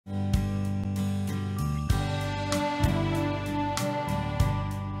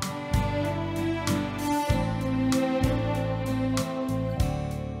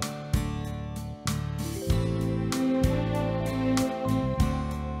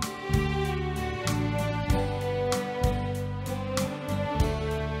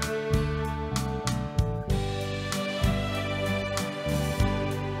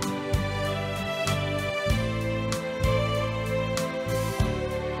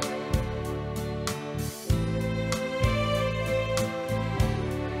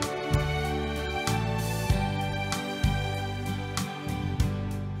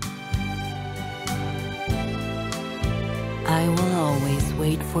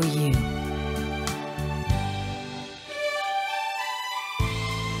wait for you.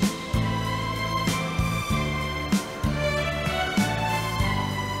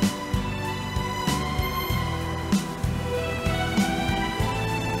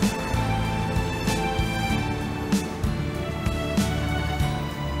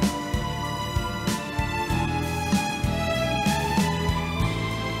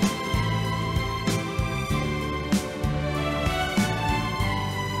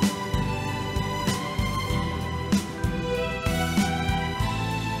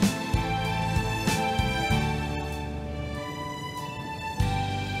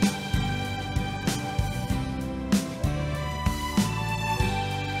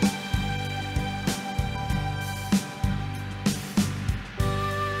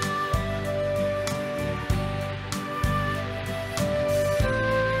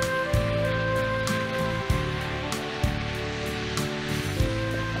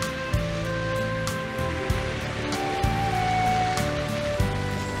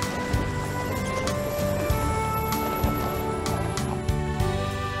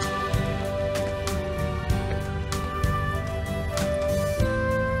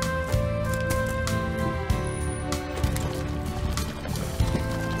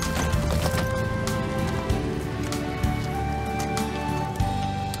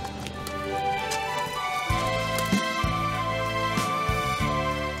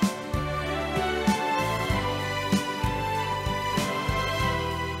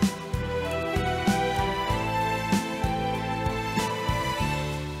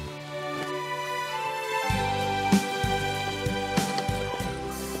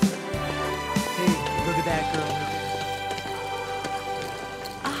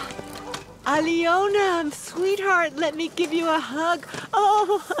 Alina, sweetheart, let me give you a hug.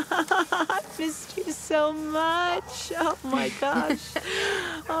 Oh, I missed you so much. Oh, my gosh.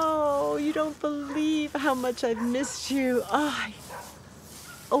 Oh, you don't believe how much I've missed you.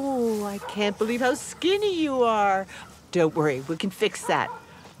 Oh, I can't believe how skinny you are. Don't worry, we can fix that.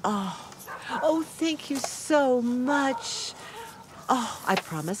 Oh, thank you so much. Oh, I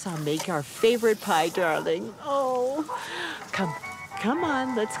promise I'll make our favorite pie, darling. Oh, come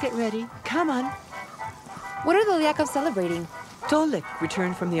on, let's get ready. Come on. What are the Yakov celebrating? Toly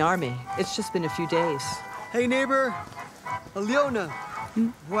returned from the army. It's just been a few days. Hey, neighbor. Alina.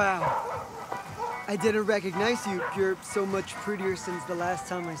 Wow. I didn't recognize you. You're so much prettier since the last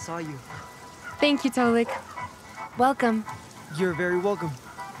time I saw you. Thank you, Tolik. Welcome. You're very welcome.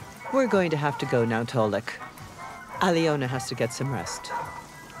 We're going to have to go now, Tolik. Alina has to get some rest.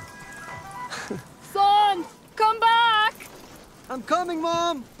 Son, come back! I'm coming,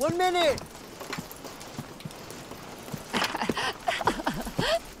 Mom! 1 minute!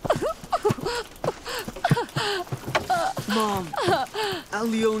 Mom,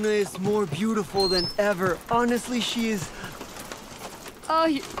 Alina is more beautiful than ever. Honestly, she is... Oh,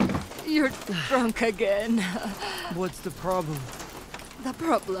 you're drunk again. What's the problem? The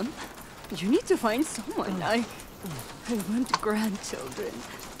problem? You need to find someone. I want grandchildren.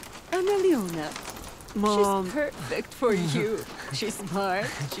 And Alina, Mom... she's perfect for you. She's smart,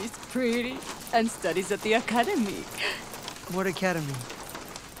 she's pretty, and studies at the academy. What academy?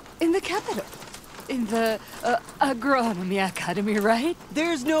 In the capital. In the agronomy academy, right?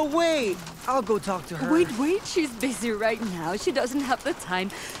 There's no way! I'll go talk to her. Wait, she's busy right now. She doesn't have the time.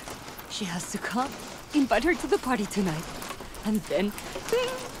 She has to come. Invite her to the party tonight. And then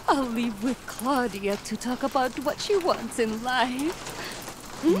I'll leave with Claudia to talk about what she wants in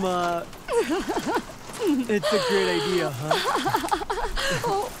life. Ma... It's a great idea, huh?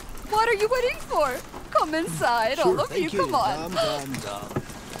 Oh, what are you waiting for? Come inside, Sure, all of you. thank Come on.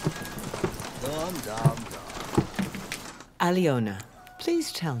 Dum. Alina,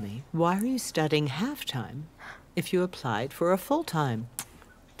 please tell me, why are you studying half-time if you applied for a full-time?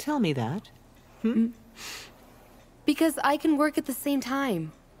 Tell me that. Because I can work at the same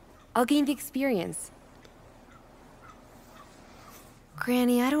time. I'll gain the experience.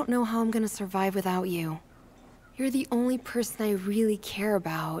 Granny, I don't know how I'm gonna survive without you. You're the only person I really care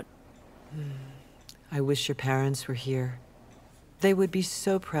about. I wish your parents were here. They would be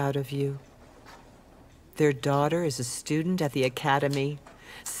so proud of you. Their daughter is a student at the academy.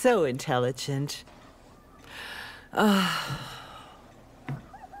 So intelligent.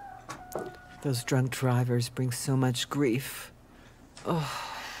 Those drunk drivers bring so much grief.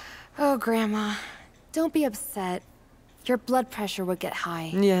 Oh, Grandma, don't be upset. Your blood pressure would get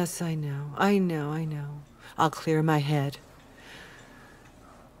high. Yes, I know. I'll clear my head.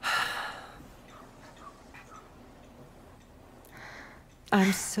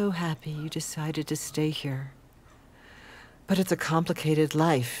 I'm so happy you decided to stay here. But it's a complicated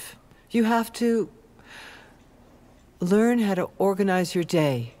life. You have to learn how to organize your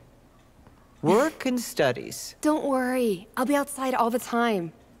day. Work and studies. Don't worry. I'll be outside all the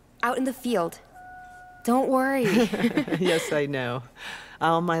time. Out in the field. Don't worry. Yes, I know.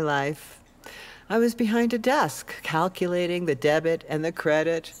 All my life, I was behind a desk, calculating the debit and the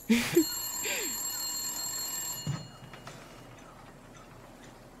credit.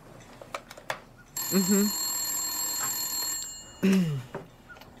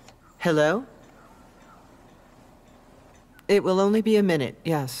 Hello? It will only be a minute,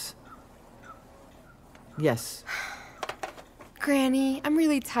 yes. Yes. Granny, I'm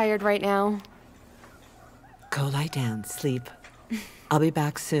really tired right now. Go lie down, sleep. I'll be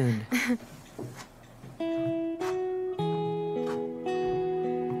back soon.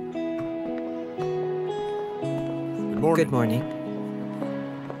 Good morning.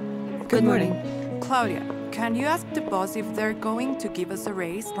 Good morning. Claudia, can you ask the boss if they're going to give us a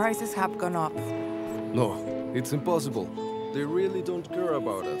raise? Prices have gone up. No, it's impossible. They really don't care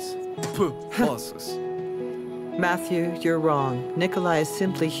about us. Puh, bosses. Matthew, you're wrong. Nikolai is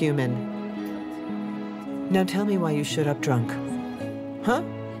simply human. Now tell me why you showed up drunk. Huh?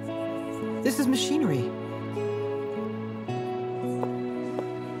 This is machinery.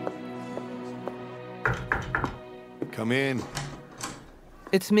 Come in.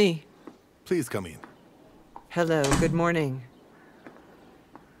 It's me. Please come in. Hello, good morning.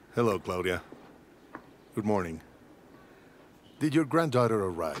 Hello, Claudia. Good morning. Did your granddaughter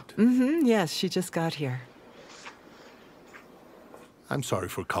arrive? Yes, she just got here. I'm sorry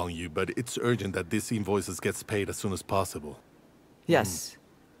for calling you, but it's urgent that this invoices gets paid as soon as possible. Yes.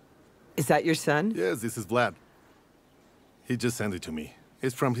 Is that your son? Yes, this is Vlad. He just sent it to me.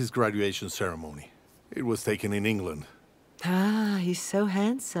 It's from his graduation ceremony. It was taken in England. Ah, he's so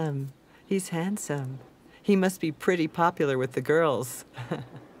handsome. He's handsome. He must be pretty popular with the girls.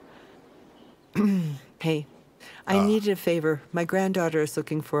 Hey, I needed a favor. My granddaughter is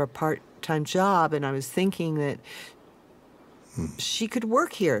looking for a part-time job, and I was thinking that she could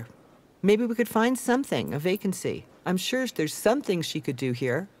work here. Maybe we could find something, a vacancy. I'm sure there's something she could do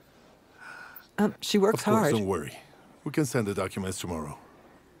here. She works Of course, hard. don't worry. We can send the documents tomorrow.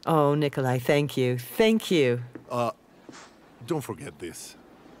 Oh, Nikolai, thank you. Thank you. Don't forget this.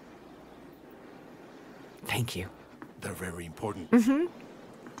 Thank you. They're very important.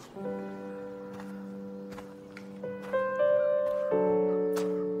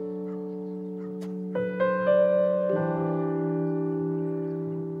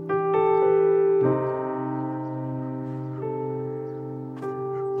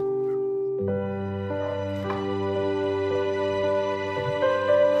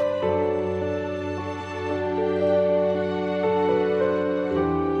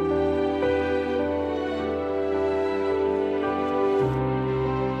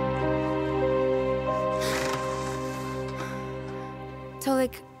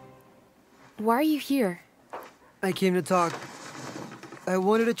 Tolik, why are you here? I came to talk. I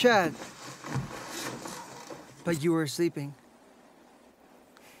wanted to chat. But you were sleeping.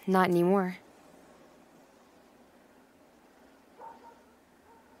 Not anymore.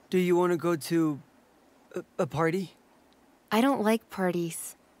 Do you want to go to a party? I don't like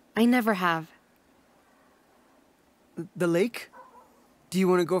parties. I never have. The lake? Do you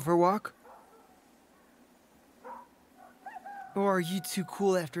want to go for a walk? Or are you too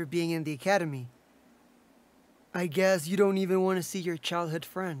cool after being in the academy? I guess you don't even want to see your childhood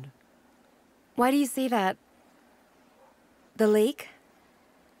friend. Why do you say that? The lake?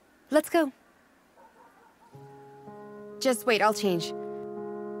 Let's go. Just wait, I'll change.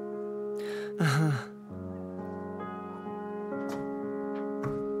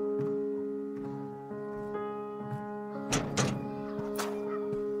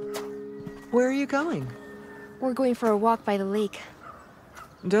 Where are you going? We're going for a walk by the lake.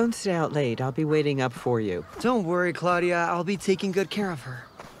 Don't stay out late. I'll be waiting up for you. Don't worry, Claudia. I'll be taking good care of her.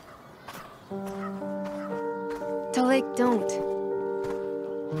 Tolik, don't.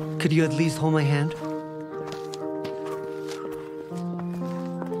 Could you at least hold my hand?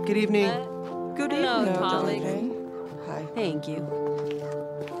 Good evening. Good Hello, evening, Toly. Hi. Thank you.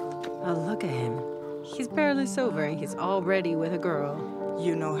 Oh, look at him. He's barely sober and he's already with a girl.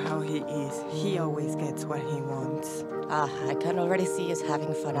 You know how he is. He always gets what he wants. I can already see us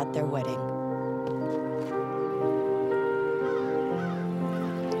having fun at their wedding.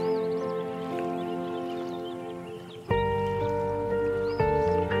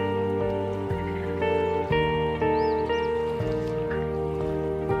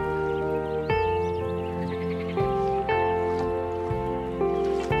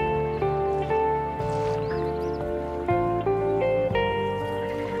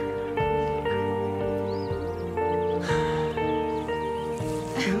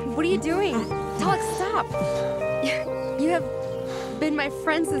 you doing? Toly, stop! You have been my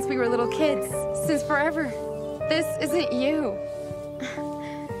friend since we were little kids. Since forever. This isn't you.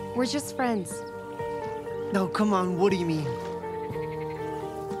 We're just friends. No, come on, what do you mean?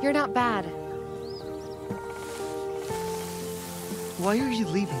 You're not bad. Why are you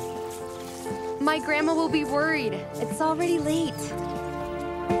leaving? My grandma will be worried. It's already late.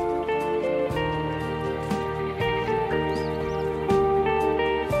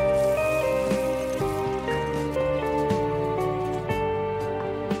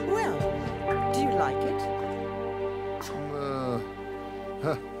 Well, do you like it?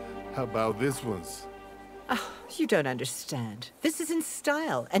 How about this ones? Oh, you don't understand. This is in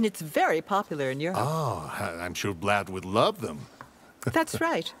style, and it's very popular in Europe. Oh, I'm sure Vlad would love them. That's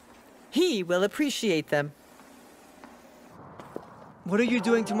right. He will appreciate them. What are you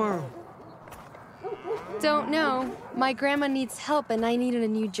doing tomorrow? Don't know. My grandma needs help and I needed a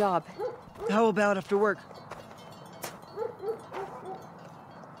new job. How about after work?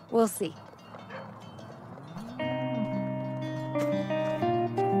 We'll see.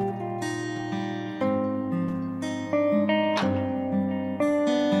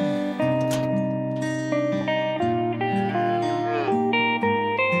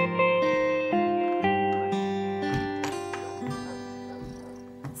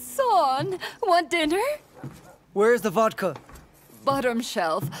 Want dinner? Where's the vodka? Bottom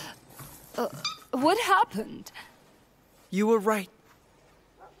shelf. What happened? You were right.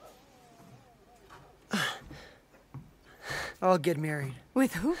 I'll get married.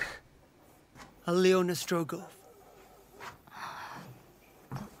 With who? Alina Strogoff.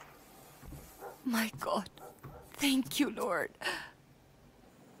 My God. Thank you, Lord.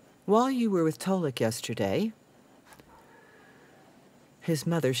 While you were with Tolik yesterday, his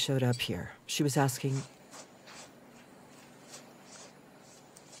mother showed up here. She was asking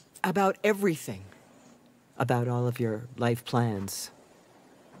about everything, about all of your life plans.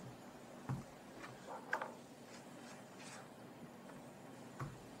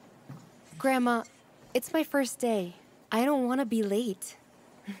 Grandma, it's my first day. I don't want to be late.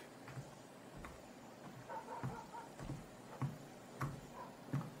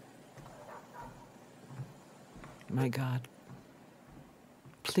 My God.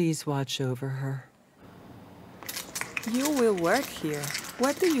 Please watch over her. You will work here.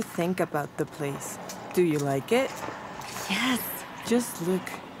 What do you think about the place? Do you like it? Yes. Just look.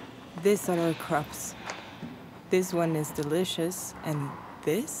 These are our crops. This one is delicious, and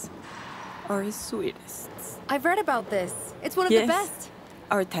this are the sweetest. I've read about this. It's one of the best.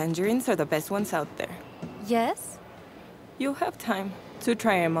 Our tangerines are the best ones out there. Yes? You'll have time to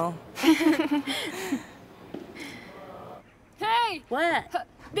try them all. Hey! What?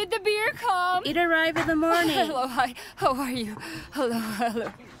 Did the beer come? It arrived in the morning. Hello, hi. How are you? Hello,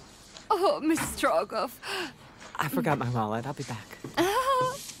 hello. Oh, Miss Strogoff. I forgot my wallet. I'll be back.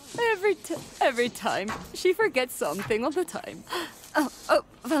 Every time. She forgets something all the time. Oh,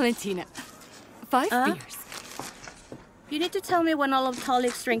 Valentina. 5 beers. You need to tell me when all of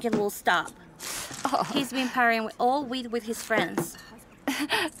Tolik's drinking will stop. Oh. He's been partying all week with his friends.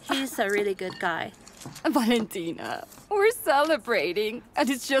 He's a really good guy. Valentina, we're celebrating, and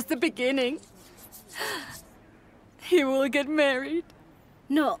it's just the beginning. He will get married.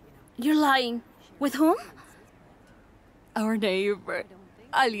 No, you're lying. With whom? Our neighbor,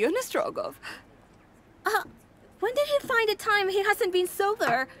 Alina Strogoff. When did he find the time? He hasn't been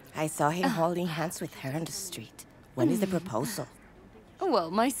sober. I saw him holding hands with her on the street. When is the proposal?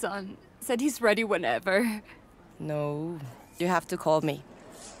 Well, my son said he's ready whenever. No, you have to call me.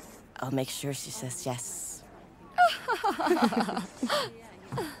 I'll make sure she says yes.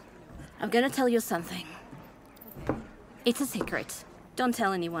 I'm gonna tell you something. It's a secret. Don't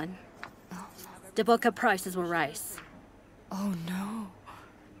tell anyone. The vodka prices will rise. Oh, no.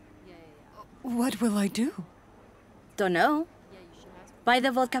 What will I do? Don't know. Buy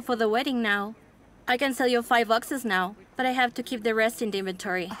the vodka for the wedding now. I can sell you 5 boxes now, but I have to keep the rest in the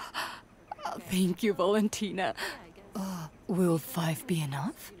inventory. Thank you, Valentina. Will 5 be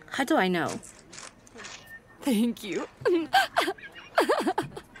enough? How do I know? Thank you.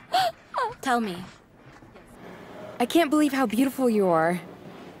 Tell me. I can't believe how beautiful you are.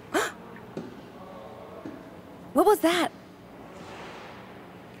 What was that?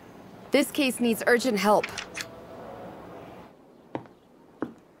 This case needs urgent help.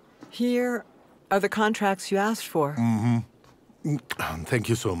 Here are the contracts you asked for. Thank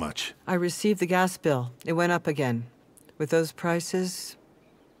you so much. I received the gas bill. It went up again. With those prices,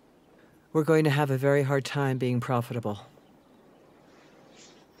 we're going to have a very hard time being profitable.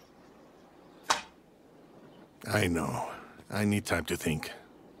 I know. I need time to think.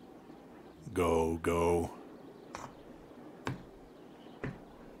 Go, go.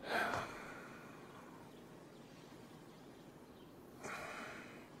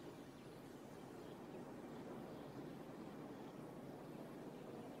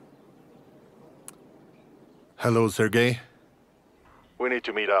 Hello, Sergey. We need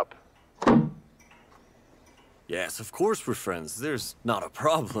to meet up. Yes, of course we're friends. There's not a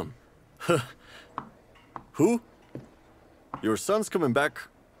problem. Who? Your son's coming back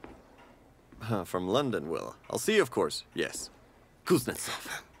from London, Will. I'll see you, of course. Yes.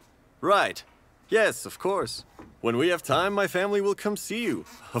 Kuznetsov. Right. Yes, of course. When we have time, my family will come see you.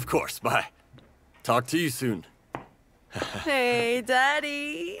 Of course. Bye. Talk to you soon. Hey,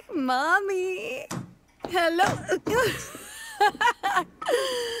 Daddy. Mommy. Hello.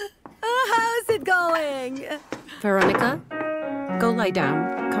 How's it going? Veronica, go lie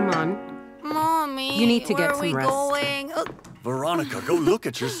down. Come on. Mommy, You need to get where some are we rest. going? Veronica, go look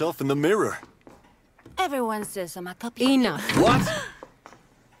at yourself in the mirror. Everyone says I'm a copy. Enough. What?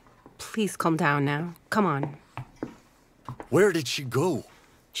 Please calm down now. Come on. Where did she go?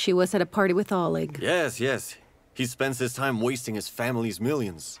 She was at a party with Oleg. Yes, yes. He spends his time wasting his family's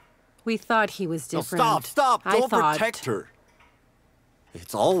millions. We thought he was No, different. stop! I Don't thought... protect her.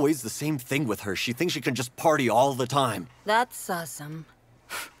 It's always the same thing with her. She thinks she can just party all the time. That's awesome.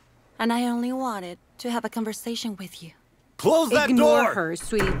 And I only wanted to have a conversation with you. Close that Ignore door! her,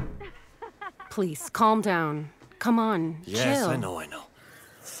 sweet. Please, calm down. Come on, Yes, chill. I know.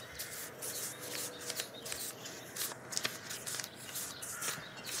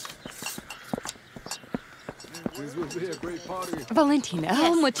 This will be a great party. Valentina,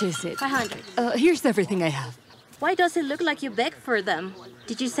 how much is it? 500. Here's everything I have. Why does it look like you begged for them?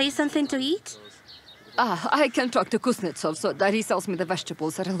 Did you say something to eat? I can talk to Kuznetsov so that he sells me the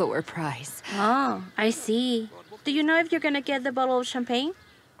vegetables at a lower price. Oh, I see. Do you know if you're gonna get the bottle of champagne?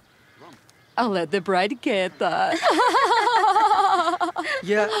 I'll let the bride get that.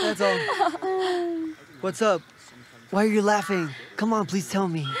 Yeah, that's all. What's up? Why are you laughing? Come on, please tell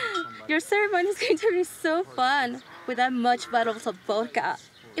me. Your ceremony is going to be so fun with that much bottles of vodka.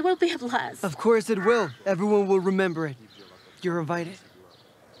 It will be a blast. Of course it will. Everyone will remember it. You're invited.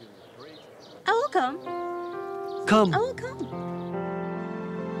 I will come. Come. I will come.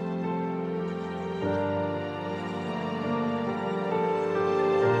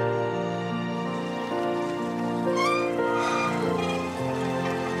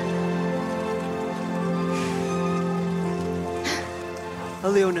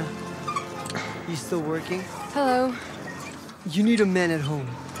 Alina, you still working? Hello. You need a man at home.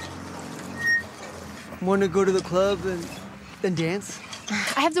 Want to go to the club and dance?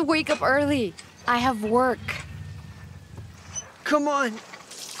 I have to wake up early. I have work. Come on.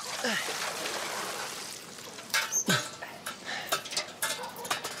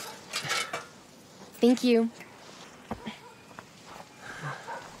 Thank you.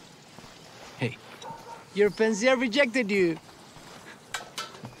 Hey, your fiancé rejected you.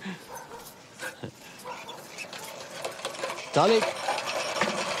 Toly,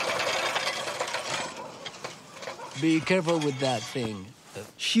 be careful with that thing.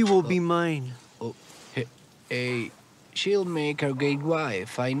 She will be mine. Oh, hey, she'll make her great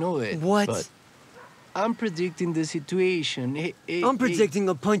wife. I know it. What? But I'm predicting the situation. I'm predicting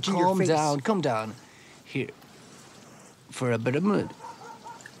a punch in your face. Calm down. Here, for a better mood.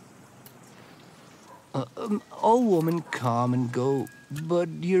 All women come and go, but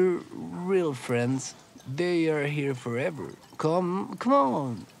your real friends, they are here forever. Come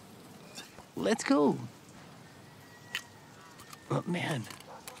on. Let's go. Oh, man.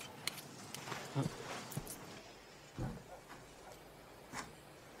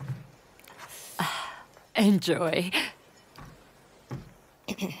 Enjoy.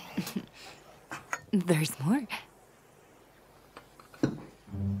 There's more.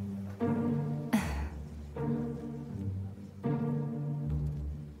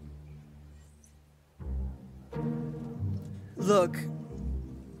 Look,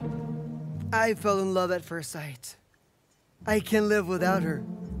 I fell in love at first sight. I can't live without her.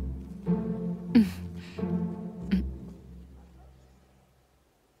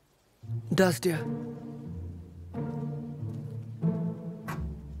 Dustia.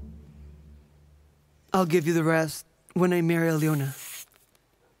 I'll give you the rest when I marry Alina.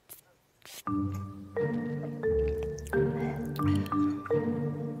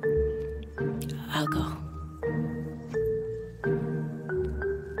 I'll go.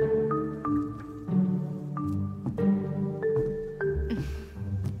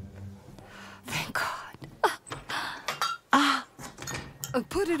 Thank God.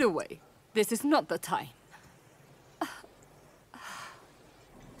 Put it away. This is not the time.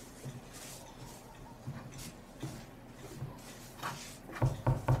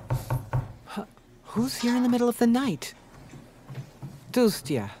 Who's here in the middle of the night?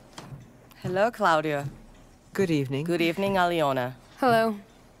 Dustia. Hello, Claudia. Good evening. Good evening, Aliona. Hello.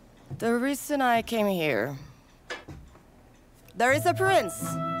 The reason I came here... There is a prince.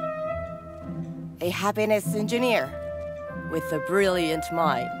 A happiness engineer with a brilliant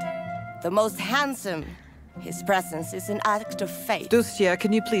mind. The most handsome. His presence is an act of fate. Dustia,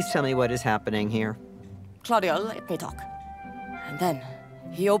 can you please tell me what is happening here? Claudia, let me talk. And then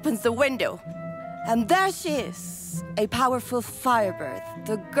he opens the window. And there she is. A powerful firebird.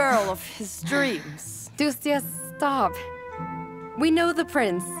 The girl of his dreams. Dustia, stop. We know the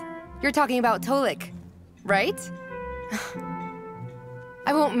prince. You're talking about Tolik, right?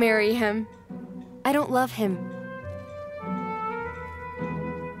 I won't marry him. I don't love him.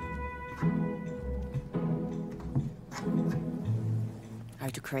 Are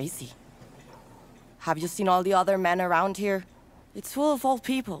you crazy? Have you seen all the other men around here? It's full of old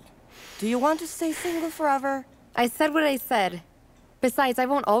people. Do you want to stay single forever? I said what I said. Besides, I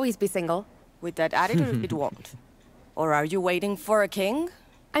won't always be single. With that attitude, it won't. Or are you waiting for a king?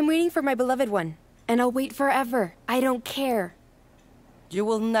 I'm waiting for my beloved one. And I'll wait forever. I don't care. You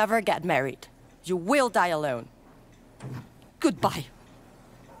will never get married. You will die alone. Goodbye.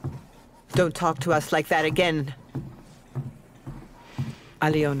 Don't talk to us like that again.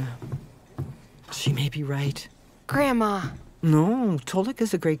 Aliona. She may be right. Grandma. No, Tolik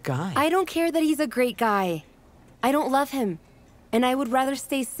is a great guy. I don't care that he's a great guy. I don't love him. And I would rather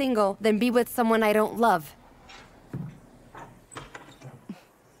stay single than be with someone I don't love.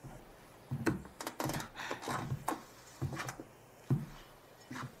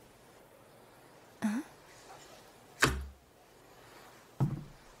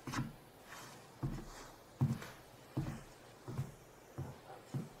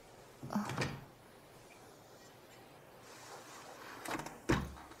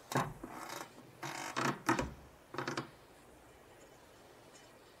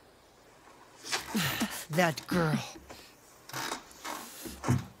 That girl.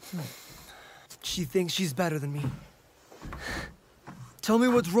 She thinks she's better than me. Tell me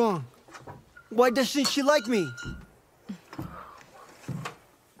what's wrong. Why doesn't she like me?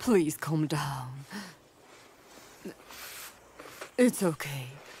 Please calm down. It's okay.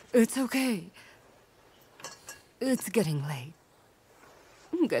 It's okay. It's getting late.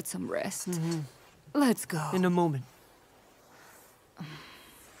 Get some rest. Let's go. In a moment.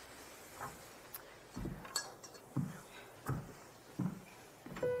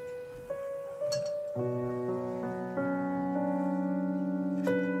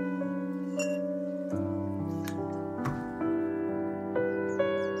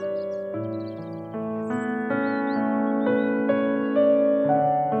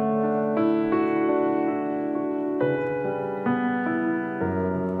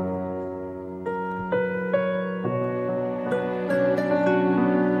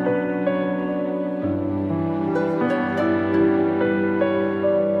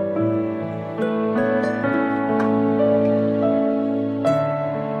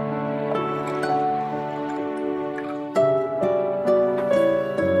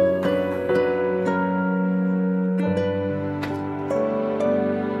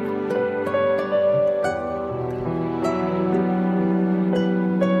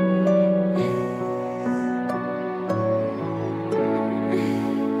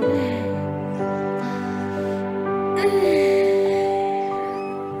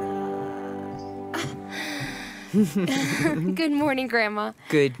 Good morning, Grandma.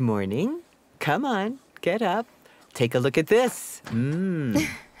 Good morning. Come on, get up. Take a look at this.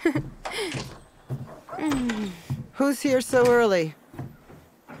 Who's here so early?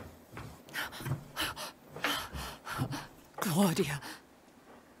 Claudia.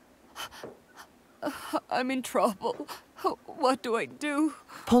 I'm in trouble. What do I do?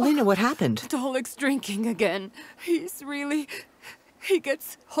 Paulina, what happened? Tolik's drinking again. He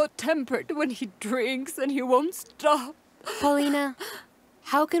gets hot-tempered when he drinks and he won't stop. Paulina,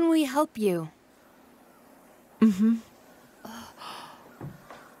 how can we help you?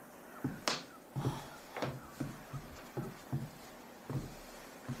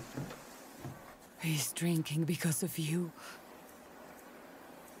 He's drinking because of you.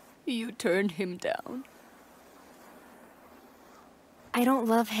 You turned him down. I don't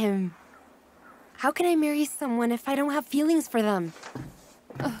love him. How can I marry someone if I don't have feelings for them?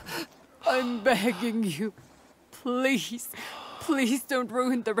 I'm begging you. Please, please don't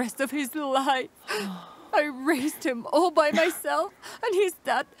ruin the rest of his life. I raised him all by myself, and his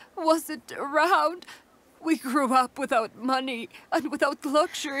dad wasn't around. We grew up without money and without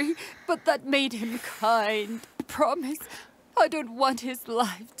luxury, but that made him kind. I promise, I don't want his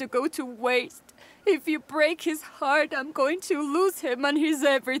life to go to waste. If you break his heart, I'm going to lose him and he's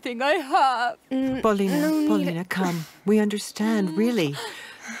everything I have. Paulina, come. We understand, really.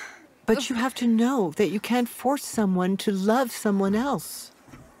 But you have to know that you can't force someone to love someone else.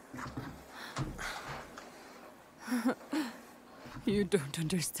 You don't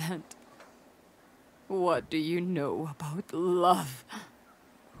understand. What do you know about love?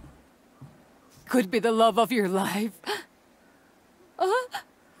 Could be the love of your life.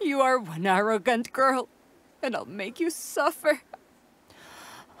 You are one arrogant girl, and I'll make you suffer.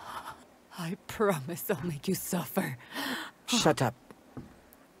 I promise I'll make you suffer. Shut up.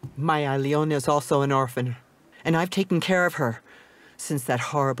 My Alina is also an orphan, and I've taken care of her since that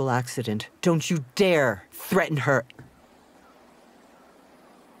horrible accident. Don't you dare threaten her.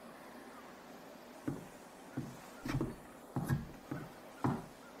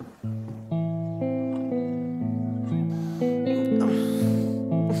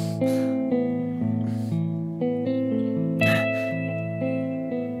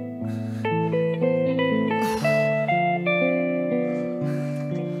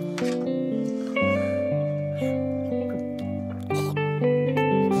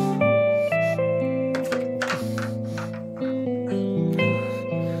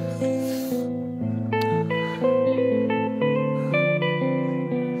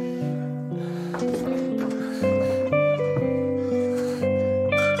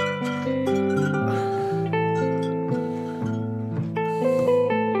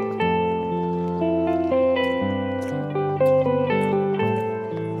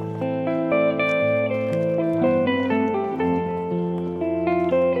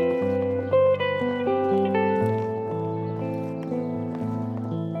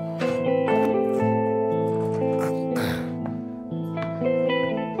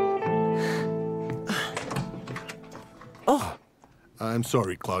 I'm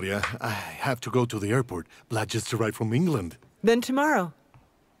sorry, Claudia. I have to go to the airport. Vlad just arrived from England. Then tomorrow.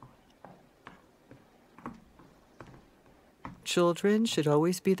 Children should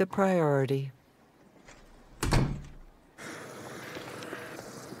always be the priority.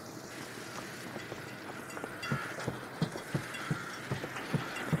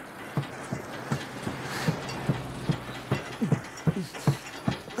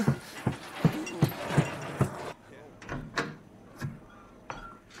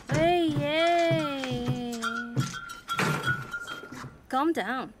 Calm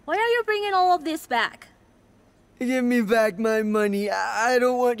down. Why are you bringing all of this back? Give me back my money. I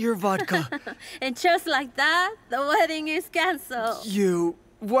don't want your vodka. And just like that, the wedding is canceled.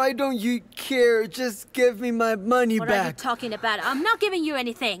 Why don't you care? Just give me my money back. What are you talking about? I'm not giving you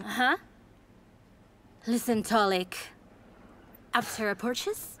anything. Huh? Listen, Toly. After a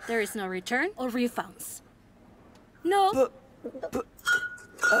purchase, there is no return or refunds. No.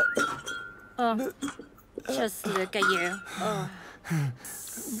 Just look at you. Oh.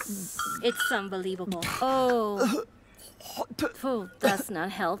 It's unbelievable. Oh. Phew, that's not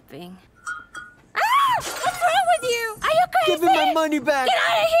helping. Ah! What's wrong with you? Are you crazy? Give me my money back. Get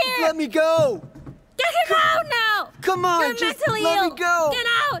out of here! Let me go. Get him out now! Come on, You're just mentally let ill. me go. Get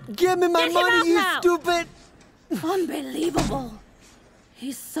out! Give me my Get him money, out you now. stupid. Unbelievable.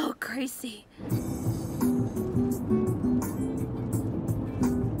 He's so crazy.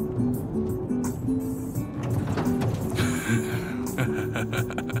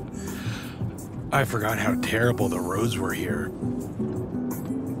 I forgot how terrible the roads were here.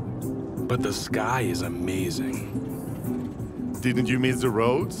 But the sky is amazing. Didn't you miss the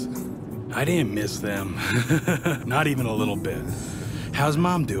roads? I didn't miss them. Not even a little bit. How's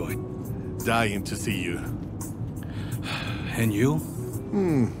Mom doing? Dying to see you. And you?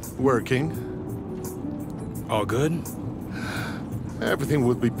 Working. All good? Everything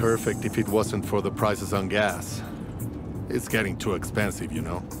would be perfect if it wasn't for the prices on gas. It's getting too expensive, you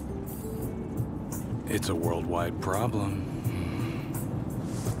know. It's a worldwide problem.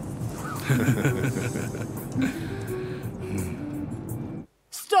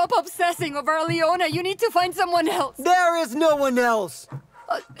 Stop obsessing over Alina. You need to find someone else. There is no one else.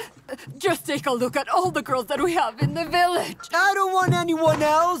 Just take a look at all the girls that we have in the village. I don't want anyone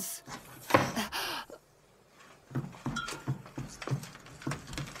else.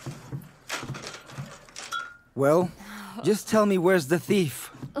 Well, just tell me where's the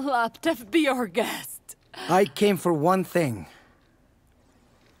thief. Laptev, be our guest. I came for one thing.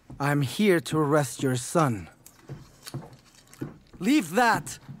 I'm here to arrest your son. Leave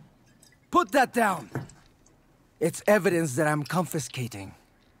that! Put that down! It's evidence that I'm confiscating.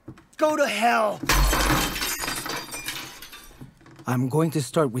 Go to hell! I'm going to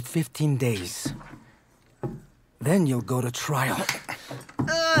start with 15 days. Then you'll go to trial.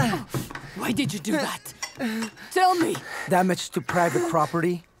 Why did you do that? Tell me! Damage to private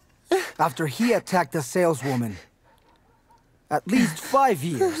property after he attacked a saleswoman. At least 5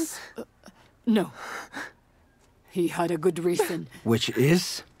 years. No. He had a good reason. Which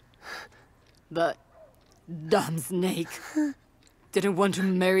is? The damn snake didn't want to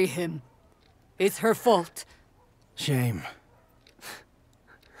marry him. It's her fault. Shame.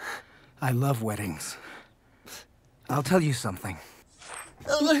 I love weddings. I'll tell you something.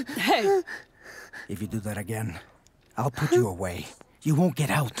 Hey! If you do that again, I'll put you away. You won't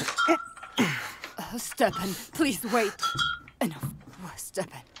get out. Stepan, please wait. Enough.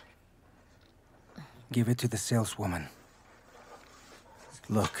 Stepan. Give it to the saleswoman.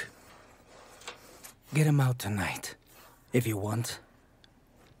 Look. Get him out tonight. If you want,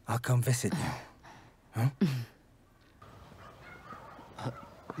 I'll come visit you. Huh?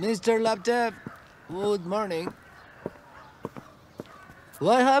 Mr. Laptop, good morning.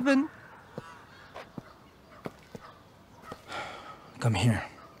 What happened? Come here.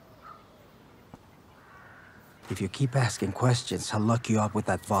 If you keep asking questions, I'll lock you up with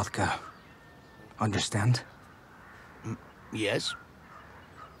that vodka. Understand? Yes.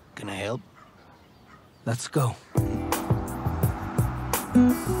 Can I help? Let's go.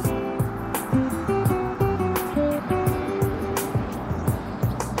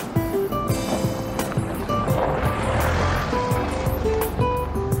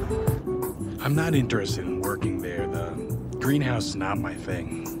 I'm not interested in working there. The greenhouse is not my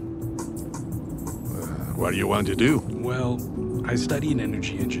thing. What do you want to do? Well, I studied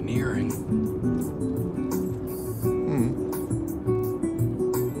energy engineering.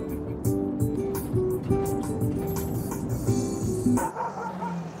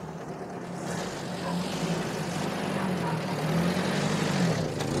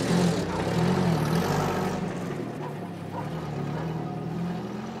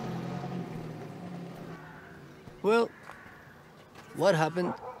 Well, what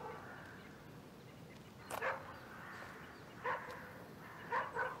happened?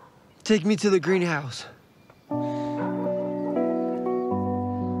 Take me to the greenhouse.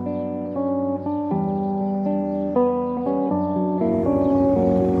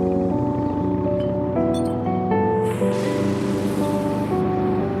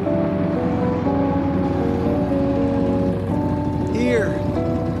 Here.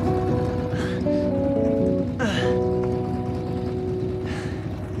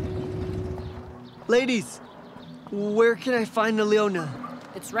 Ladies, where can I find Alina?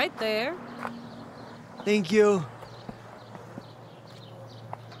 It's right there. Thank you.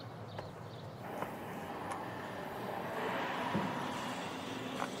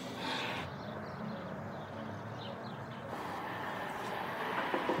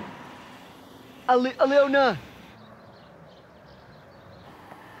 Alina!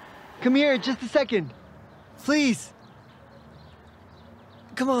 Come here, just a second. Please.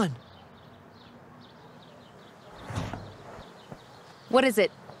 Come on. What is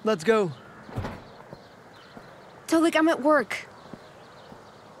it? Let's go. Tolik, I'm at work.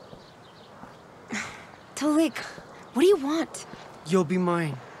 Tolik, what do you want? You'll be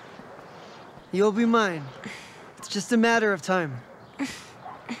mine. You'll be mine. It's just a matter of time.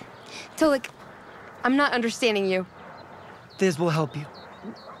 Tolik, I'm not understanding you. This will help you.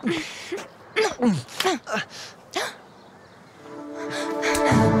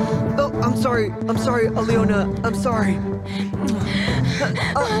 Oh, I'm sorry. I'm sorry, Alina. I'm sorry.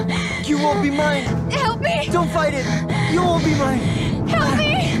 You won't be mine. Help me! Don't fight it. You won't be mine. Help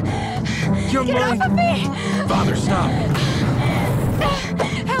me! You're Get mine. off of me! Father, stop!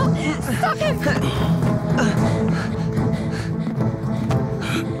 Help! Stop him!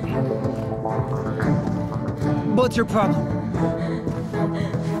 What's your problem?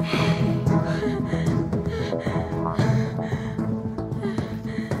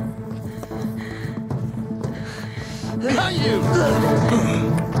 Not you!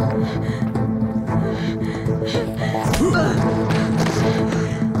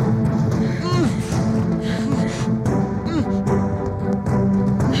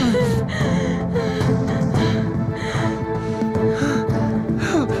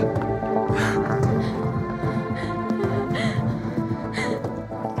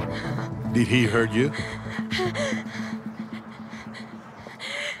 Did he hurt you?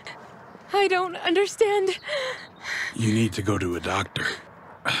 I don't understand. You need to go to a doctor.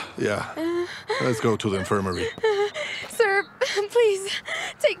 Yeah. Let's go to the infirmary. Sir, please,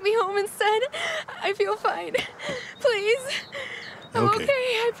 take me home instead. I feel fine. Please. I'm Okay. okay,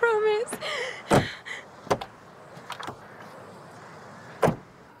 I promise.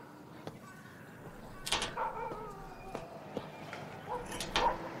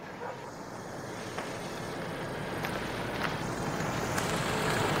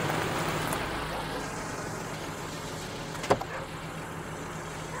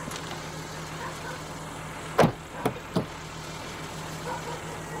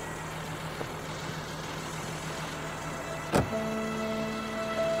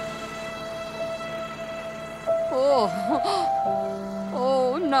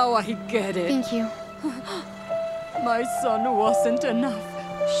 Oh, now I get it. Thank you. My son wasn't enough.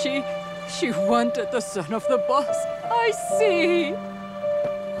 She wanted the son of the boss. I see.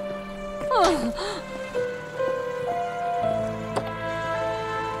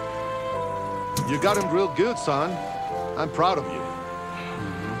 You got him real good, son. I'm proud of you.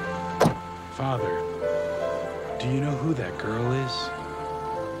 Father, do you know who that girl is?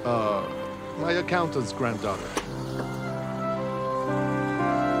 My accountant's granddaughter.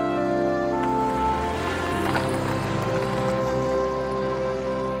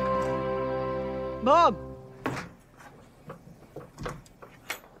 Mom!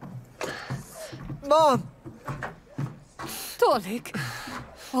 Mom! Toly!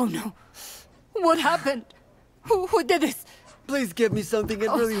 Oh no. What happened? Who did this? Please give me something, it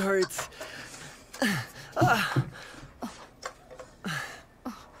really hurts.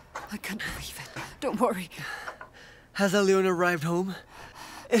 I can't believe it. Don't worry. Has Alina arrived home?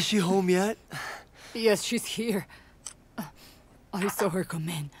 Is she home yet? Yes, she's here. I saw her come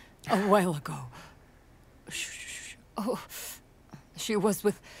in a while ago. Shh. Oh, she was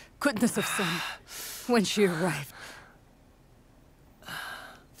with goodness of son when she arrived.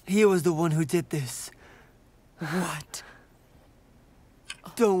 He was the one who did this. What?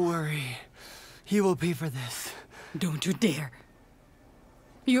 Don't worry. He will pay for this. Don't you dare.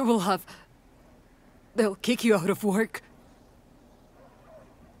 You will have... They'll kick you out of work.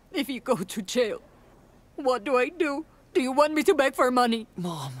 If you go to jail, what do I do? Do you want me to beg for money?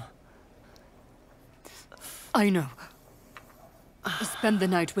 Mom. I know. Spend the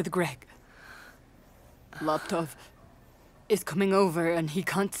night with Greg. Laptov is coming over and he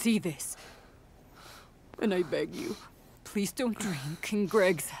can't see this. And I beg you, please don't drink in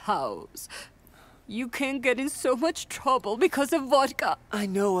Greg's house. You can get in so much trouble because of vodka. I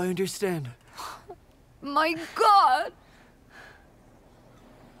know, I understand. My God!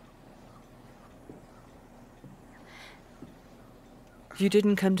 You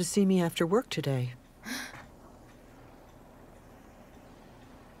didn't come to see me after work today.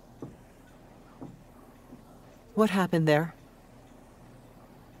 What happened there?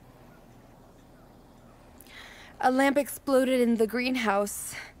 A lamp exploded in the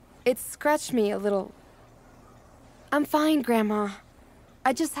greenhouse. It scratched me a little. I'm fine, Grandma.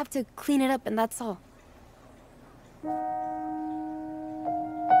 I just have to clean it up and that's all.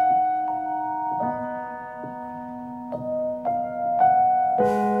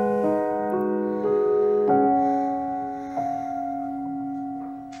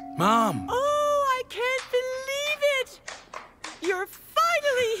 Mom! Oh, I can't believe it! You're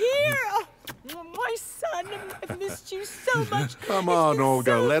finally here! Oh, my son, I've missed you so much. Come on,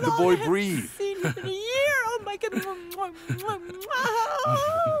 Olga, let the boy breathe. I've seen you in a year. Oh my God.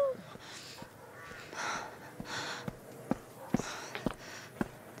 Oh.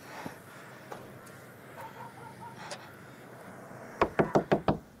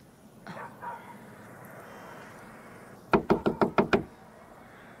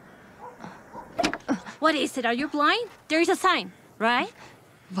 What is it? Are you blind? There is a sign, right?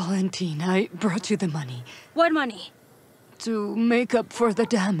 Valentine, I brought you the money. What money? To make up for the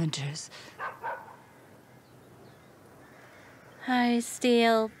damages. I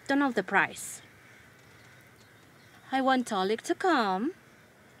still don't know the price. I want Toly to come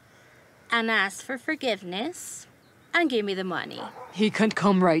and ask for forgiveness and give me the money. He can't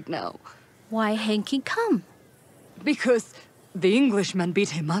come right now. Why can't he come? Because the Englishman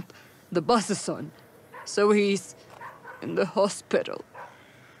beat him up, the boss's son. So he's in the hospital.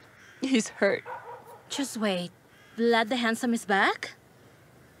 He's hurt. Just wait. Vlad the Handsome is back?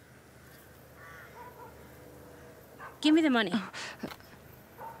 Give me the money.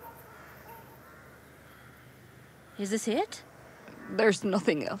 Is this it? There's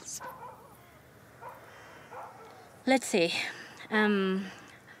nothing else. Let's see.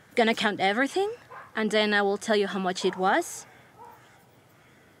 Gonna count everything, and then I will tell you how much it was.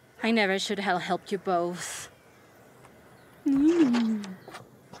 I never should have helped you both.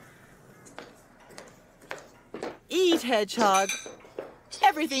 Eat, hedgehog.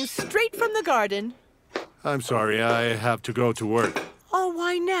 Everything straight from the garden. I'm sorry, I have to go to work. Oh,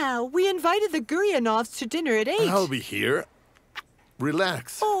 why now? We invited the Guryanovs to dinner at 8. I'll be here.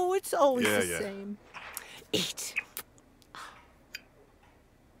 Relax. Oh, it's always the Yeah. same. Eat.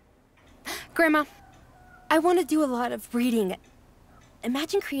 Grandma, I want to do a lot of reading.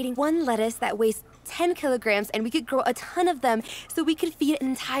 Imagine creating one lettuce that weighs 10 kilograms and we could grow a ton of them so we could feed an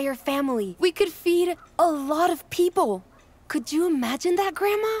entire family. We could feed a lot of people. Could you imagine that,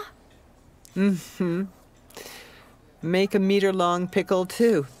 Grandma? Mm-hmm. Make a meter-long pickle,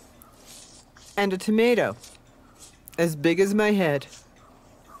 too. And a tomato. As big as my head.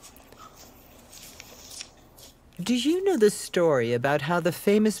 Do you know the story about how the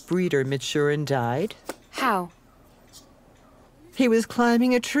famous breeder Mitchurin died? How? He was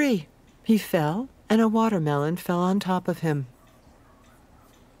climbing a tree. He fell, and a watermelon fell on top of him.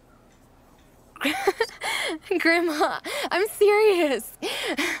 Grandma, I'm serious.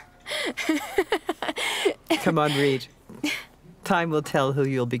 Come on, Reed. Time will tell who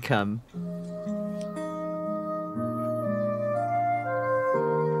you'll become.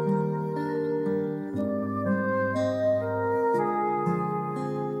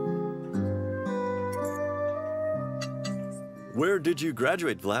 Where did you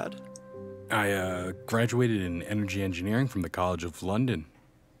graduate, Vlad? I graduated in energy engineering from the College of London,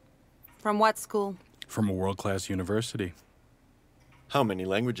 From what school? from a world-class university. How many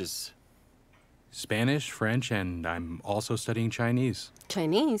languages? Spanish, French, and I'm also studying Chinese.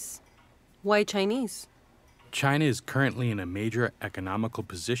 Chinese? Why Chinese? China is currently in a major economical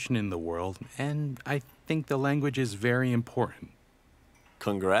position in the world, and I think the language is very important.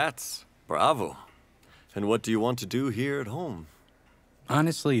 Congrats. Bravo. And what do you want to do here at home?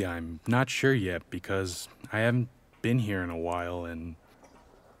 Honestly, I'm not sure yet because I haven't been here in a while and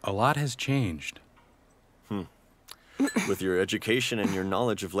a lot has changed. With your education and your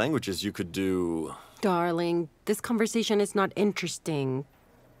knowledge of languages, you could do... Darling, this conversation is not interesting.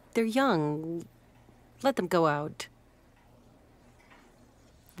 They're young. Let them go out.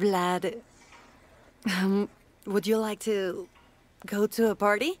 Vlad, would you like to go to a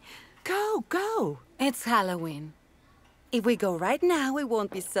party? Go. It's Halloween. If we go right now, we won't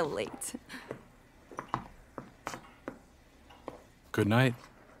be so late. Good night.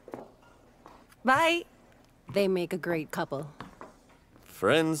 Bye. They make a great couple.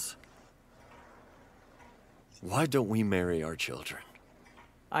 Friends, why don't we marry our children?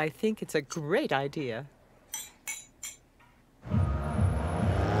 I think it's a great idea.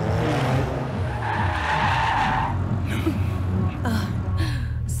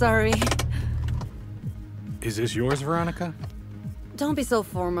 Sorry. Is this yours, Veronica? Don't be so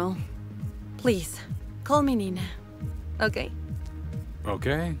formal. Please, call me Nina. Okay?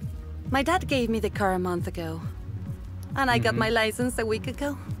 Okay. My dad gave me the car a month ago. And I got my license a week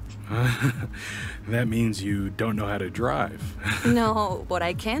ago. That means you don't know how to drive. No, but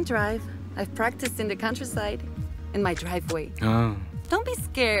I can drive. I've practiced in the countryside, in my driveway. Oh. Don't be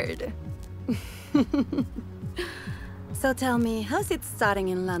scared. So tell me, how's it starting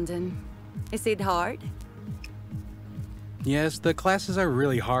in London? Is it hard? Yes, the classes are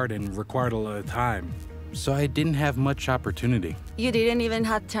really hard and required a lot of time, so I didn't have much opportunity. You didn't even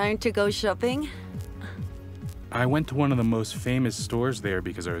have time to go shopping? I went to one of the most famous stores there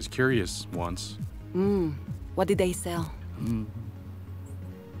because I was curious once. What did they sell?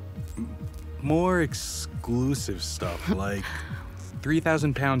 More exclusive stuff, like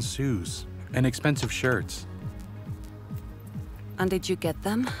 3,000-pound shoes and expensive shirts. And did you get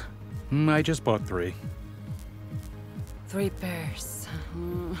them? I just bought 3. 3 pairs.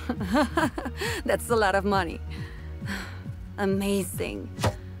 That's a lot of money. Amazing.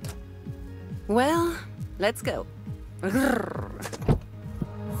 Well, let's go.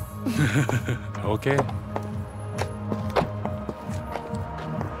 Okay.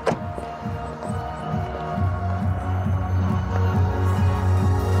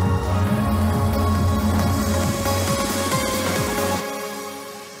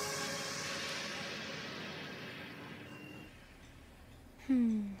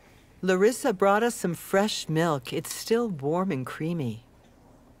 Larissa brought us some fresh milk. It's still warm and creamy.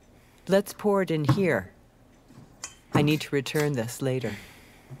 Let's pour it in here. I need to return this later.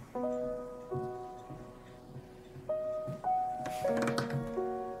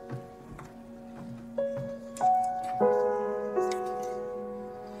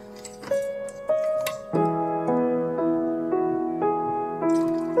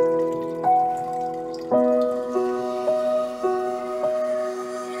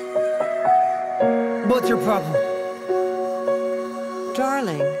 What's your problem?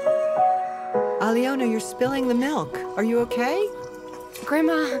 Darling, Alina, you're spilling the milk. Are you okay?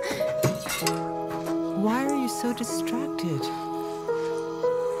 Grandma. Why are you so distracted?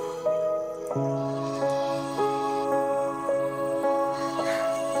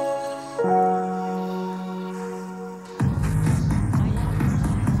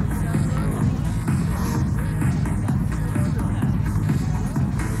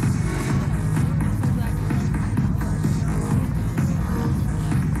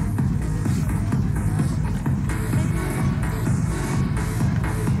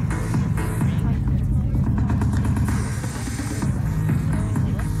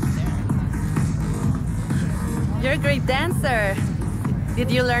 You're a great dancer. Did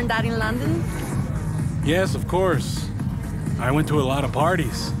you learn that in London? Yes, of course. I went to a lot of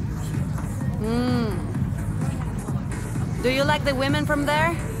parties. Do you like the women from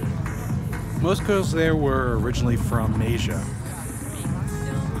there? Most girls there were originally from Asia.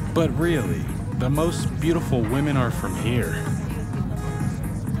 But really, the most beautiful women are from here.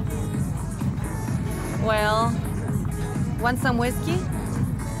 Well, want some whiskey?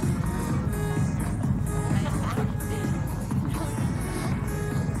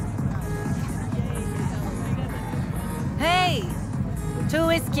 Hey! 2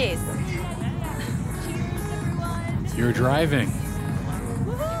 whiskeys. You're driving.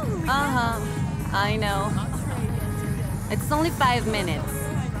 Uh-huh. I know. It's only 5 minutes.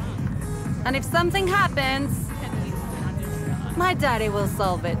 And if something happens, my daddy will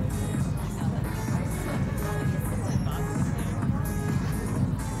solve it.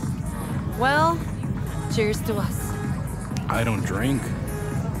 Well, cheers to us. I don't drink.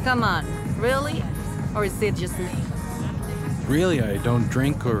 Come on, really? Or is it just me? Really, I don't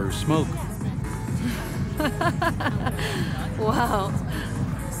drink or smoke. Wow,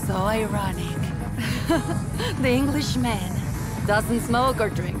 so ironic. The Englishman doesn't smoke or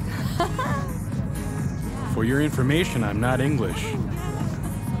drink. For your information, I'm not English.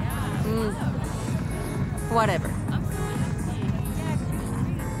 Whatever.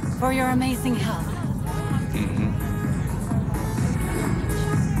 For your amazing health.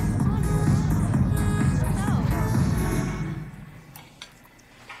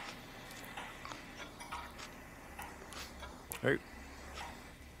 Hey,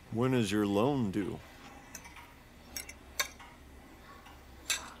 when is your loan due?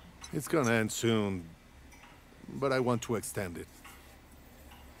 It's gonna end soon, but I want to extend it.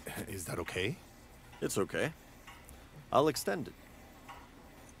 Is that okay? It's okay. I'll extend it.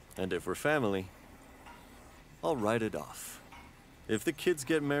 And if we're family, I'll write it off. If the kids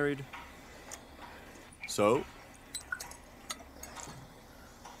get married, so,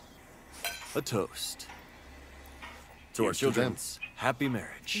 a toast to our children's happy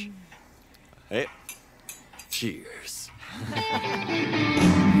marriage. Hey, cheers.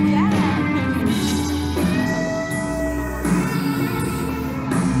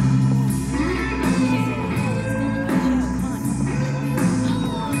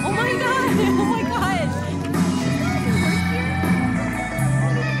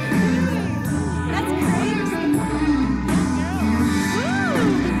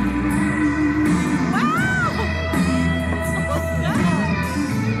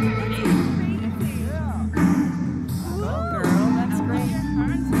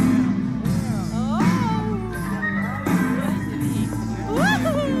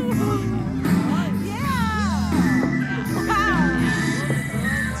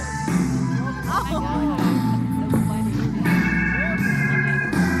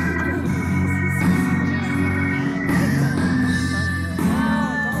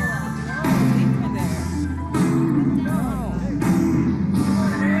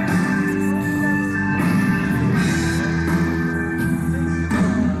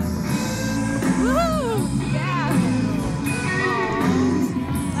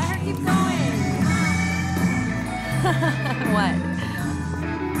 What?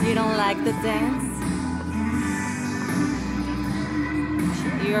 You don't like the dance?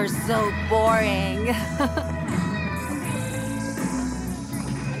 You're so boring.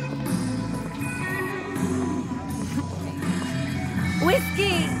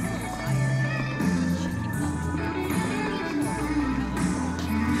 Whiskey!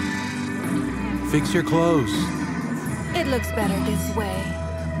 Fix your clothes. It looks better this way.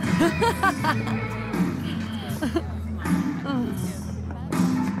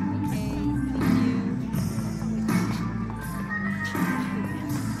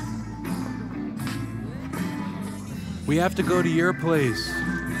 We have to go to your place.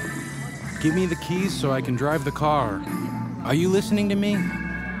 Give me the keys so I can drive the car. Are you listening to me?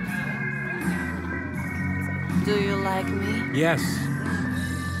 Do you like me? Yes.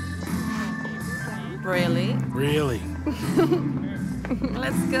 Really? Really.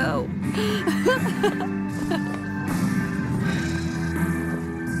 Let's go.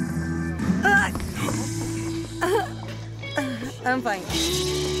 I'm fine.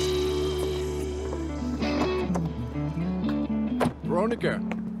 Veronica,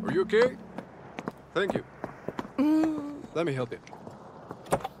 are you okay? Thank you. Let me help you.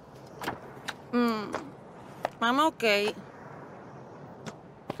 I'm okay.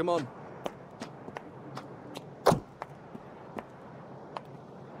 Come on.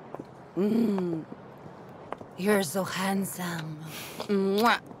 You're so handsome.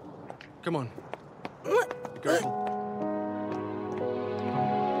 Mwah. Come on. careful.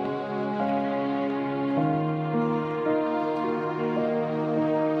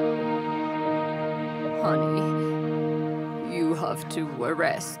 Honey, you have to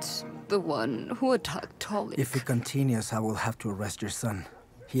arrest the one who attacked Toly. If it continues, I will have to arrest your son.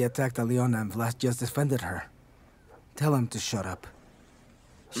 He attacked Alina and Vlad just defended her. Tell him to shut up.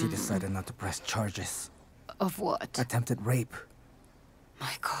 She decided not to press charges. Of what? Attempted rape.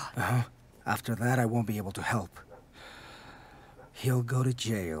 My God. Uh-huh. After that, I won't be able to help. He'll go to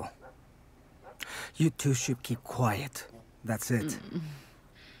jail. You two should keep quiet. That's it.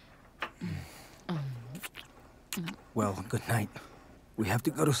 Well, good night. We have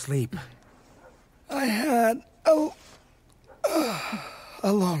to go to sleep. I had a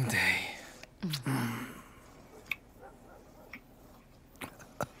long day.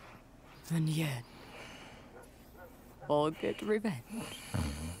 And yet, I'll get revenge.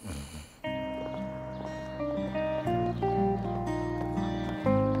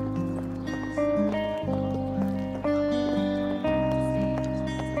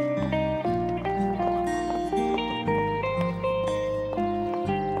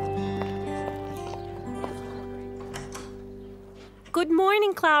 Good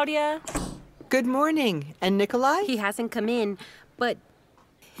morning, Claudia. Good morning. And Nikolai? He hasn't come in, but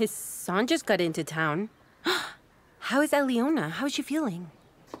his son just got into town. How is Aliona? How is she feeling?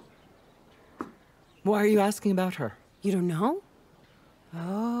 Why are you asking about her? You don't know?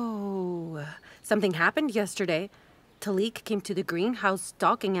 Oh, something happened yesterday. Toly came to the greenhouse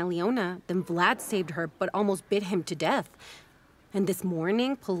stalking Aliona. Then Vlad saved her, but almost bit him to death. And this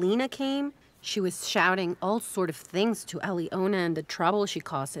morning, Polina came. She was shouting all sort of things to Aliona and the trouble she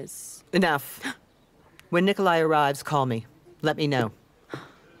causes. Enough. When Nikolai arrives, call me. Let me know.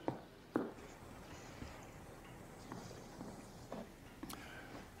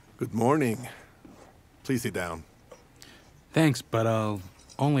 Good morning. Please sit down. Thanks, but I'll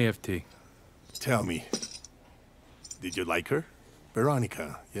only have tea. Tell me, did you like her?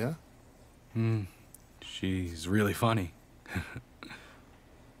 Veronica, yeah? She's really funny.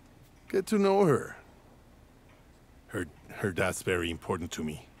 Get to know her. Her dad's very important to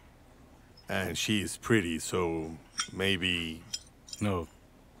me. And she's pretty, so maybe... No.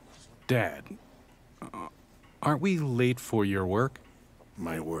 Dad. Aren't we late for your work?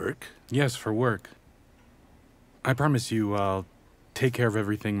 My work? Yes, for work. I promise you I'll take care of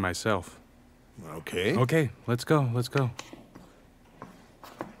everything myself. Okay. Okay, let's go, let's go.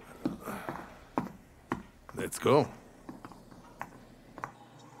 Let's go.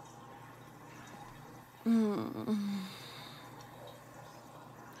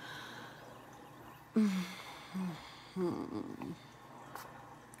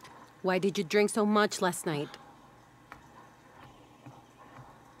 Why did you drink so much last night?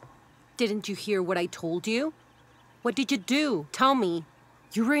 Didn't you hear what I told you? What did you do? Tell me.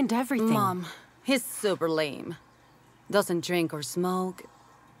 You ruined everything. Mom, he's super lame. Doesn't drink or smoke.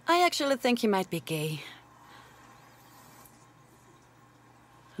 I actually think he might be gay.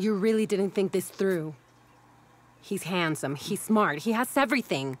 You really didn't think this through. He's handsome, he's smart, he has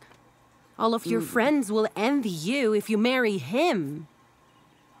everything. All of your friends will envy you if you marry him.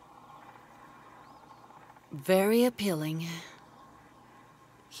 Very appealing.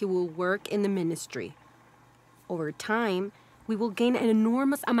 He will work in the ministry. Over time, we will gain an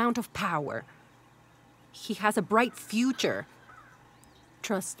enormous amount of power. He has a bright future.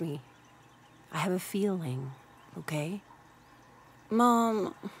 Trust me, I have a feeling, okay?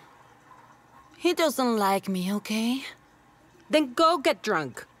 Mom, he doesn't like me, okay? Then go get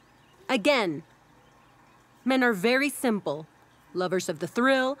drunk. Again. Men are very simple, lovers of the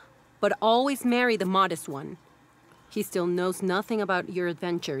thrill, but always marry the modest one. He still knows nothing about your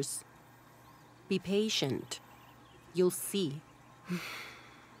adventures. Be patient. You'll see.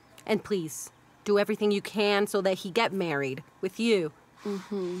 And please, do everything you can so that he get married with you.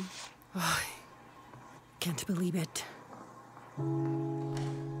 Oh, can't believe it.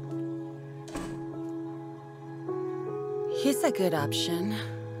 He's a good option.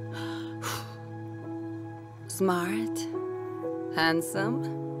 Smart, handsome,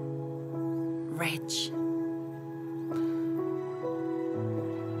 rich.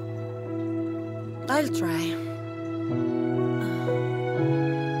 I'll try.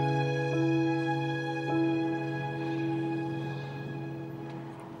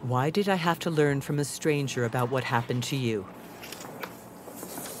 Why did I have to learn from a stranger about what happened to you?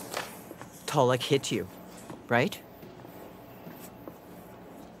 Toly hit you, right?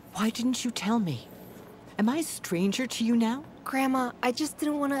 Why didn't you tell me? Am I a stranger to you now? Grandma, I just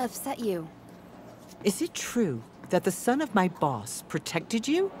didn't want to upset you. Is it true that the son of my boss protected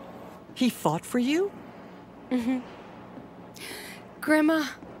you? He fought for you? Mm-hmm. Grandma,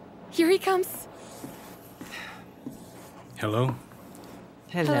 here he comes. Hello?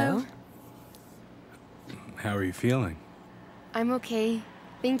 Hello. How are you feeling? I'm okay.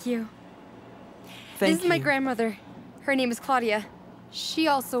 Thank you. Thank This is my you. grandmother. Her name is Claudia. She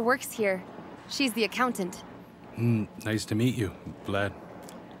also works here. She's the accountant. Nice to meet you, Vlad.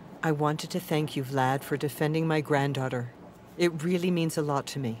 I wanted to thank you, Vlad, for defending my granddaughter. It really means a lot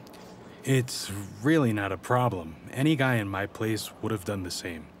to me. It's really not a problem. Any guy in my place would have done the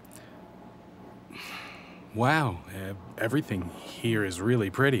same. Wow, everything here is really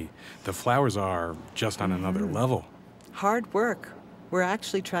pretty. The flowers are just on another level. Hard work. We're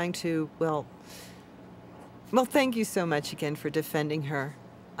actually trying to, well, thank you so much again for defending her.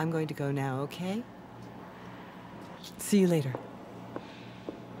 I'm going to go now, okay? See you later.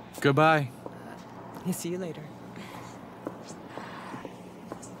 Goodbye. See you later.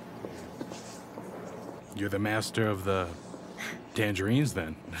 You're the master of the tangerines,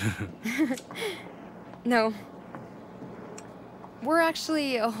 then. No. We're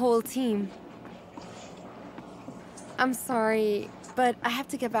actually a whole team. I'm sorry, but I have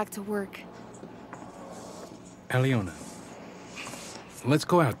to get back to work. Aliona, let's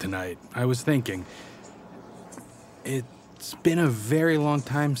go out tonight. I was thinking, it's been a very long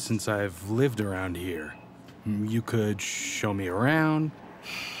time since I've lived around here. You could show me around.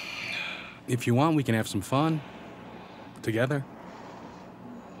 If you want, we can have some fun. Together.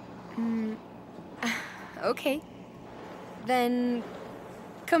 Okay. Then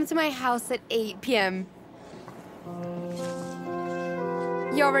come to my house at 8 p.m.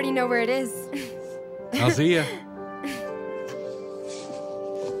 You already know where it is. I'll see ya.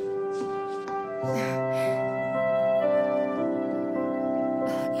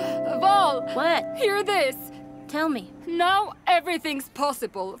 Val! What? Hear this! Tell me. Now everything's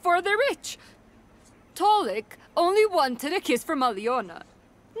possible for the rich. Toly only wanted a kiss from Aliona.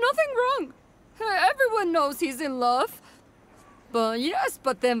 Nothing wrong. Everyone knows he's in love. But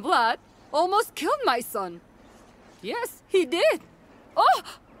then Vlad almost killed my son. Yes, he did. Oh,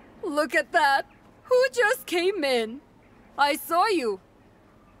 look at that. Who just came in? I saw you.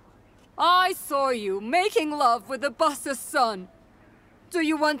 I saw you making love with the boss's son. Do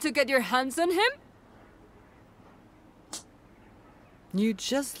you want to get your hands on him? You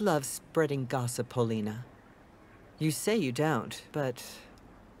just love spreading gossip, Alina. You say you don't, but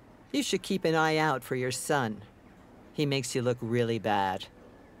you should keep an eye out for your son. He makes you look really bad.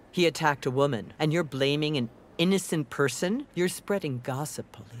 He attacked a woman, and you're blaming an innocent person? You're spreading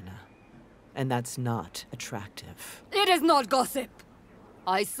gossip, Alina. And that's not attractive. It is not gossip.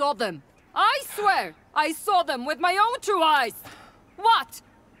 I saw them. I swear, I saw them with my own two eyes. What?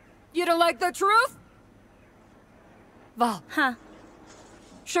 You don't like the truth? Val. Huh?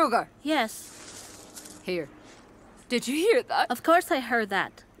 Sugar. Yes. Here. Did you hear that? Of course I heard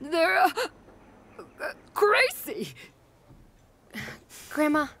that. They're crazy.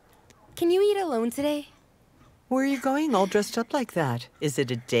 Grandma, can you eat alone today? Where are you going all dressed up like that? Is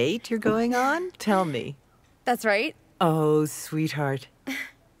it a date you're going on? Tell me. That's right. Oh, sweetheart.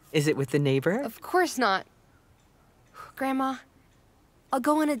 Is it with the neighbor? Of course not. Grandma, I'll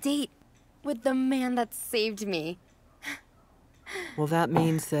go on a date with the man that saved me. Well, that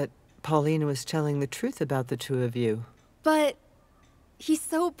means that Paulina was telling the truth about the two of you. But he's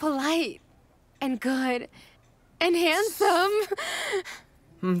so polite and good and handsome.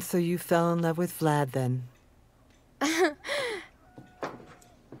 So you fell in love with Vlad then? I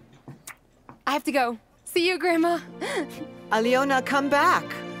have to go. See you, Grandma. Aliona, come back.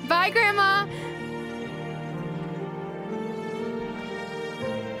 Bye, Grandma.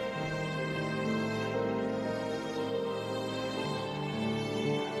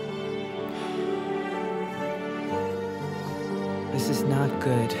 This is not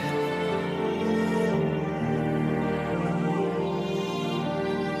good.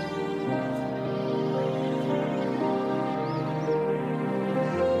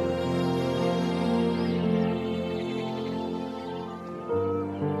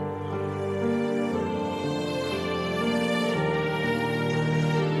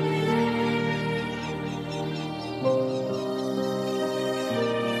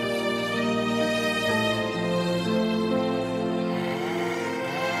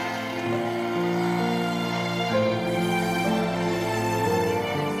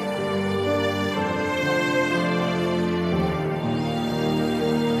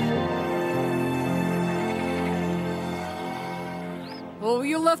 Oh,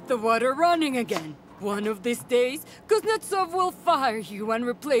 you left the water running again. One of these days, Kuznetsov will fire you and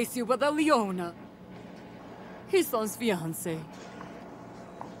replace you with Aliona, his son's fiancé.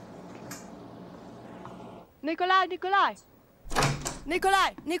 Nikolai! Nikolai! Nikolai!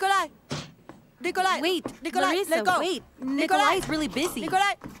 Nikolai! Nikolai! Wait, Nikolai, Larissa, let go! wait. Nikolai! Nikolai's really busy.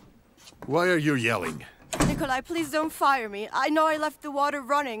 Nikolai! Why are you yelling? Nikolai, please don't fire me. I know I left the water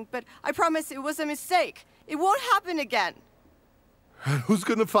running, but I promise it was a mistake. It won't happen again. Who's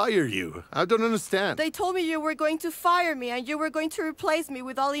gonna fire you? I don't understand. They told me you were going to fire me and you were going to replace me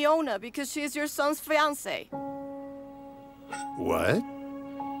with Alina because she is your son's fiancé. What?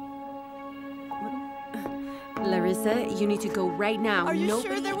 Larissa, you need to go right now. Are you Nobody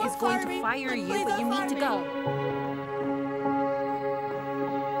sure they won't is going fire me? to fire you, Please but you don't need to fire go.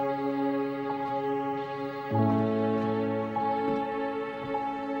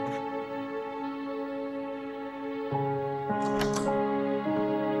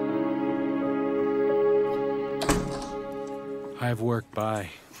 I have work, bye.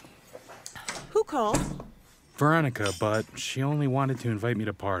 Who called? Veronica, but she only wanted to invite me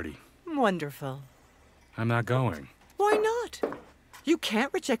to party. Wonderful. I'm not going. Why not? You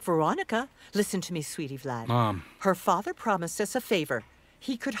can't reject Veronica. Listen to me, sweetie Vlad. Mom. Her father promised us a favor.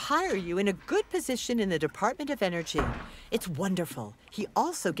 He could hire you in a good position in the Department of Energy. It's wonderful. He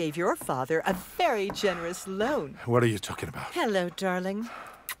also gave your father a very generous loan. What are you talking about? Hello, darling.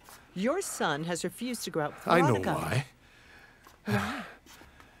 Your son has refused to go out with I Veronica. know why. Why?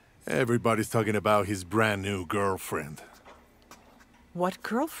 Everybody's talking about his brand new girlfriend. What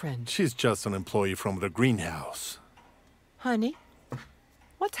girlfriend? She's just an employee from the greenhouse. Honey,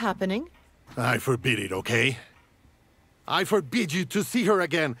 what's happening? I forbid it, okay? I forbid you to see her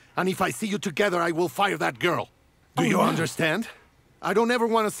again, and if I see you together, I will fire that girl. Do you understand? I don't ever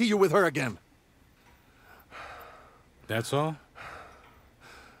want to see you with her again. That's all?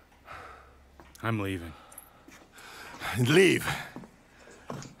 I'm leaving. Leave.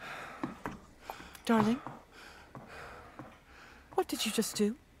 Darling, what did you just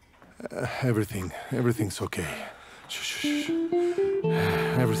do? Everything's okay. Shh, shh, shh.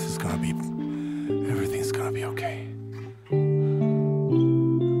 Everything's gonna be okay.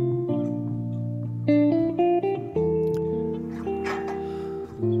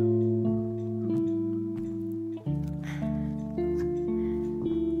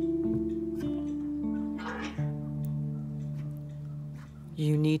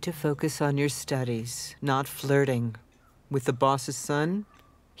 You need to focus on your studies, not flirting. With the boss's son,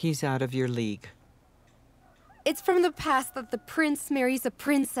 he's out of your league. It's from the past that the prince marries a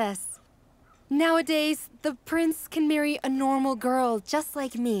princess. Nowadays, the prince can marry a normal girl just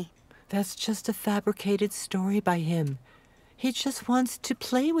like me. That's just a fabricated story by him. He just wants to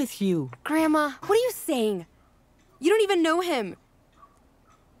play with you. Grandma, what are you saying? You don't even know him.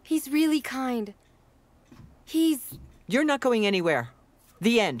 He's really kind. You're not going anywhere.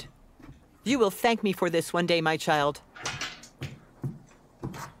 The end. You will thank me for this one day, my child.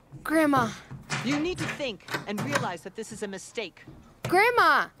 Grandma. You need to think and realize that this is a mistake.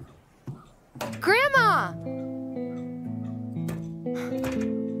 Grandma! Grandma!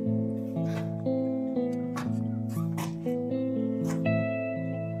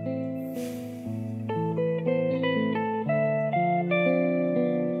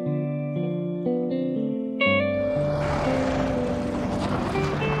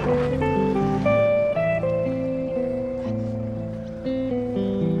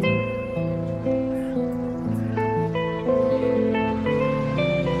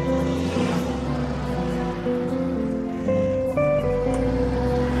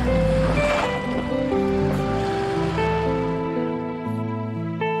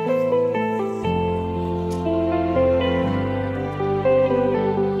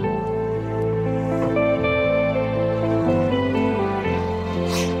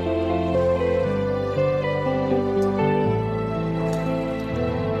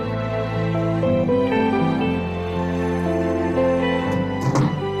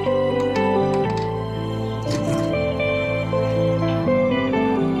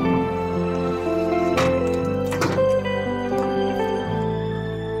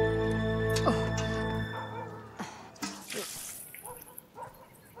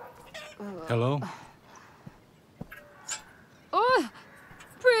 Hello? Oh,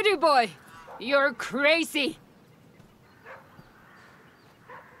 pretty boy. You're crazy.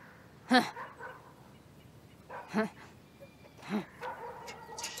 Huh. Huh. Huh.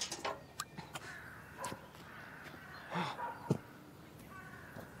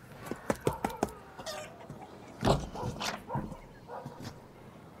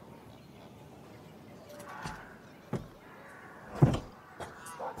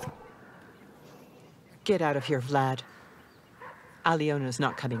 Get out of here, Vlad. Aliona's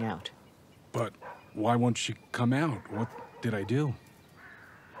not coming out. But why won't she come out? What did I do?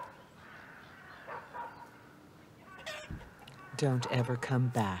 don't ever come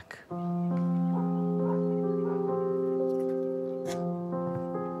back.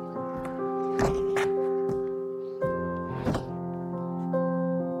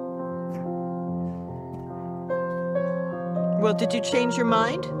 Well, did you change your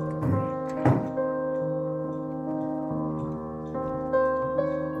mind?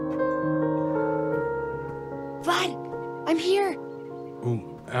 Vlad, I'm here.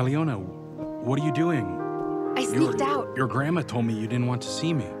 Oh, Aliona, what are you doing? I sneaked out. Your grandma told me you didn't want to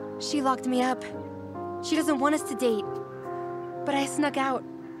see me. She locked me up. She doesn't want us to date. But I snuck out.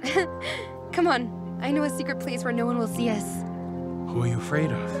 Come on, I know a secret place where no one will see us. Who are you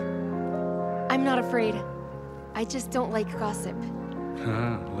afraid of? I'm not afraid. I just don't like gossip.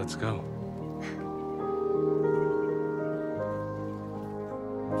 Let's go.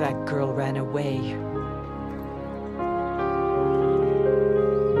 That girl ran away.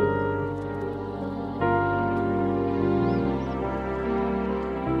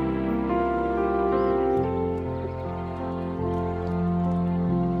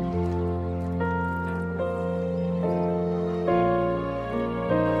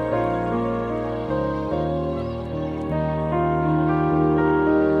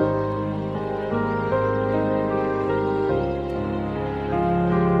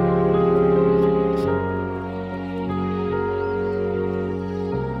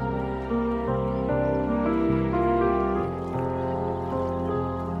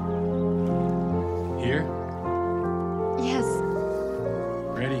 Here? Yes.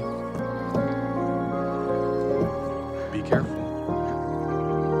 Ready? Be careful.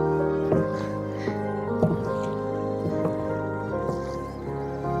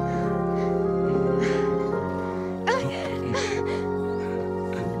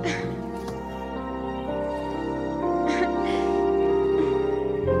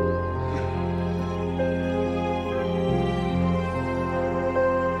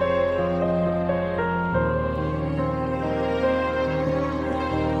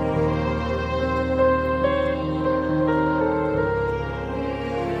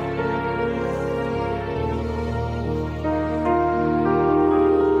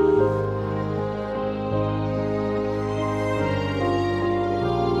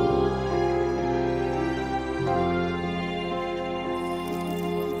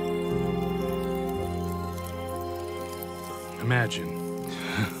 Imagine.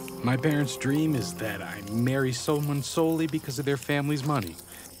 My parents' dream is that I marry someone solely because of their family's money.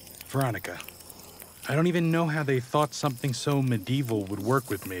 Veronica. I don't even know how they thought something so medieval would work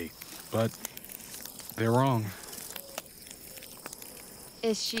with me, but they're wrong.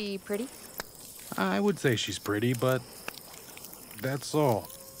 Is she pretty? I would say she's pretty, but that's all.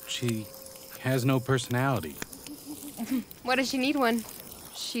 She has no personality. Why does she need one?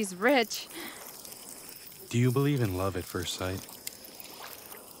 She's rich. Do you believe in love at first sight?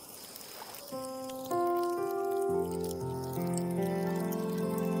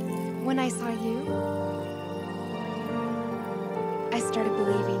 When I saw you, I started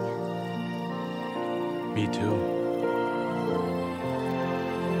believing. Me too.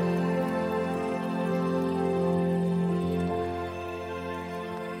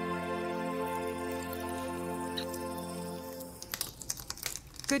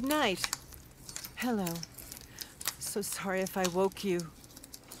 Good night. Hello. So sorry if I woke you.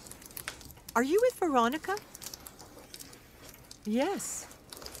 Are you with Veronica? Yes.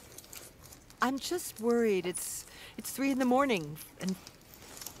 I'm just worried. It's 3 in the morning, and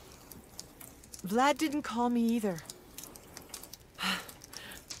Vlad didn't call me either.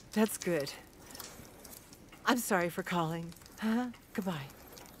 That's good. I'm sorry for calling. Goodbye.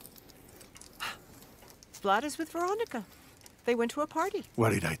 Vlad is with Veronica. They went to a party. What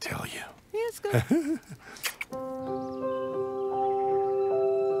did I tell you? Yes, good.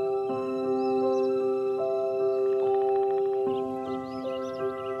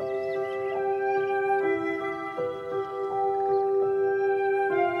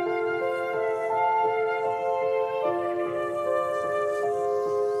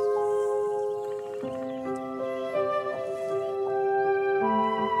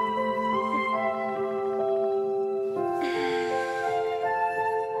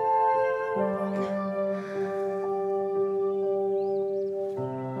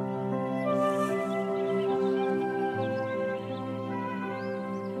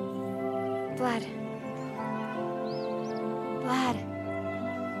 Vlad. Vlad.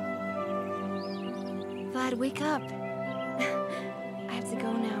 Vlad, wake up. I have to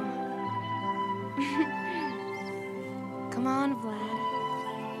go now. Come on, Vlad.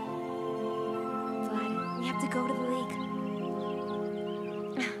 Vlad, we have to go to the lake.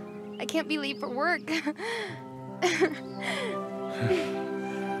 I can't be late for work.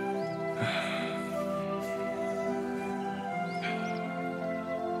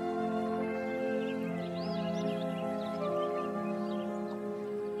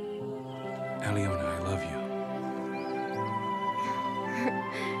 Aliona, I love you.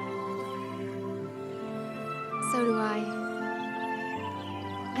 So do I.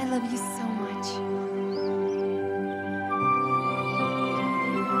 I love you so much.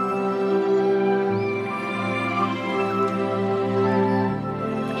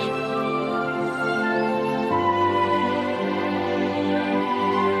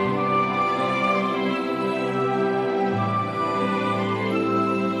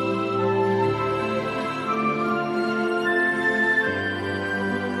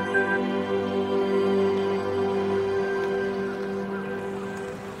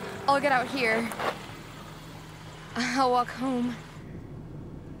 I'll get out here. I'll walk home.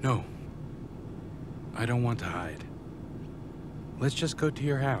 No. I don't want to hide. Let's just go to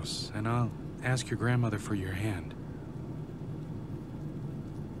your house, and I'll ask your grandmother for your hand.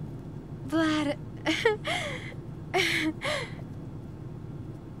 Vlad.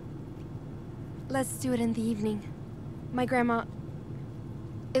 Let's do it in the evening. My grandma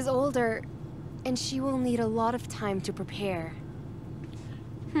is older, and she will need a lot of time to prepare.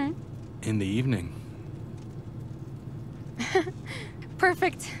 In the evening.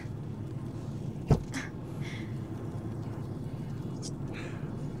 Perfect.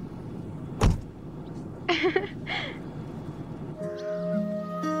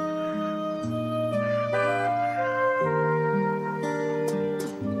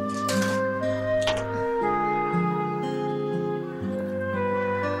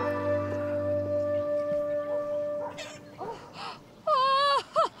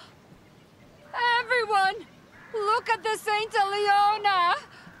 Everyone, look at the Saint Aliona!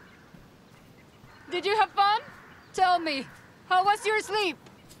 Did you have fun? Tell me, how was your sleep?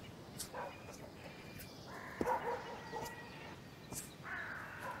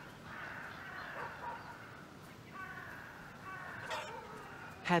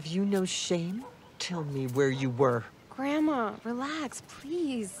 Have you no shame? Tell me where you were. Grandma, relax,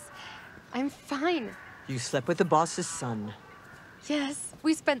 please. I'm fine. You slept with the boss's son. Yes,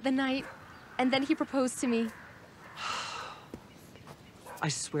 we spent the night, and then he proposed to me. I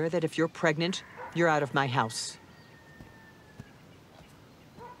swear that if you're pregnant, you're out of my house.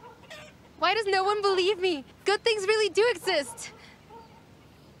 Why does no one believe me? Good things really do exist.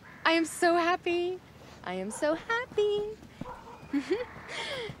 I am so happy. I am so happy.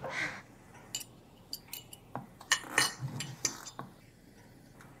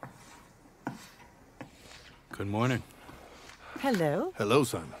 Good morning. Hello. Hello,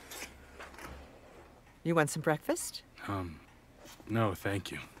 son. You want some breakfast? No,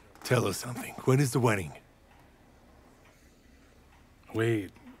 thank you. Tell us something. When is the wedding?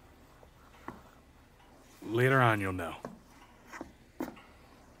 Wait. Later on, you'll know.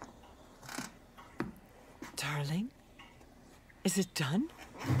 Darling, is it done?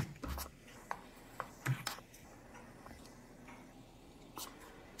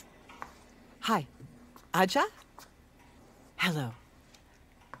 Hi, Aja? Hello.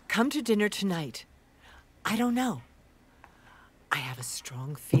 Come to dinner tonight. I don't know. I have a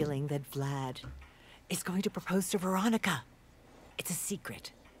strong feeling that Vlad is going to propose to Veronica. It's a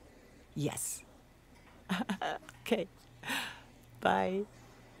secret. Yes. Okay. Bye.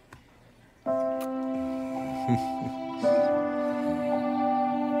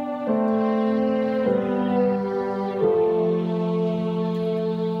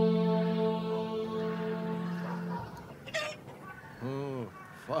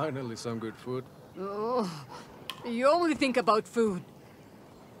 Finally some good food. Oh, you only think about food.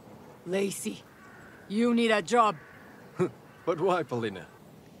 Lacey, you need a job. But why, Alina?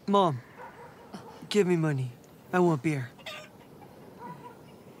 Mom, give me money. I want beer.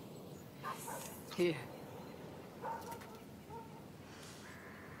 Here.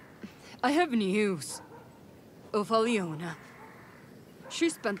 I have news of Aliona. She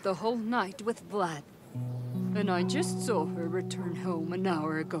spent the whole night with Vlad, and I just saw her return home an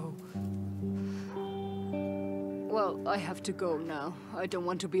hour ago. Well, I have to go now. I don't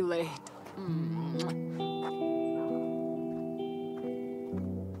want to be late.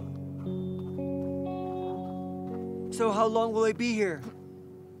 So how long will I be here?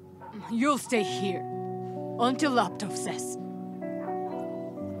 You'll stay here until Laptov says.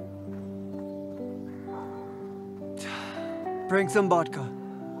 Bring some vodka.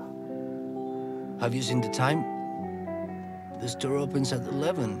 Have you seen the time? The store opens at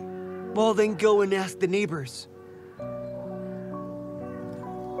 11. Well, then go and ask the neighbors.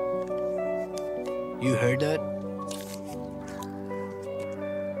 You heard that?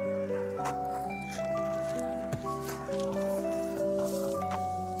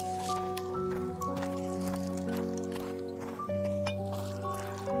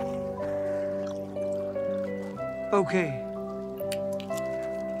 Okay.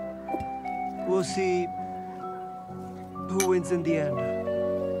 We'll see who wins in the end.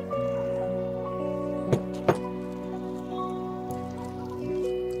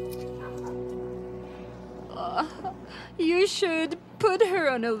 You should put her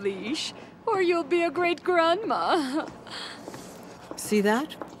on a leash, or you'll be a great grandma. See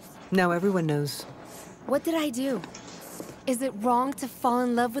that? Now everyone knows. What did I do? Is it wrong to fall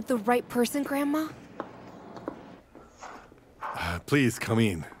in love with the right person, Grandma? Please, come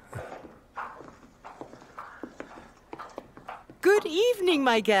in. Good evening,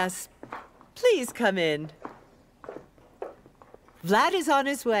 my guests. Please come in. Vlad is on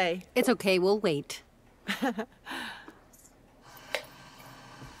his way. It's okay, we'll wait.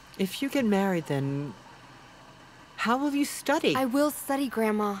 If you get married, then how will you study? I will study,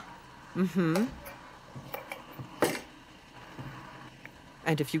 Grandma. Mm-hmm.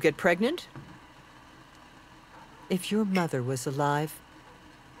 And if you get pregnant? If your mother was alive,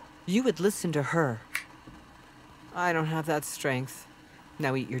 you would listen to her. I don't have that strength.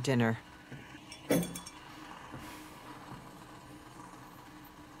 Now eat your dinner.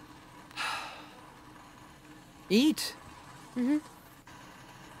 Eat. Mm-hmm.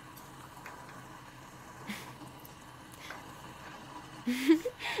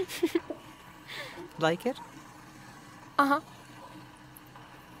 Like it? Uh-huh.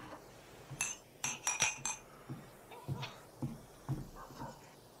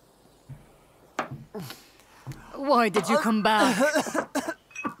 Why did you come back?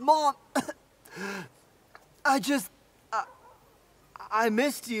 Mom! I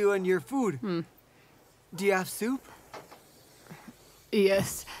missed you and your food. Do you have soup?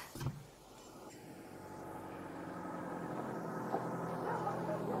 Yes.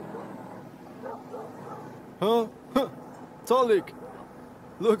 Huh? Toly,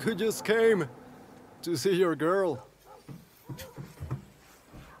 look who just came to see your girl.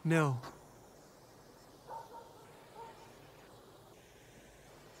 No.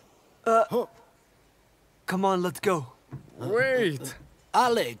 Come on, let's go. Wait!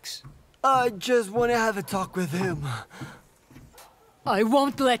 Alex! I just want to have a talk with him. I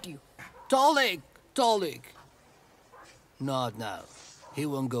won't let you. Toly! Toly! Not now. He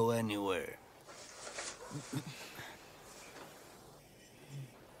won't go anywhere.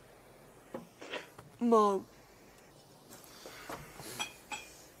 Mom.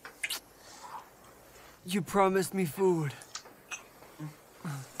 You promised me food.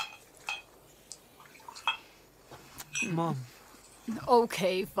 Mom.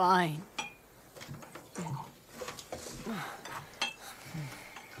 Okay, fine.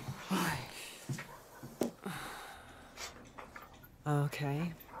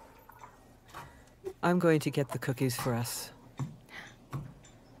 Okay. I'm going to get the cookies for us.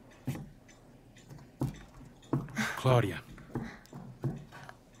 Claudia.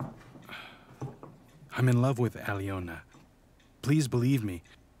 I'm in love with Alina. Please believe me.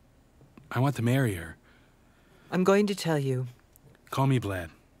 I want to marry her. I'm going to tell you. Call me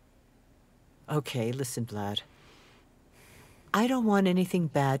Vlad. Okay, listen, Vlad. I don't want anything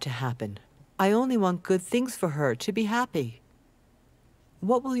bad to happen. I only want good things for her, to be happy.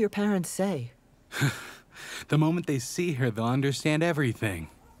 What will your parents say? The moment they see her, they'll understand everything.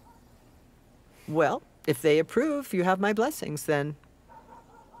 Well, if they approve, you have my blessings, then.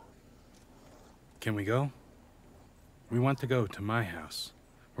 Can we go? We want to go to my house.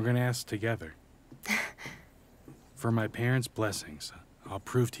 We're gonna ask together. For my parents' blessings, I'll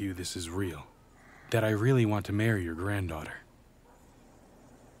prove to you this is real. That I really want to marry your granddaughter.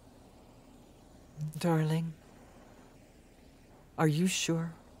 Darling, are you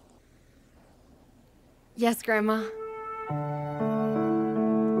sure? Yes, Grandma.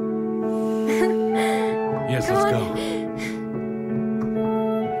 Yes, Come let's on. go.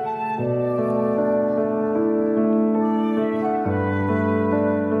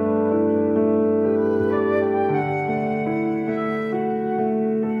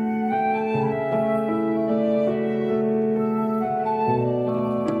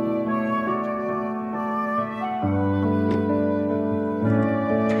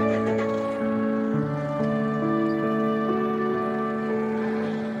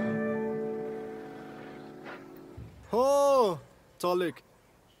 Toly.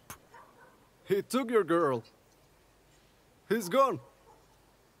 He took your girl. He's gone.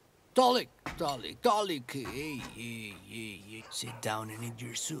 Toly! Hey. Sit down and eat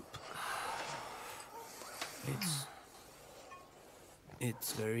your soup.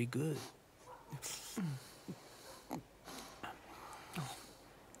 It's very good.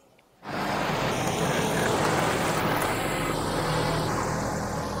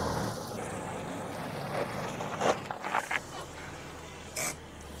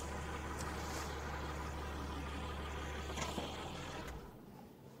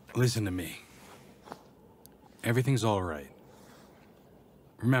 Listen to me. Everything's all right.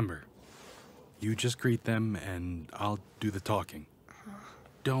 Remember, you just greet them and I'll do the talking.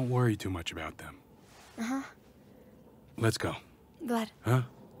 Don't worry too much about them. Uh-huh. Let's go. Vlad. Huh?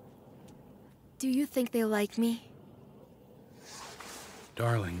 Do you think they like me?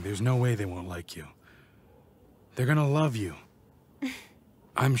 Darling, there's no way they won't like you. They're gonna love you.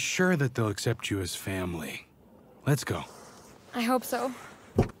 I'm sure that they'll accept you as family. Let's go. I hope so.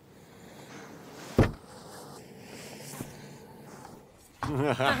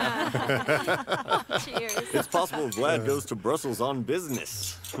 Cheers. It's possible Vlad goes to Brussels on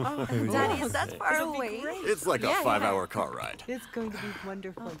business. Oh, Daddy, is that far away? It's like a 5-hour car ride. It's going to be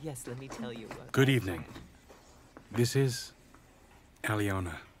wonderful. Yes, let me tell you what. Good evening. This is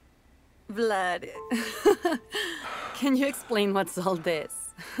Alina. Vlad, can you explain what's all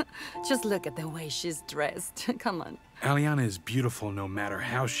this? Just look at the way she's dressed. Come on. Alina is beautiful no matter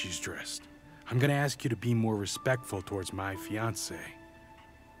how she's dressed. I'm gonna ask you to be more respectful towards my fiancé.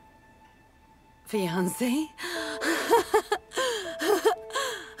 Fiancé?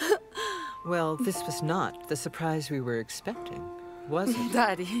 Well, this was not the surprise we were expecting, was it?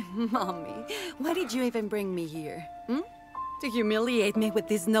 Daddy, Mommy, why did you even bring me here? To humiliate me with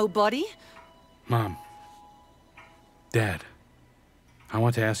this nobody? Mom. Dad. I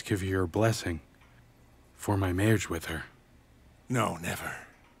want to ask you for your blessing for my marriage with her. No, never.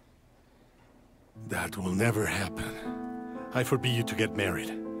 That will never happen. I forbid you to get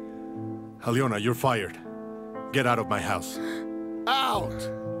married. Alina, you're fired. Get out of my house. Out!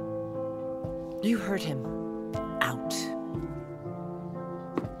 You heard him. Out.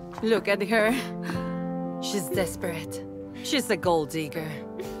 Look at her. She's desperate. She's a gold digger.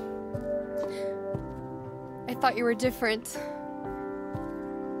 I thought you were different.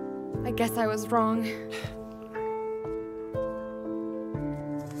 I guess I was wrong.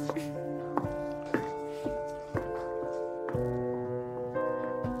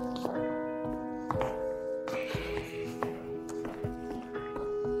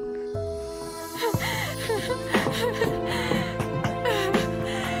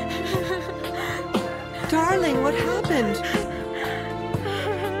 Darling, what happened?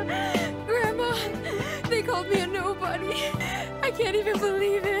 Grandma, they called me a nobody. I can't even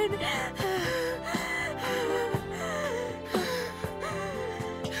believe it.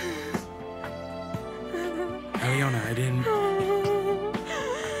 Alina,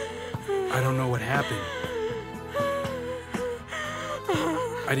 I don't know what happened.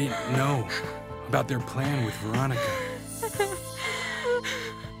 I didn't know about their plan with Veronica.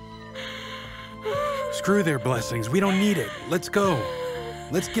 Screw their blessings. We don't need it. Let's go.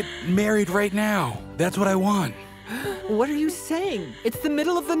 Let's get married right now. That's what I want. What are you saying? It's the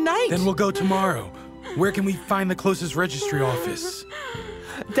middle of the night. Then we'll go tomorrow. Where can we find the closest registry office?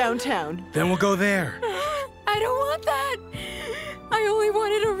 Downtown. Then we'll go there. I don't want that. I only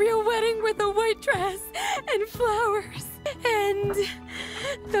wanted a real wedding with a white dress and flowers and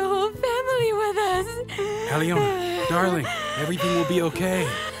the whole family with us. Alina, darling, everything will be okay.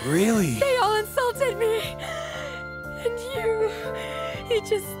 Really? They all insulted me. And you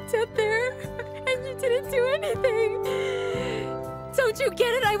just stood there and you didn't do anything. Don't you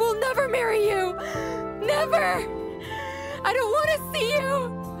get it? I will never marry you. Never. I don't want to see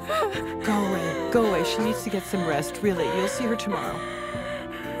you. Go away. Go away. She needs to get some rest. Really, you'll see her tomorrow.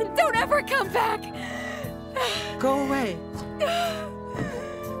 Don't ever come back. Go away.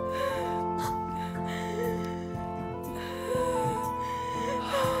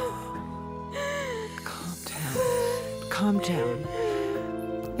 Calm down.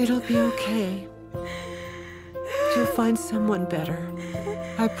 It'll be okay. You'll find someone better.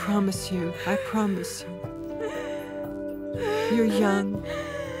 I promise you. I promise you. You're young.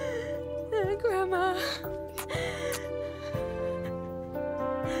 Grandma.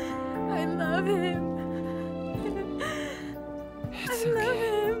 I love him. It's I love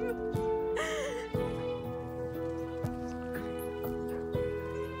him.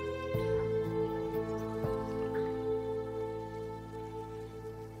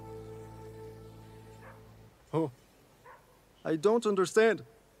 Oh, I don't understand.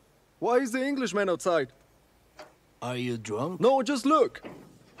 Why is the Englishman outside? Are you drunk? No, just look.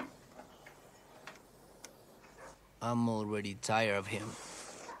 I'm already tired of him.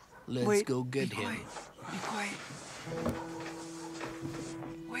 Let's Wait, go get be him. quiet. Be quiet.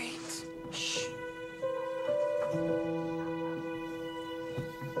 Wait. Shh.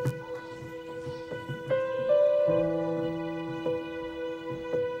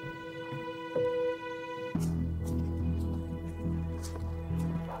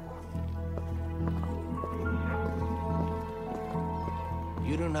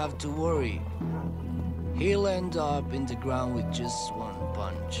 You don't don't have to worry. He'll end up in the ground with just one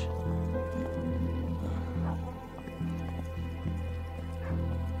punch.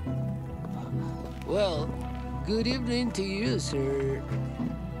 Well, good evening to you, sir.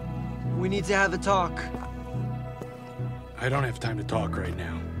 We need to have a talk. I don't have time to talk right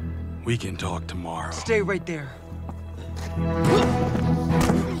now. We can talk tomorrow. Stay right there.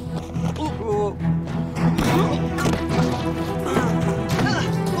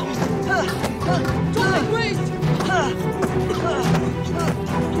 Toly, wait!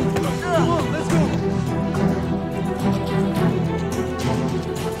 Let's go.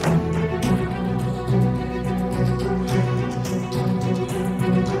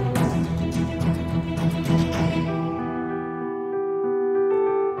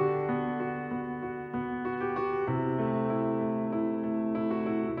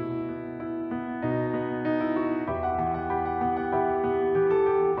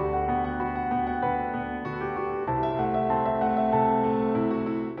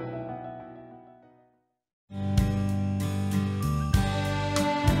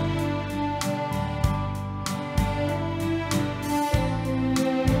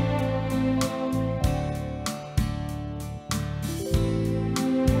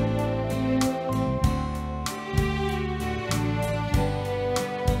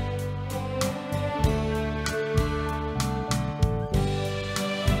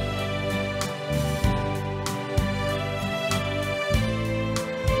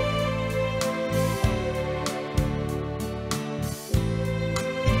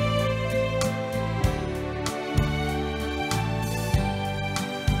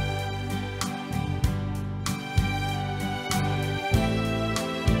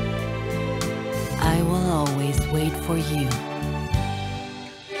 I will always wait for you.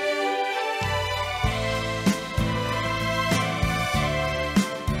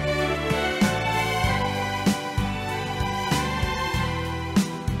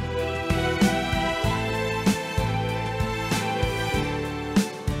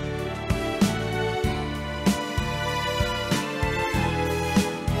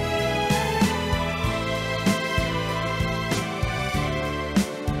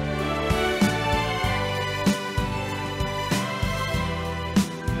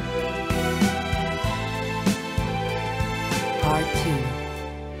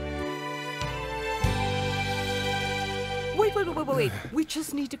 Wait. We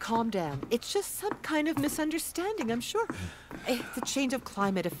just need to calm down. It's just some kind of misunderstanding, I'm sure. The change of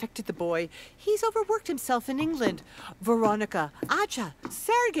climate affected the boy. He's overworked himself in England. Veronica, Aja,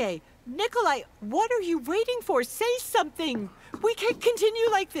 Sergei, Nikolai, what are you waiting for? Say something. We can't continue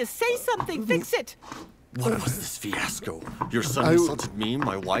like this. Say something. Fix it. What was this fiasco? Your son insulted me,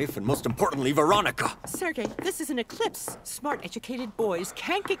 my wife, and most importantly, Veronica. Sergei, this is an eclipse. Smart, educated boys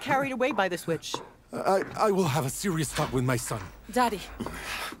can't get carried away by the switch. I will have a serious talk with my son. Daddy,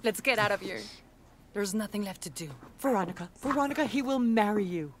 let's get out of here. There's nothing left to do. Veronica, he will marry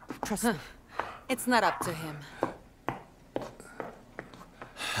you. Trust me. It's not up to him.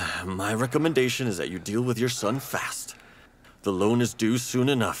 My recommendation is that you deal with your son fast. The loan is due soon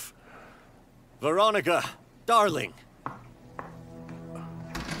enough. Veronica, darling.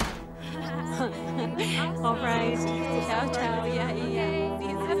 All right. Ciao, ciao. Yeah.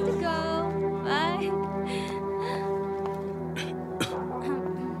 You have to go. Bye.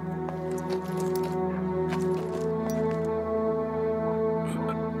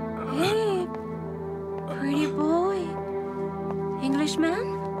 Hey, pretty boy.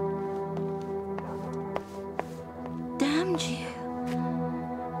 Englishman? Damned you.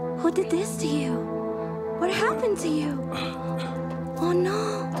 Who did this to you? What happened to you? Oh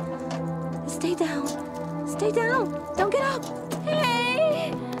no. Stay down. Stay down. Don't get up.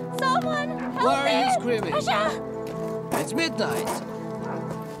 Hey! Someone help Why are you me! screaming? Asha! It's midnight.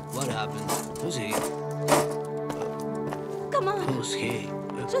 What happened? Who's he? Come on. Who's he?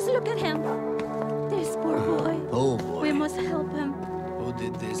 Just look at him. This poor boy. Oh boy. We must help him. Who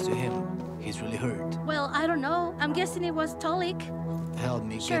did this to him? He's really hurt. Well, I don't know. I'm guessing it was Toly. Help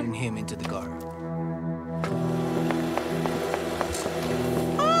me getting him into the car.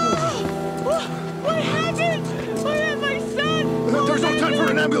 What happened? I have my son! There's no time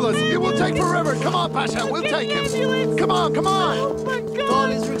for an ambulance! It will take forever! Come on, Pasha, we'll take him! Come on! Oh my God!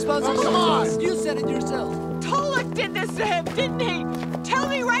 Toly's responsible. Come on! You said it yourself. Tolik did this to him, didn't he? Tell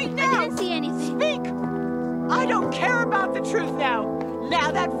me right now! I didn't see anything. Speak! I don't care about the truth now.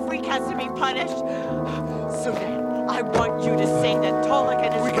 Now that freak has to be punished. So then, I want you to say that Tolik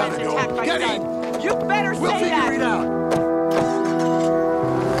and his friends attacked my son. You better say that! We'll figure it out!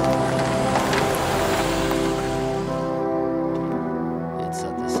 It's a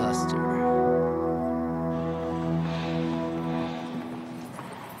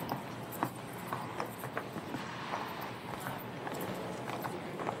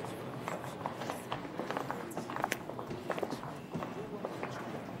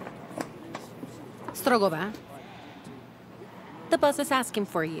drogoda? The boss is asking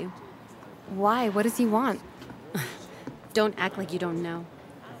for you. Why? What does he want? Don't act like you don't know.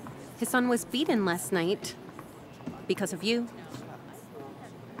 His son was beaten last night. Because of you.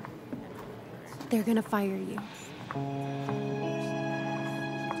 They're gonna fire you.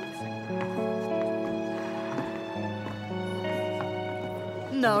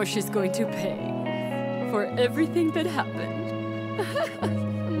 Now she's going to pay for everything that happened.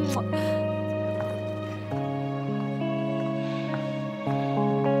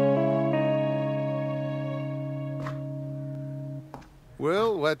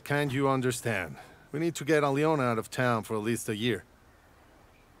 Well, what can't you understand? We need to get Alina out of town for at least a year.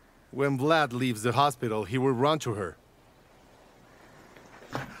 When Vlad leaves the hospital, he will run to her.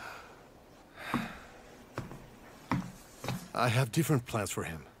 I have different plans for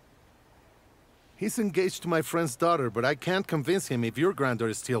him. He's engaged to my friend's daughter, but I can't convince him if your granddaughter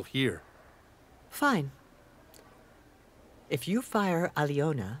is still here. Fine. If you fire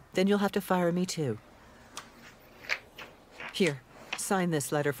Alina, then you'll have to fire me too. Here, sign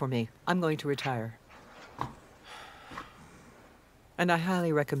this letter for me. I'm going to retire. And I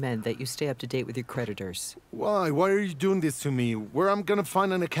highly recommend that you stay up to date with your creditors. Why? Why are you doing this to me? Where am I gonna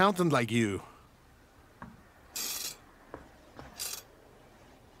find an accountant like you?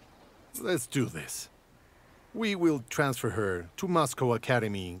 Let's do this. We will transfer her to Moscow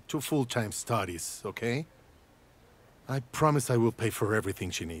Academy to full-time studies, okay? I promise I will pay for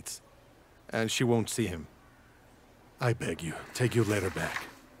everything she needs. And she won't see him. I beg you, take your letter back.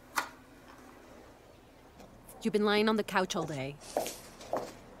 You've been lying on the couch all day.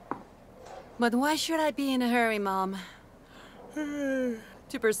 But why should I be in a hurry, Mom?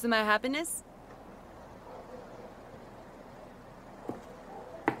 To pursue my happiness?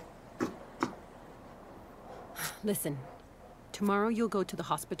 Listen, tomorrow you'll go to the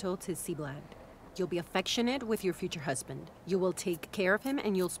hospital to see Vlad. You'll be affectionate with your future husband. You will take care of him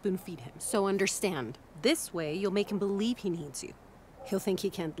and you'll spoon-feed him. So understand, this way you'll make him believe he needs you. He'll think he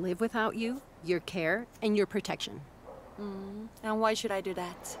can't live without you, your care, and your protection. And why should I do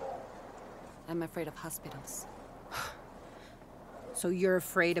that? I'm afraid of hospitals. So you're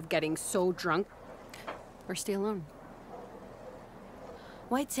afraid of getting so drunk? Or stay alone?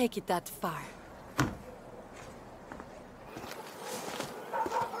 Why take it that far?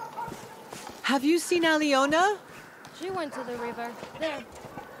 Have you seen Alina? She went to the river. There.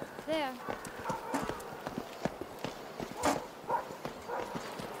 There.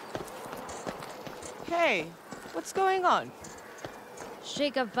 Hey, what's going on?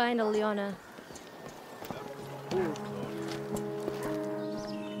 She can find Alina.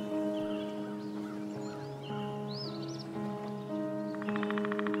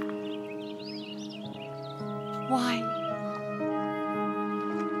 Why?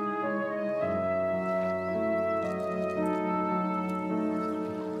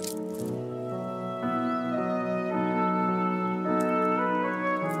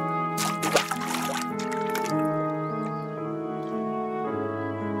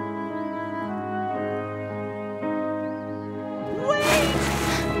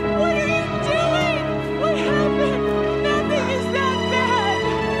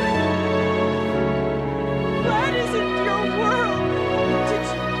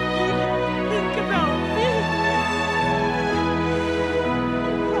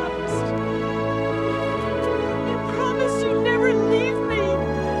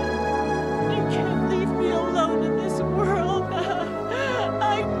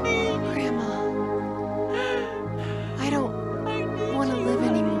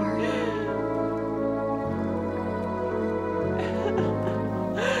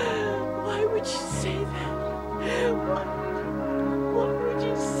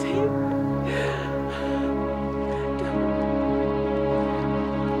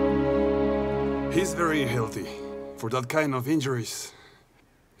 He's very healthy for that kind of injuries.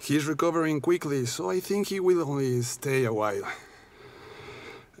 He's recovering quickly, so I think he will only stay a while.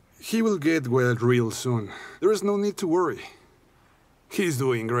 He will get well real soon. There is no need to worry. He's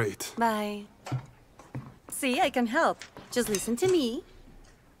doing great. Bye. See, I can help. Just listen to me,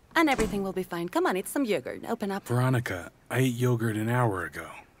 and everything will be fine. Come on, eat some yogurt. Open up. Veronica, I ate yogurt an hour ago.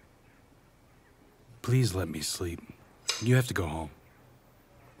 Please let me sleep. You have to go home.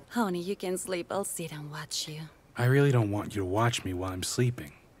 Honey, you can sleep. I'll sit and watch you. I really don't want you to watch me while I'm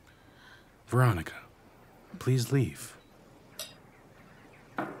sleeping. Veronica, please leave.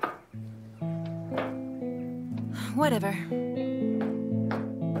 Whatever.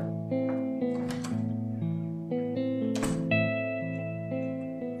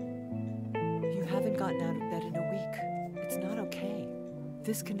 You haven't gotten out of bed in a week. It's not okay.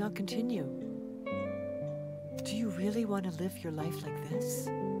 This cannot continue. really want to live your life like this?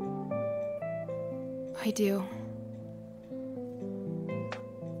 I do.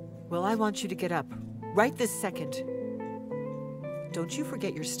 Well, I want you to get up. Right this second. Don't you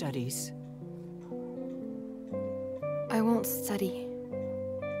forget your studies. I won't study.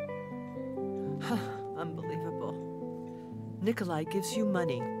 Unbelievable. Nikolai gives you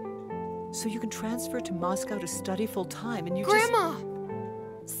money, so you can transfer to Moscow to study full-time, and you Grandma!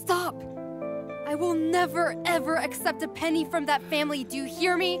 Stop! I will never, ever accept a penny from that family, do you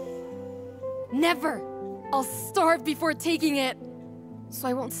hear me? Never! I'll starve before taking it! So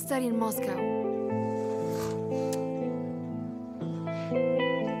I won't study in Moscow.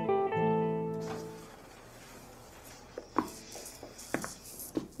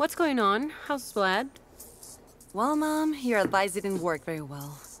 What's going on? How's Vlad? Well, Mom, your advice didn't work very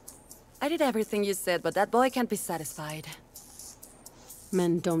well. I did everything you said, but that boy can't be satisfied.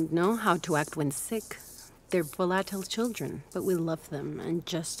 Men don't know how to act when sick. They're volatile children, but we love them and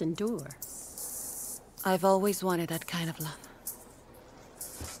just endure. I've always wanted that kind of love.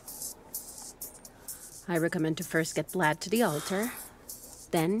 I recommend to first get Vlad to the altar.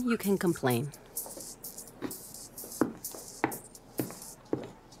 Then you can complain.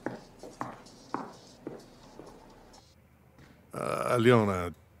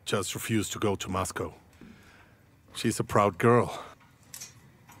 Alina just refused to go to Moscow. She's a proud girl.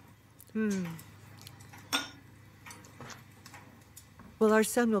 Well, our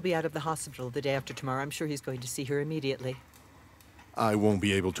son will be out of the hospital the day after tomorrow. I'm sure he's going to see her immediately. I won't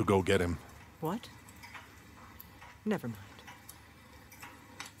be able to go get him. What? Never mind.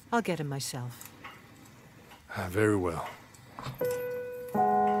 I'll get him myself. Very well.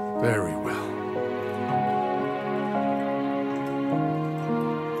 Very well.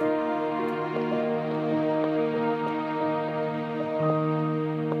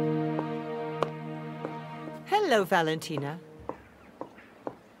 Hello, Valentina.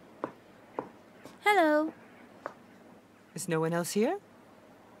 Hello. Is no one else here?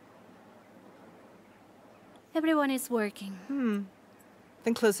 Everyone is working.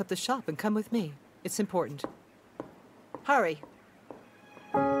 Then close up the shop and come with me. It's important. Hurry.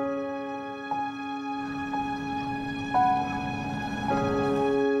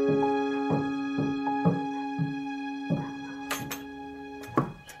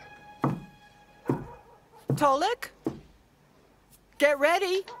 Tolik? Get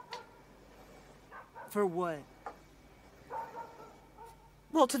ready. For what?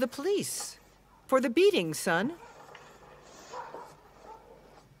 Well, to the police. For the beating, son.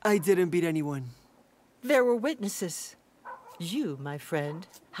 I didn't beat anyone. There were witnesses. You, my friend,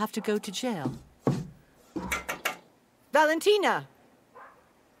 have to go to jail. Valentina!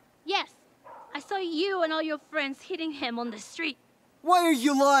 Yes, I saw you and all your friends hitting him on the street. Why are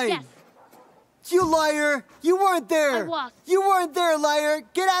you lying? Yes. You liar! You weren't there! I was. You weren't there, liar!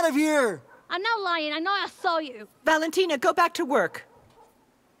 Get out of here! I'm not lying. I know I saw you. Valentina, go back to work.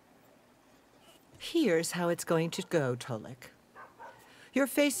 Here's how it's going to go, Tolik. You're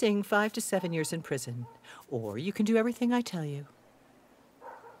facing 5 to 7 years in prison, or you can do everything I tell you.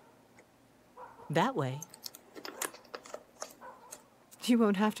 That way, you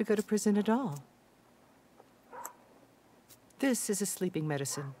won't have to go to prison at all. This is a sleeping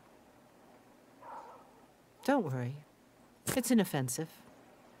medicine. Don't worry. It's inoffensive.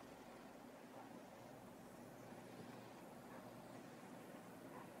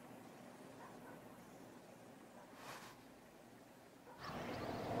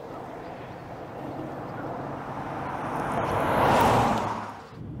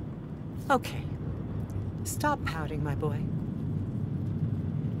 Okay. Stop pouting, my boy.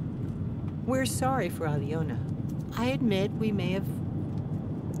 We're sorry for Alina. I admit we may have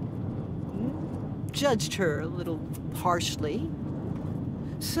judged her a little harshly.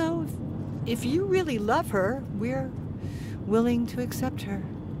 So, if you really love her, we're willing to accept her.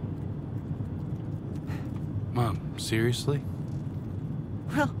 Mom, seriously?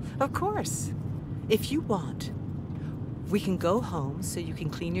 Well, of course. If you want, we can go home so you can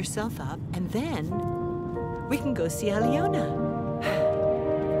clean yourself up, and then we can go see Alina.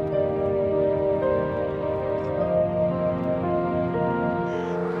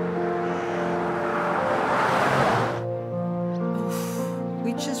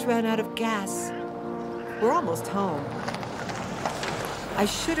 We just ran out of gas. We're almost home. I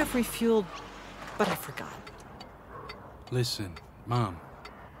should have refueled, but I forgot. Listen, Mom,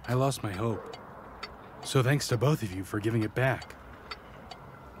 I lost my hope. So thanks to both of you for giving it back.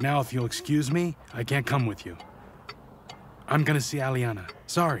 Now, if you'll excuse me, I can't come with you. I'm gonna see Alina.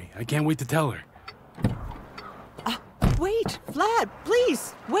 Sorry, I can't wait to tell her. Wait, Vlad,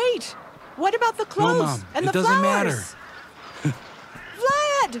 please, wait! What about the clothes No, Mom, and it the doesn't matter. flowers?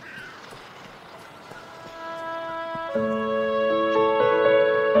 Vlad!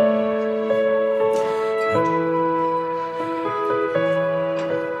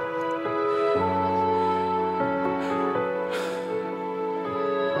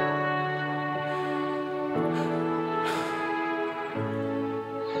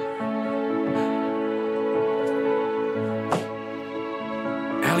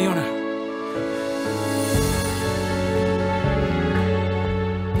 Aliona.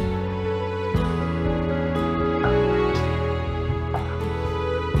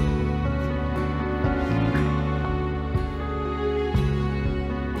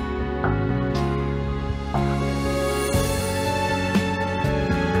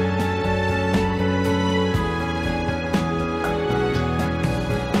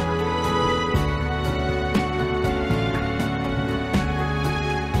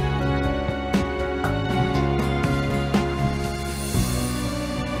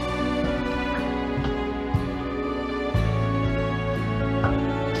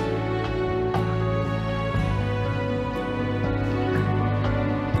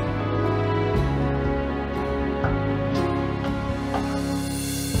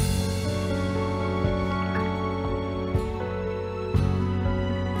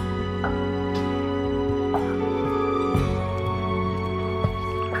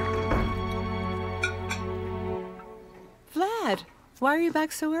 Vlad, why are you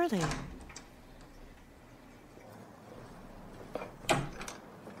back so early?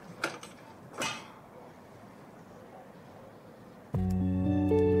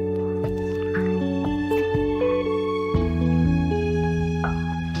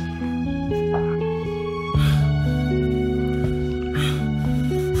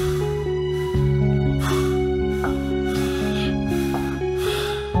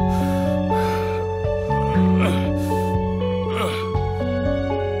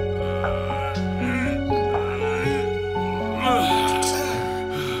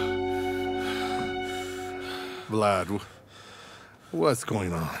 Vlad, what's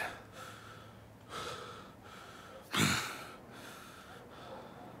going on?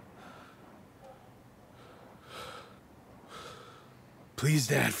 Please,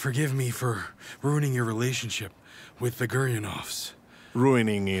 Dad, forgive me for ruining your relationship with the Guryanovs.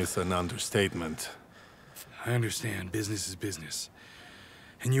 Ruining is an understatement. I understand. Business is business.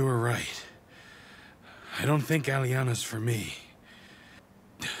 And you were right. I don't think Aliana's for me.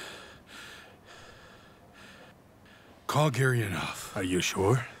 Call Guryanov. Are you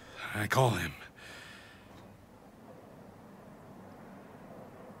sure? I call him.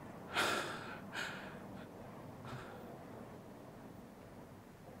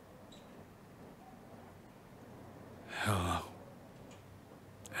 Hello.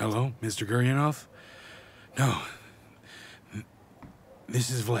 Hello, Mr. Guryanov? No. This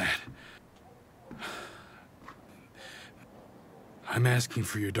is Vlad. I'm asking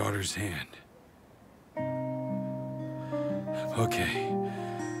for your daughter's hand. Okay.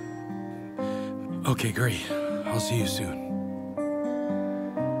 Okay, great. I'll see you soon.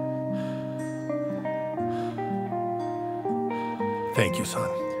 Thank you, son.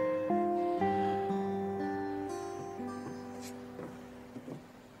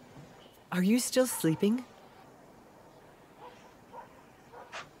 Are you still sleeping?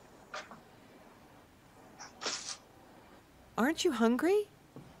 Aren't you hungry?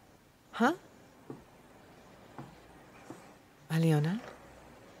 Huh? Aliona?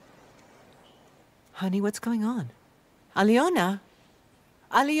 Honey, what's going on? Aliona?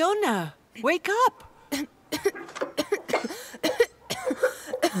 Aliona! Wake up!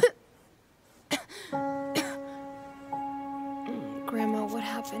 Grandma, what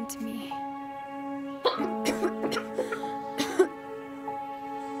happened to me?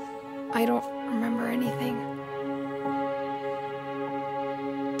 I don't remember anything.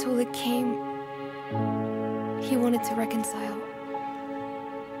 Toly came. He wanted to reconcile.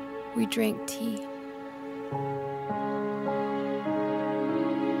 We drank tea.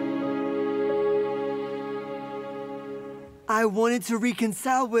 I wanted to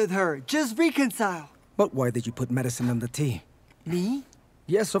reconcile with her. Just reconcile. But why did you put medicine in the tea? Me?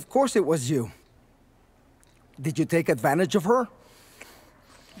 Yes, of course it was you. Did you take advantage of her?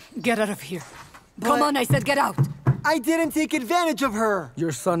 Get out of here. Come on, I said get out. I didn't take advantage of her.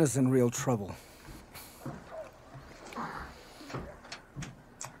 Your son is in real trouble.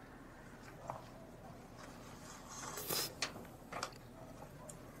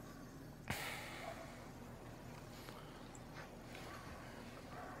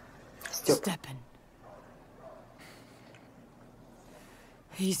 Stepan.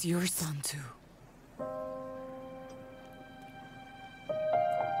 He's your son, too.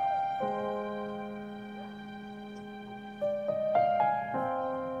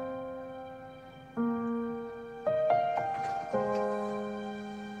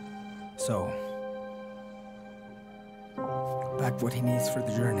 So, pack what he needs for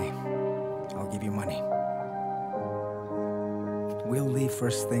the journey. I'll give you money. We'll leave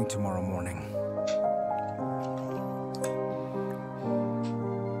first thing tomorrow morning.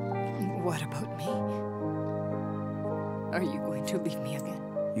 What about me? Are you going to leave me again?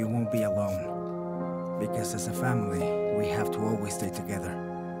 You won't be alone. Because as a family, we have to always stay together.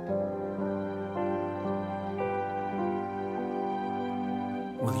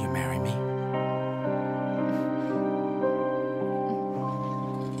 Will you marry me?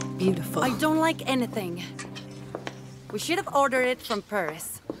 Beautiful. I don't like anything. We should have ordered it from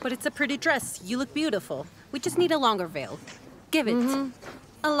Paris. But it's a pretty dress. You look beautiful. We just need a longer veil. Give it.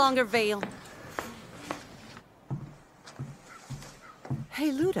 A longer veil. Hey,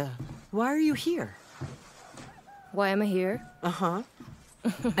 Luda, why are you here? Why am I here? Uh-huh.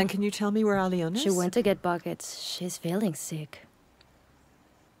 And can you tell me where Alina is? She went to get buckets. She's feeling sick.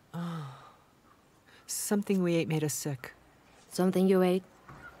 Oh. Something we ate made us sick. Something you ate?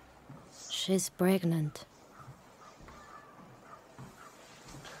 She's pregnant.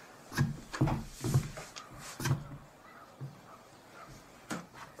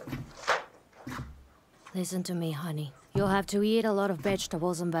 Listen to me, honey. You'll have to eat a lot of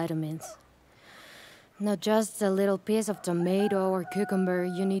vegetables and vitamins. Not just a little piece of tomato or cucumber.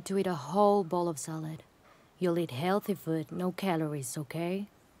 You need to eat a whole bowl of salad. You'll eat healthy food, no calories, okay?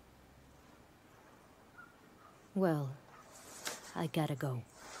 Well, I gotta go.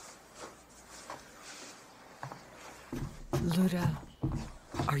 Luda,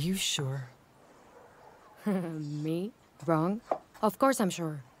 are you sure? Me? Wrong? Of course I'm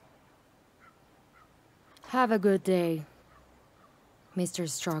sure. Have a good day, Mr.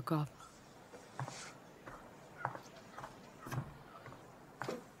 Starkov.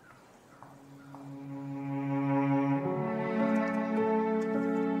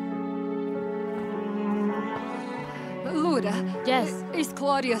 Luda. Yes? Is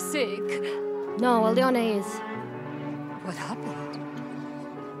Claudia sick? No, Alina is. What happened?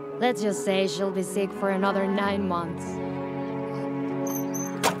 Let's just say she'll be sick for another 9 months.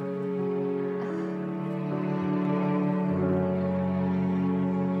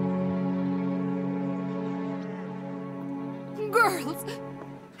 Girls!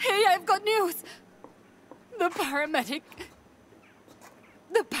 Hey, I've got news! The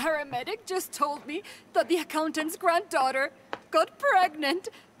paramedic just told me that the accountant's granddaughter got pregnant.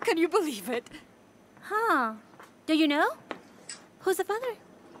 Can you believe it? Huh. Do you know? Who's the father?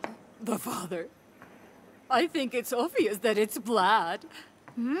 The father? I think it's obvious that it's Vlad.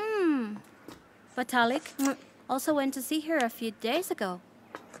 But Toly also went to see her a few days ago.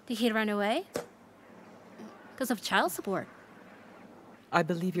 Did he run away? Because of child support. I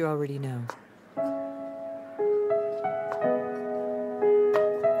believe you already know.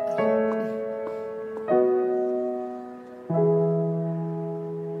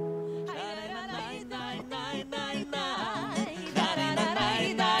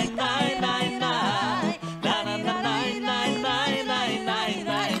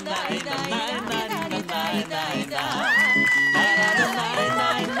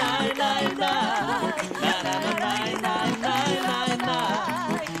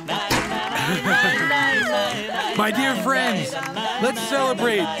 My dear friends, let's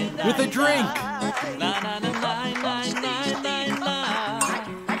celebrate with a drink.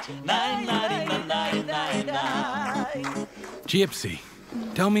 Gypsy,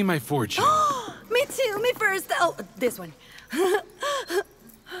 tell me my fortune. Me too, me first. Oh, this one.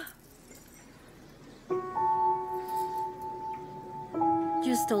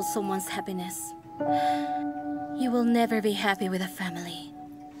 You stole someone's happiness. You will never be happy with a family.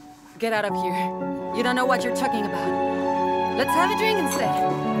 Get out of here. You don't know what you're talking about. Let's have a drink instead.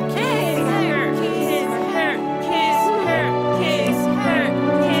 Kiss her, kiss her, kiss her, kiss her,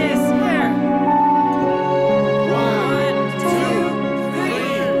 kiss her. 1, 2,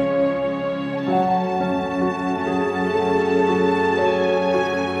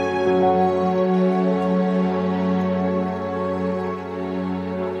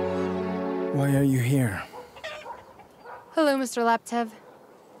 3. Why are you here? Hello, Mr. Laptev.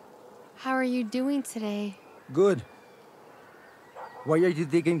 How are you doing today? Good. Why are you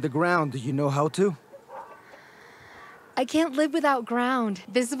digging the ground? Do you know how to? I can't live without ground.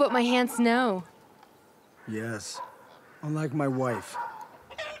 This is what my hands know. Yes. Unlike my wife.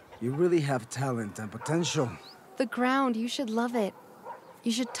 You really have talent and potential. The ground, you should love it.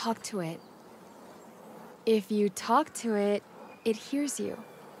 You should talk to it. If you talk to it, it hears you.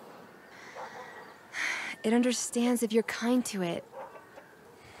 It understands if you're kind to it.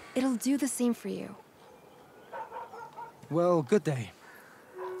 It'll do the same for you. Well, good day.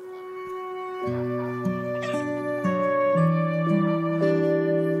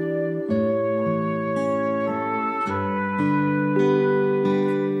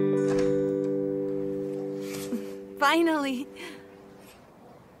 Finally.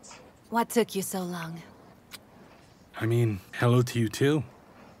 What took you so long? I mean, hello to you too.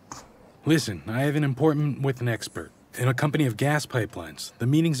 Listen, I have an appointment with an expert in a company of gas pipelines. The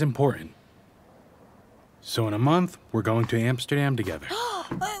meeting's important. So in a month, we're going to Amsterdam together.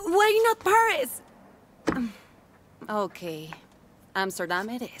 Why not Paris? Okay, Amsterdam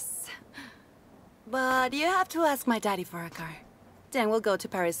it is. But you have to ask my daddy for a car. Then we'll go to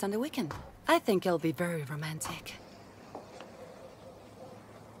Paris on the weekend. I think it'll be very romantic.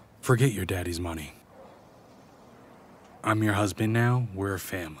 Forget your daddy's money. I'm your husband now. We're a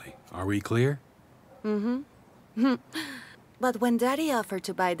family. Are we clear? Mm-hmm. But when Daddy offered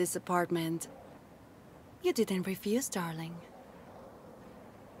to buy this apartment, you didn't refuse, darling.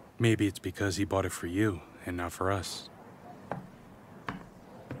 Maybe it's because he bought it for you and not for us.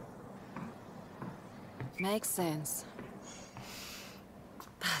 Makes sense.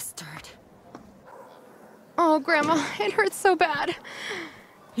 Bastard. Oh, Grandma, it hurts so bad.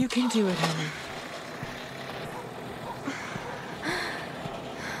 You can do it, honey.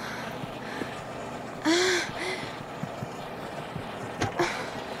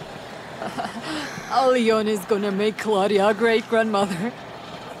 Aliona's gonna make Claudia a great-grandmother.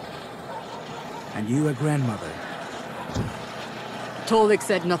 And you a grandmother. Toly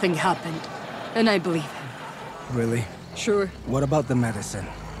said nothing happened, and I believe him. Really? Sure. What about the medicine?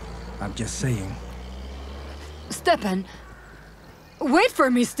 I'm just saying. Stepan! Wait for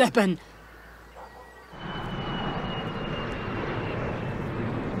me, Stepan!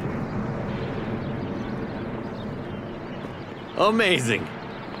 Amazing!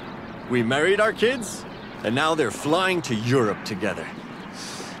 We married our kids, and now they're flying to Europe together.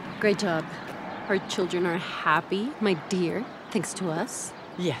 Great job. Our children are happy, my dear, thanks to us.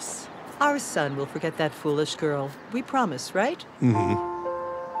 Yes. Our son will forget that foolish girl. We promise, right? Mm-hmm.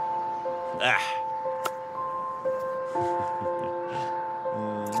 Ah.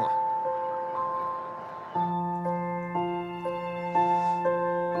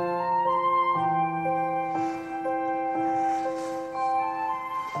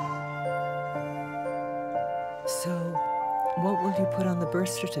 So, what will you put on the birth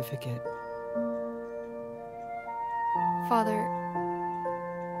certificate? Father,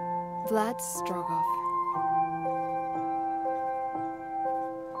 Vlad Strogov.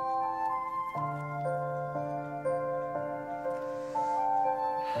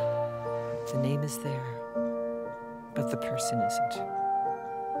 The name is there, but the person isn't.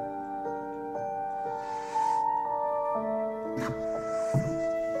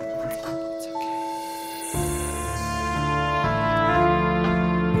 It's okay.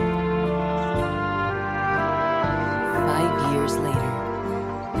 5 years later.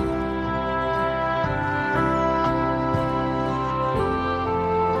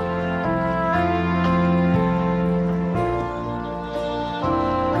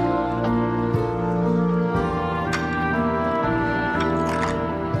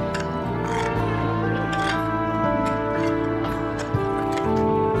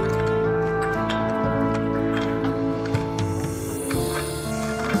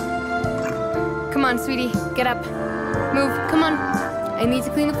 Come on, sweetie, get up. Move, come on. I need to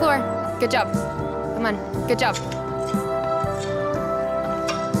clean the floor. Good job. Come on, good job.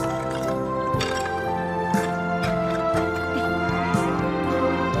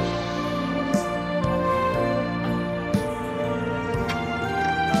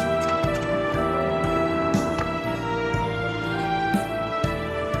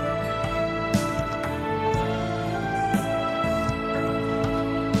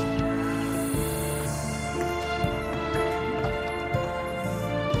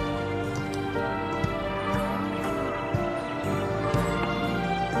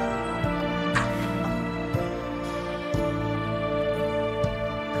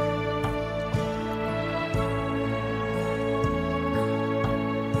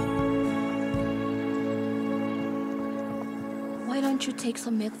 Why don't you take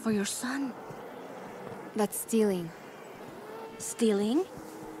some milk for your son? That's stealing. Stealing?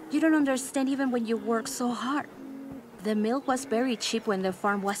 You don't understand even when you work so hard. The milk was very cheap when the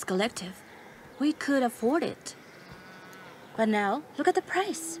farm was collective. We could afford it. But now, look at the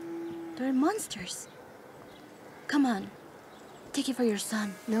price. They're monsters. Come on. Take it for your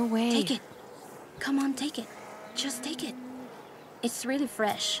son. No way. Take it. Come on, take it. Just take it. It's really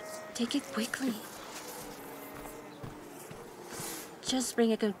fresh. Take it quickly. Just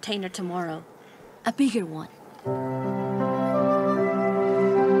bring a container tomorrow. A bigger one.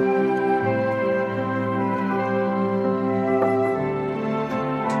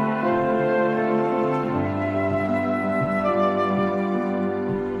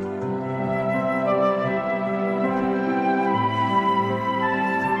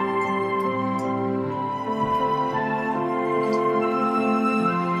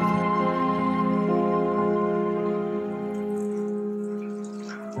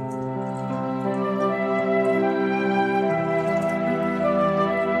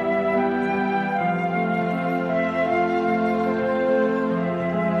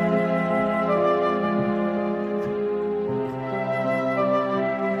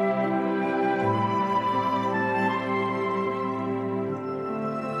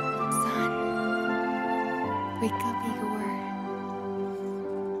 Wake up, Igor.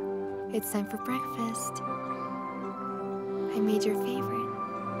 It's time for breakfast. I made your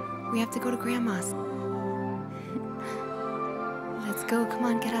favorite. We have to go to Grandma's. Let's go. Come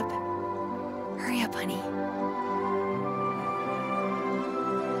on, get up. Hurry up, honey.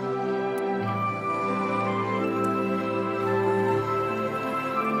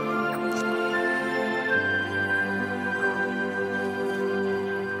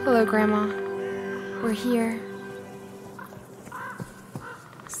 Hello, Grandma. We're here.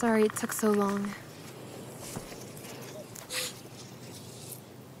 Sorry it took so long.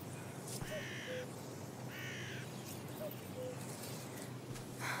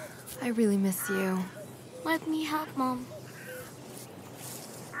 I really miss you. Let me help, Mom.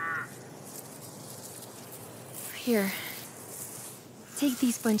 Here. Take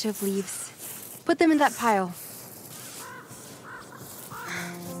these bunch of leaves. Put them in that pile.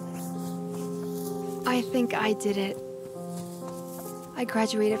 I think I did it. I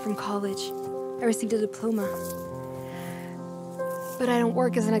graduated from college. I received a diploma. But I don't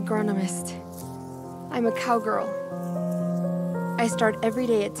work as an agronomist. I'm a cowgirl. I start every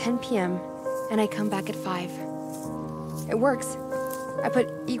day at 10 p.m. and I come back at 5. It works. I put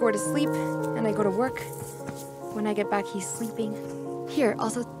Igor to sleep and I go to work. When I get back, he's sleeping. Here,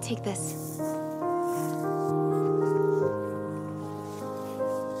 also take this.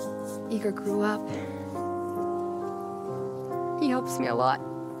 Igor grew up. He helps me a lot.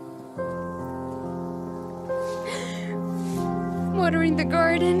 Watering the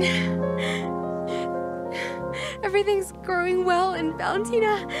garden. Everything's growing well in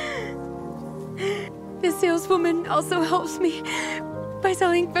Valentina. The saleswoman also helps me by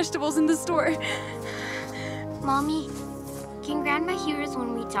selling vegetables in the store. Mommy, can Grandma hear us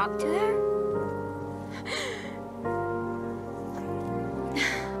when we talk to her?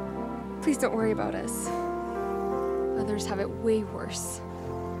 Please don't worry about us. Others have it way worse.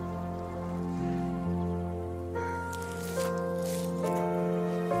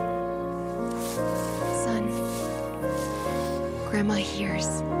 Son, Grandma hears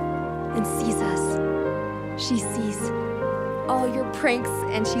and sees us. She sees all your pranks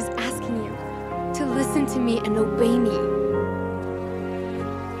and she's asking you to listen to me and obey me.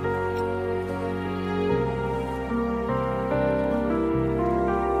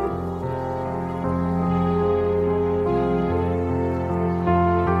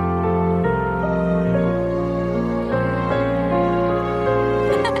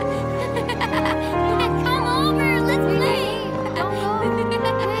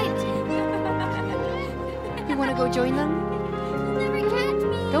 Join them? You'll never catch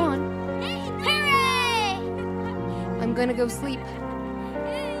me! Go on. Hooray! I'm gonna go sleep.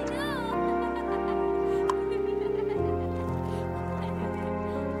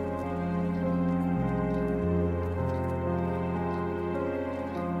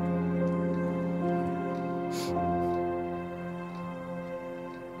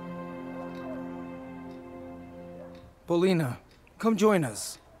 Polina, come join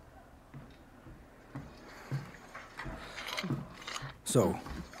us. So,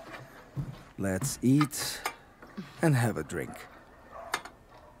 let's eat and have a drink.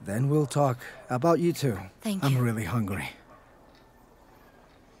 Then we'll talk about you two. Thank I'm you. really hungry.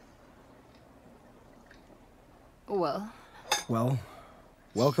 Well,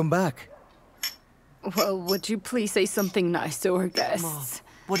 welcome back. well, would you please say something nice to our guests? Mom,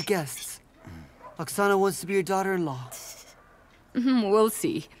 what guests? Oksana wants to be your daughter-in-law. We'll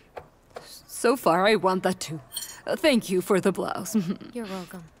see. So far, I want that too. Thank you for the blouse. You're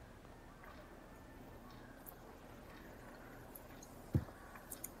welcome.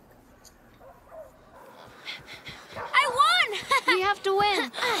 I won! have to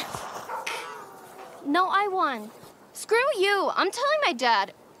win. No, I won. Screw you. I'm telling my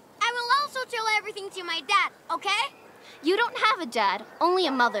dad. I will also tell everything to my dad, okay? You don't have a dad, only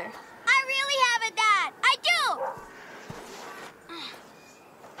a mother. I really have a dad. I do.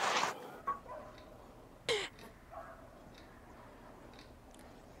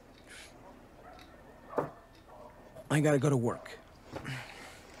 I gotta go to work.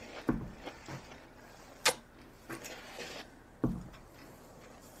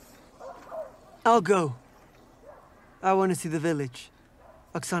 I'll go. I want to see the village.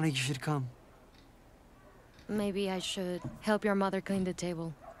 Oksana, you should come. Maybe I should help your mother clean the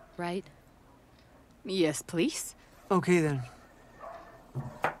table, right? Yes, please. Okay, then.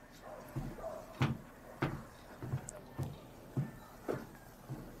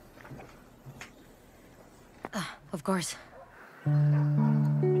 Of course.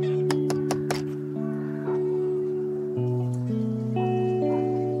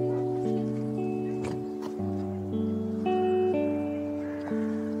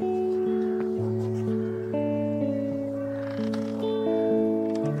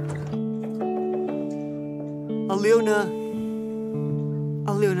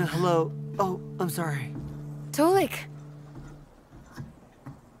 Alina, hello. Oh, I'm sorry. Tolik.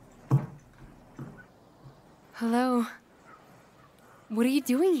 Hello. What are you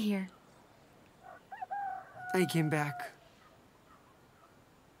doing here? I came back.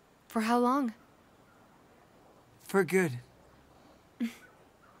 For how long? For good.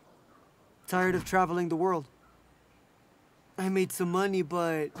 Tired of traveling the world. I made some money,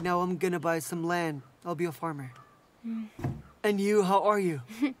 but now I'm gonna buy some land. I'll be a farmer. And you, how are you?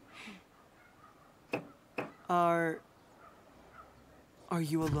 Are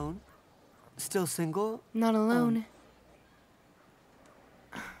you alone? Still single? Not alone.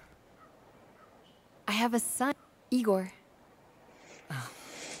 I have a son, Igor.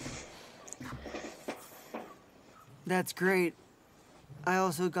 That's great. I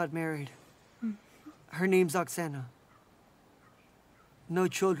also got married. Her name's Oksana. No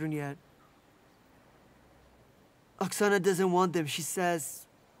children yet. Oksana doesn't want them. She says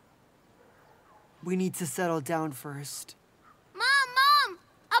we need to settle down first. Mom!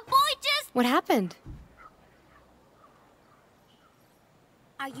 A boy just... What happened?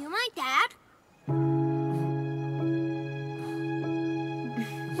 Are you my dad?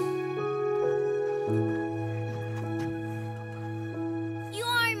 You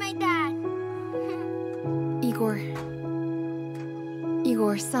are my dad.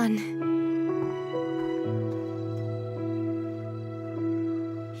 Igor, son.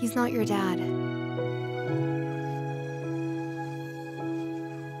 He's not your dad.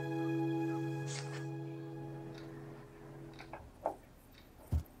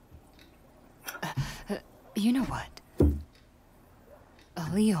 You know what?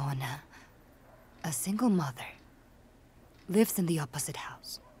 Alina, a single mother, lives in the opposite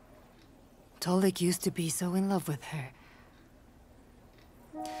house. Tolik used to be so in love with her.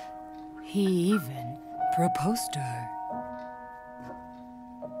 He even proposed to her.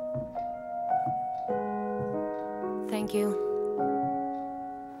 Thank you.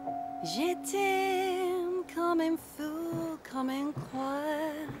 Je t'aime comme un fou, comme un quoi.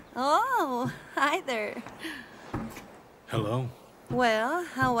 Oh, hi there. Hello. Well,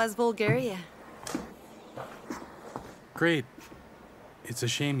 how was Bulgaria? Great. It's a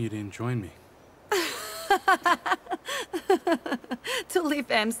shame you didn't join me. To leave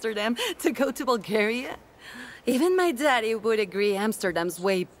Amsterdam to go to Bulgaria? Even my daddy would agree Amsterdam's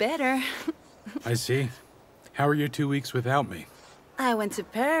way better. I see. How are your 2 weeks without me? I went to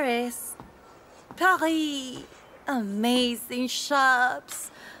Paris. Paris! Amazing shops.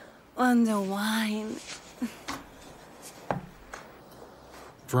 And the wine.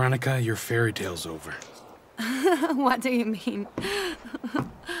 Veronica, your fairy tale's over. What do you mean?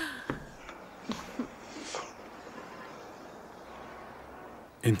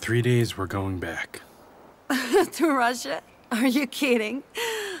 In 3 days, we're going back. To Russia? Are you kidding?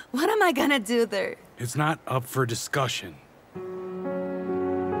 What am I gonna do there? It's not up for discussion.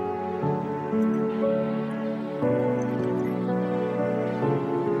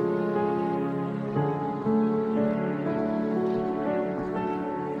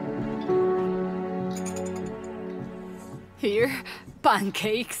 Here,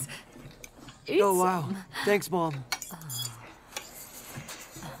 pancakes. Eat Oh, wow. some. Thanks, Mom.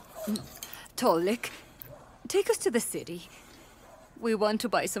 Tolik, take us to the city. We want to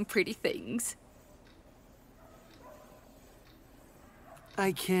buy some pretty things.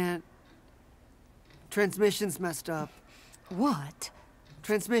 I can't. Transmission's messed up. What?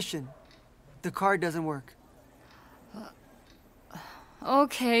 Transmission. The car doesn't work.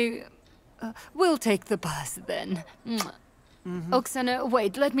 Okay. We'll take the bus then. Oksana,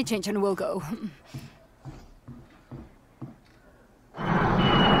 wait, let me change and we'll go.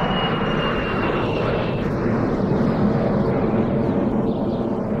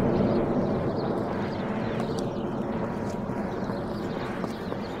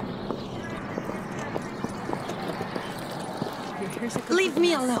 Leave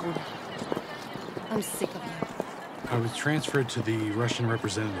me alone. I'm sick of you. I was transferred to the Russian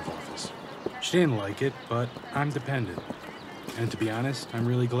representative office. She didn't like it, but I'm dependent. And to be honest, I'm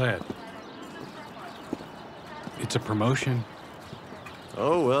really glad. It's a promotion.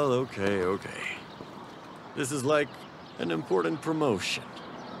 Oh, well, okay. This is like an important promotion.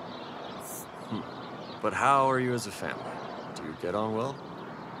 But how are you as a family? Do you get on well?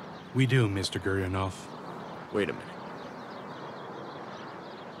 We do, Mr. Guryanov. Wait a minute.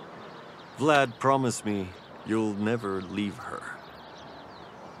 Vlad promised me you'll never leave her.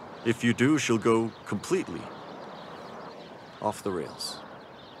 If you do, she'll go completely off the rails.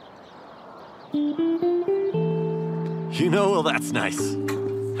 You know, well, that's nice.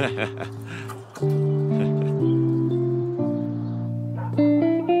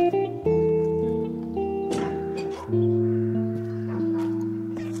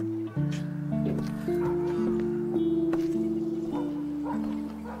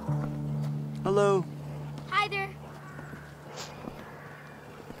 Hello. Hi there.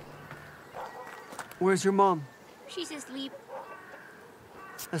 Where's your mom? She's asleep.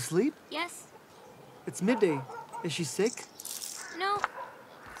 Asleep? Yes? It's midday. Is she sick? No.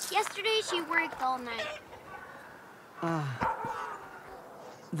 Yesterday she worked all night.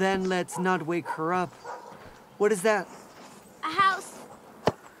 Then let's not wake her up. What is that? A house.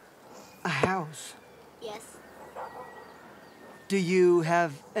 A house? Yes. Do you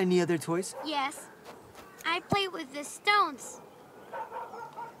have any other toys? Yes. I play with the stones.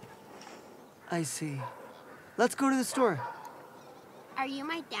 I see. Let's go to the store. Are you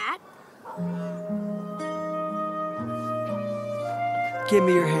my dad? Give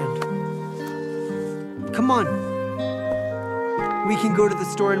me your hand. Come on. We can go to the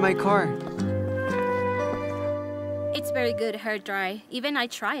store in my car. It's very good hair dry. Even I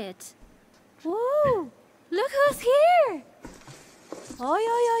try it. Woo! Look who's here! Oi,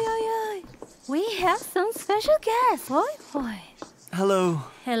 oi, oi, oi, oi. We have some special guests. Oi, oi. Hello.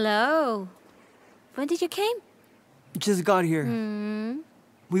 Hello. When did you came? Just got here.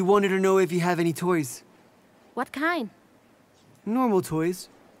 We wanted to know if you have any toys. What kind? Normal toys.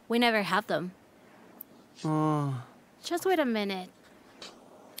 We never have them. Oh. Just wait a minute.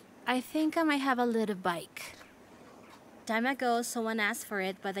 I think I might have a little bike. Time ago, someone asked for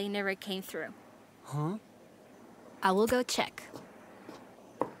it, but they never came through. Huh? I will go check.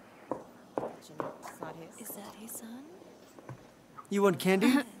 Is that his son? You want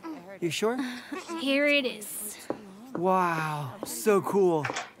candy? You sure? Here it is. Wow, so cool.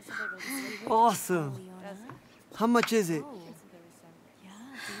 Awesome. How much is it?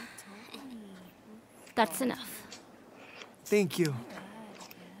 That's enough. Thank you.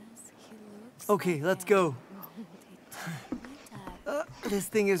 Okay, let's go. This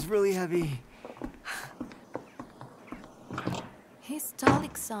thing is really heavy. He's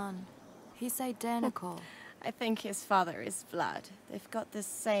Tolik's son. He's identical. I think his father is Vlad. They've got the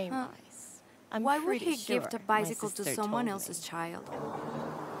same eyes. Why would he gift a bicycle to someone else's child?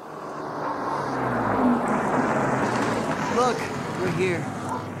 Look, we're here.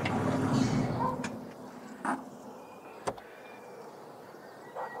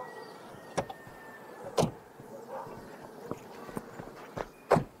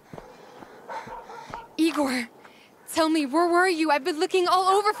 Igor, tell me, where were you? I've been looking all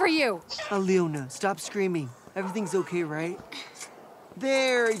over for you. Alina, stop screaming. Everything's okay, right?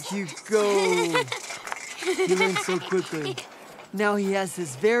 There you go. He learned so quickly. Now he has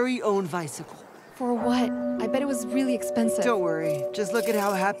his very own bicycle. For what? I bet it was really expensive. Don't worry. Just look at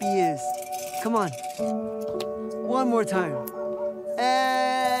how happy he is. Come on. One more time.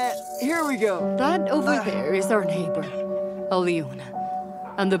 Here we go. That over there is our neighbor,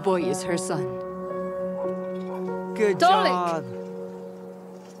 Alina. And the boy is her son. Good Toly! job.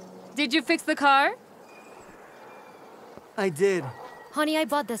 Did you fix the car? I did. Honey, I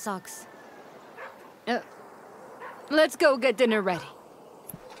bought the socks. Let's go get dinner ready.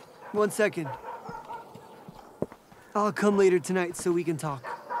 1 second. I'll come later tonight so we can talk.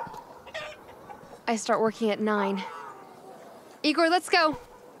 I start working at 9. Igor, let's go.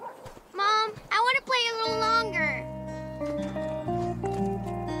 Mom, I want to play a little longer.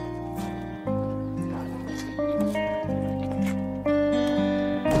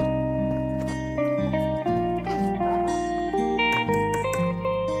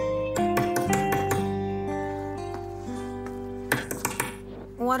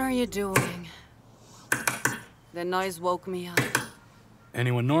 What are you doing? The noise woke me up.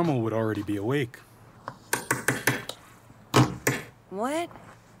 Anyone normal would already be awake. What?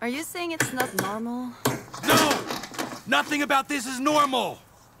 Are you saying it's not normal? No! Nothing about this is normal!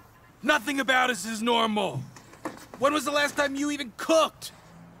 Nothing about us is normal! When was the last time you even cooked?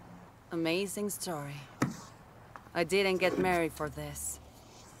 Amazing story. I didn't get married for this.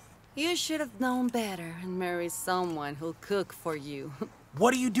 You should have known better and married someone who'll cook for you.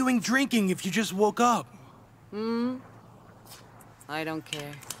 What are you doing drinking if you just woke up? I don't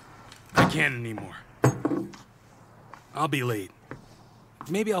care. I can't anymore. I'll be late.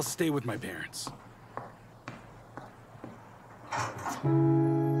 Maybe I'll stay with my parents.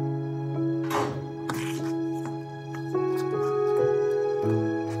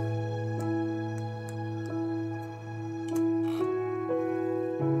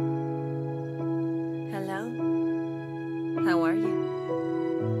 Hello? How are you?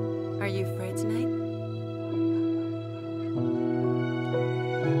 Are you free tonight?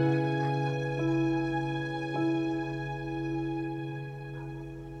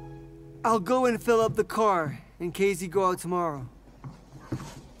 I'll go and fill up the car in case you go out tomorrow.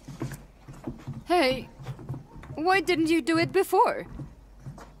 Hey, why didn't you do it before?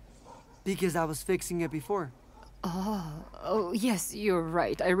 Because I was fixing it before. Oh, yes, you're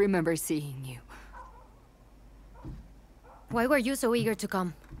right. I remember seeing you. Why were you so eager to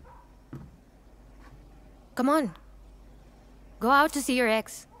come? Come on. Go out to see your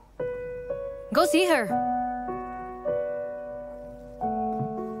ex. Go see her.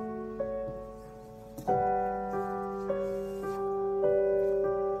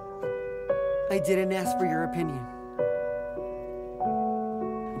 I didn't ask for your opinion.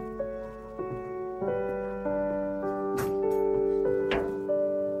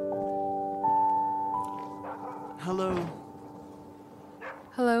 Hello.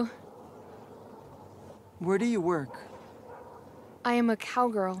 Hello. Where do you work? I am a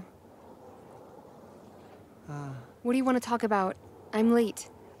cowgirl. What do you want to talk about? I'm late.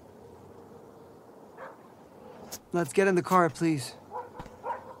 Let's get in the car, please.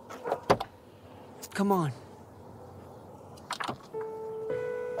 Come on.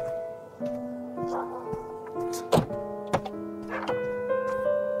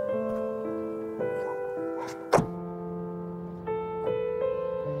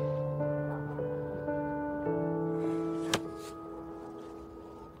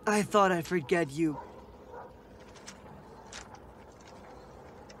 I thought I'd forget you.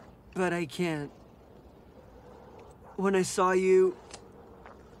 But I can't. When I saw you,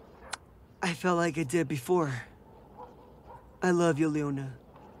 I felt like I did before. I love you, Leona.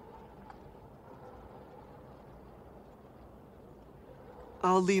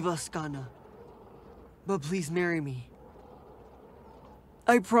 I'll leave Ascana, but please marry me.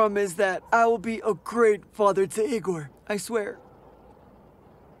 I promise that I will be a great father to Igor, I swear.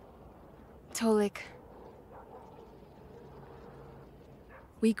 Tolik.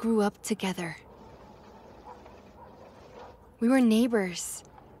 We grew up together. We were neighbors.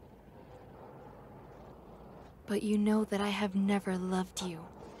 But you know that I have never loved you.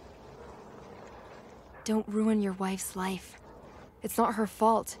 Don't ruin your wife's life. It's not her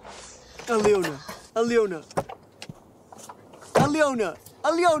fault. Aliona! Aliona! Aliona!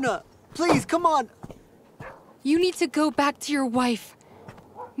 Aliona! Please, come on! You need to go back to your wife.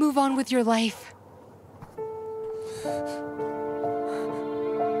 Move on with your life.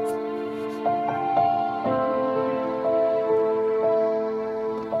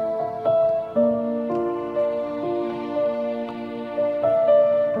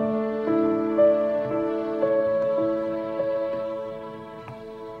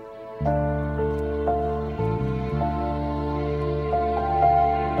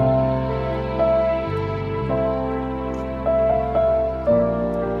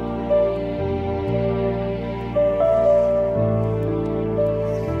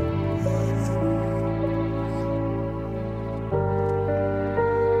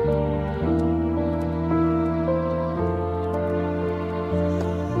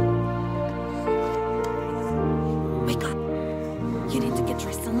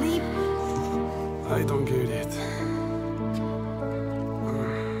 I don't get it.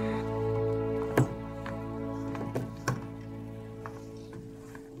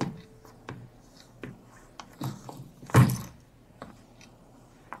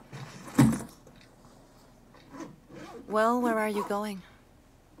 Well, where are you going?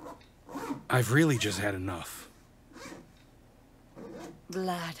 I've really just had enough.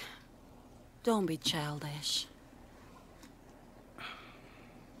 Vlad, don't be childish.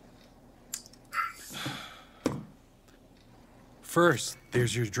 First,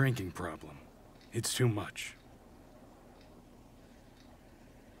 there's your drinking problem. It's too much.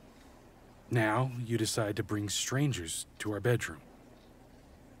 Now, you decide to bring strangers to our bedroom.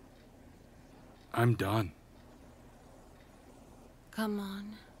 I'm done. Come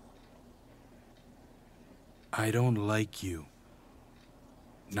on. I don't like you.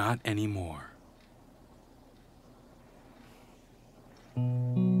 Not anymore.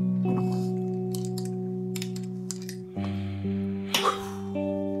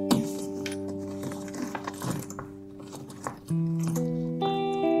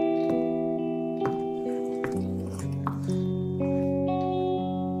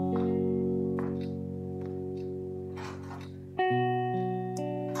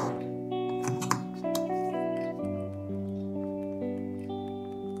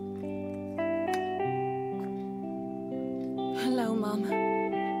 Hello, Mom.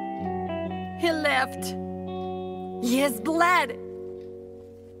 He left. He has bled.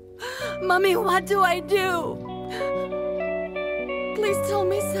 Mommy, what do I do? Please tell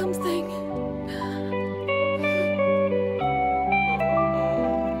me something.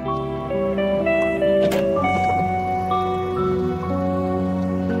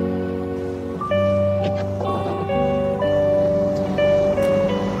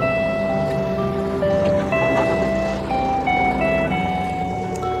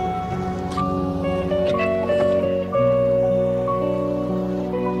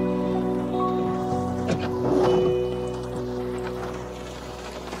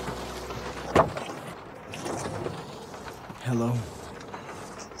 Hello.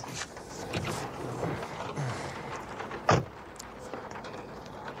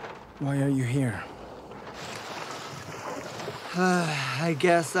 Why are you here? I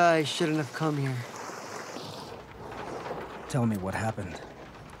guess I shouldn't have come here. Tell me what happened.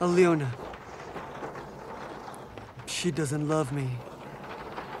 Alina. She doesn't love me.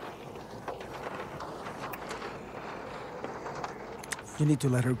 You need to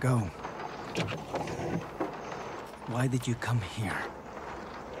let her go. Why did you come here?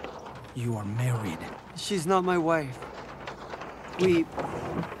 You are married. She's not my wife. We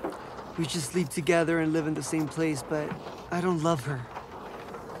just sleep together and live in the same place, but I don't love her.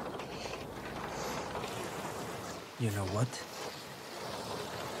 You know what?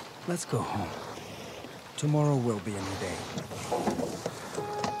 Let's go home. Tomorrow will be a new day.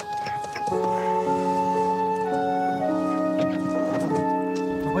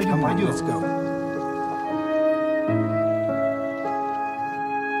 Come on, let's go.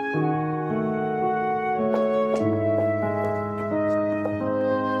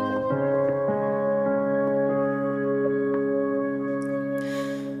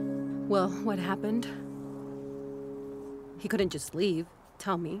 Well, what happened? He couldn't just leave.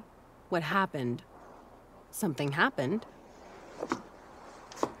 Tell me. What happened? Something happened.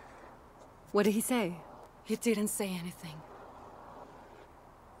 What did he say? He didn't say anything.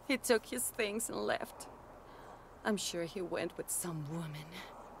 He took his things and left. I'm sure he went with some woman.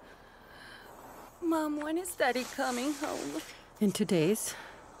 Mom, when is Daddy coming home? In 2 days.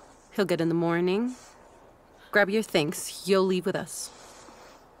 He'll get in the morning. Grab your things. You'll leave with us.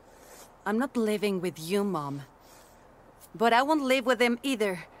 I'm not living with you, Mom. But I won't live with him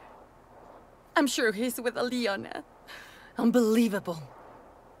either. I'm sure he's with Alina. Unbelievable.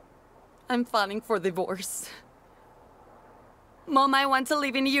 I'm filing for divorce. Mom, I want to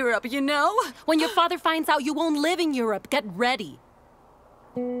live in Europe, you know? When your father finds out, you won't live in Europe. Get ready.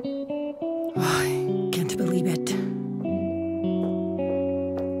 I can't believe it.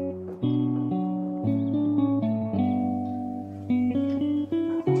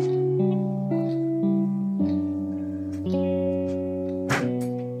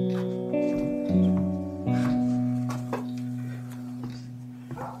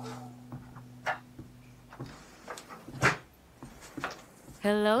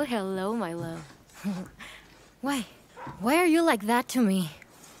 Hello, hello, my love. Why are you like that to me?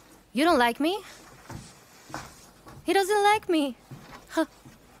 You don't like me? He doesn't like me. Huh.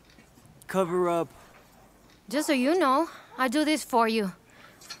 Cover up. Just so you know, I do this for you.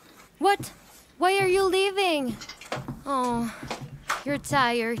 What? Why are you leaving? Oh, you're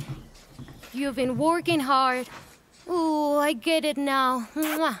tired. You've been working hard. Ooh, I get it now.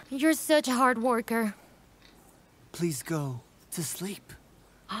 Mwah. You're such a hard worker. Please go to sleep.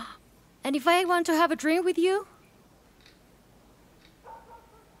 And if I want to have a drink with you?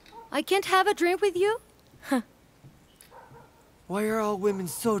 I can't have a drink with you? Why are all women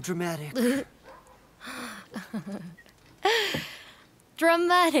so dramatic?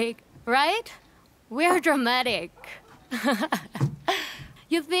 Dramatic, right? We're dramatic.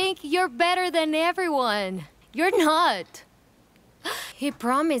 You think you're better than everyone. You're not. He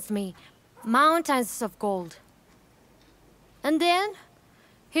promised me mountains of gold. And then,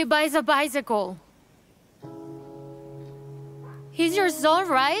 he buys a bicycle. He's your son,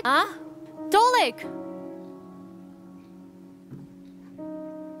 right? Huh? Toly!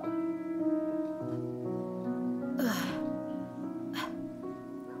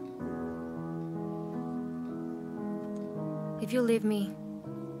 If you leave me,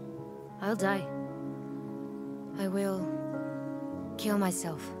 I'll die. I will kill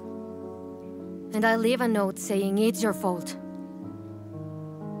myself. And I'll leave a note saying it's your fault.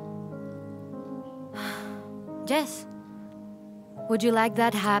 Jess, would you like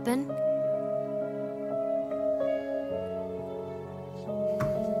that to happen?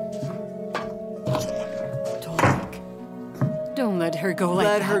 Don't let her go like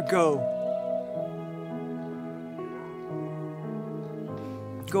that. Let her go.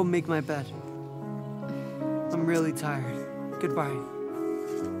 Go make my bed. I'm really tired. Goodbye.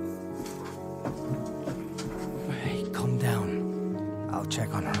 Hey, calm down. I'll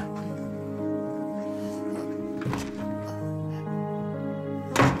check on her.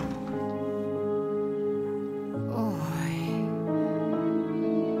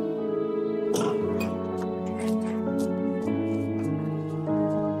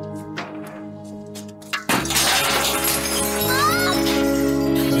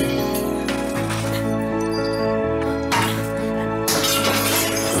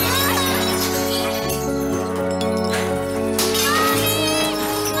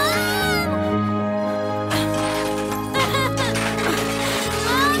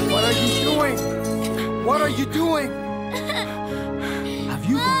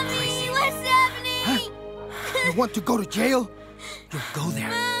 Want to go to jail? You'll go there.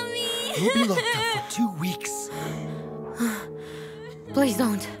 Mommy! You'll be locked up for 2 weeks. Please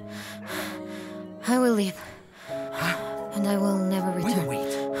don't. I will leave. And I will never return.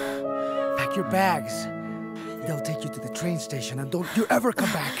 Wait. Pack your bags. They'll take you to the train station and don't you ever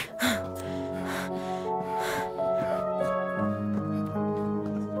come back.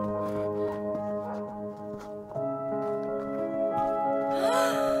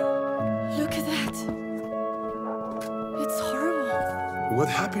 Look at that. It's horrible. What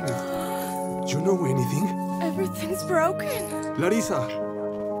happened? Do you know anything? Everything's broken. Larissa!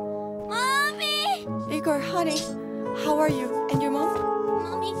 Mommy! Igor, honey, how are you? And your mom?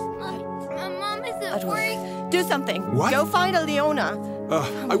 Mommy, my mom is at work. Do something. What? Go find Leona.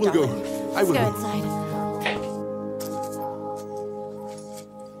 I will go. I will Let's go go. inside.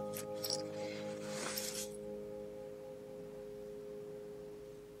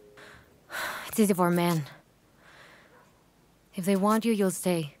 It's easy for a man. If they want you, you'll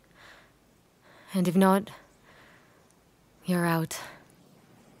stay. And if not, you're out.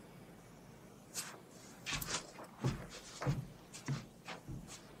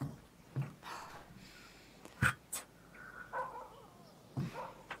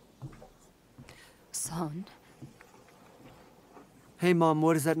 Son, Hey, Mom,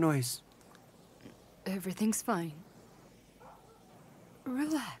 what is that noise? everything's fine.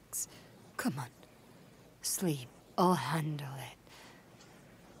 Relax. Come on. Sleep. I'll handle it.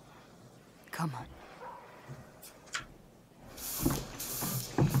 Come on.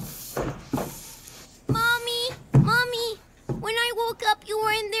 Mommy! When I woke up, you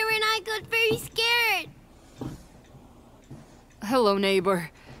weren't there and I got very scared. Hello, neighbor.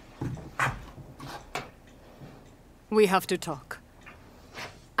 We have to talk.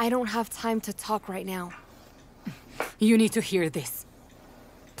 I don't have time to talk right now. You need to hear this.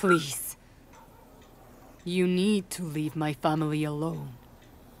 Please. You need to leave my family alone.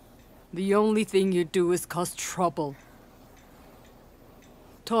 The only thing you do is cause trouble.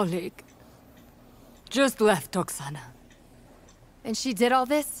 Toly just left Oksana. And she did all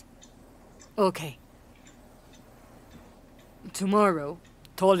this? Okay. Tomorrow,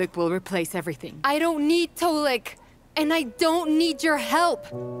 Toly will replace everything. I don't need Toly, and I don't need your help.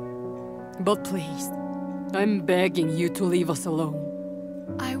 But please, I'm begging you to leave us alone.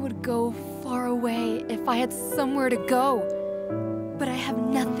 I would go far away if I had somewhere to go, but I have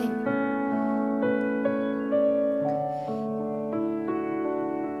nothing.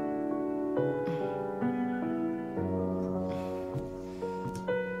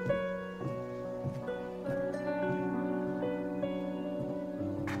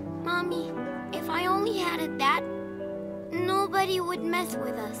 Mommy, if I only had it that, nobody would mess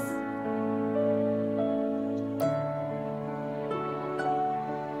with us.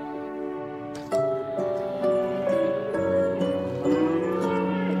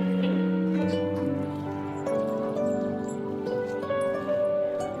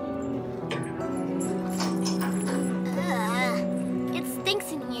 It's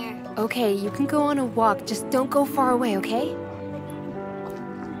Okay, you can go on a walk. Just don't go far away, okay?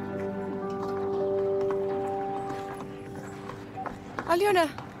 Alina!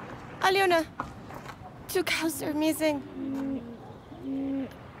 Alina! 2 cows are missing.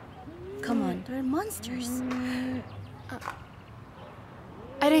 Come on, they're monsters.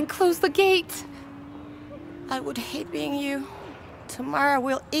 I didn't close the gate. I would hate being you. Tomorrow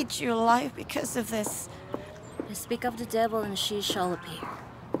we'll eat you alive because of this. I speak of the devil and she shall appear.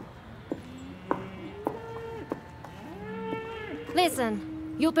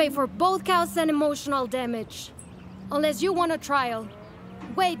 Listen, you'll pay for both cows and emotional damage. Unless you want a trial.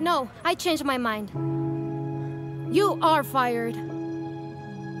 Wait, no, I changed my mind. You are fired.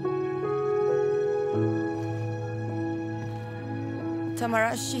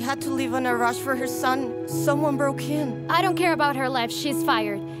 Tamara, she had to leave on a rush for her son. Someone broke in. I don't care about her life. She's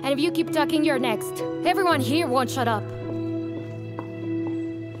fired. And if you keep talking, you're next. Everyone here won't shut up.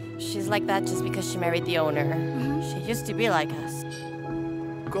 She's like that just because she married the owner. She used to be like us.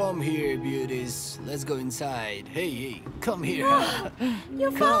 Come here, beauties. Let's go inside. Hey, come here.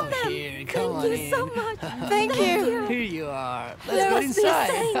 You found them! Here, come on Thank you so much. Thank you. Here you are. Let's go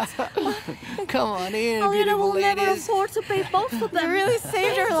inside. Come on in, Alina beautiful will never ladies. afford to pay both of them. You really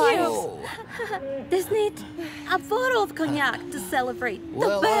saved our lives. This need a bottle of cognac to celebrate. Well,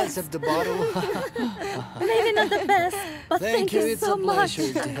 the I'll best. accept the bottle. Maybe not the best, but thank you It's so a much.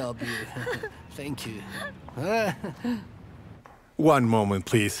 pleasure to help you. Thank you. One moment,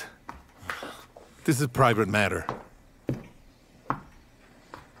 please. This is a private matter.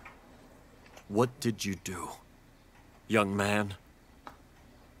 What did you do, young man?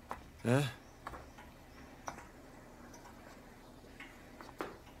 Eh?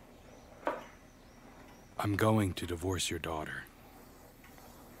 I'm going to divorce your daughter.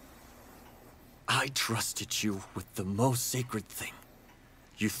 I trusted you with the most sacred thing.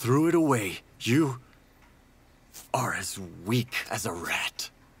 You threw it away. You are as weak as a rat.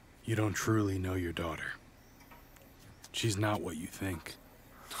 You don't truly know your daughter. She's not what you think.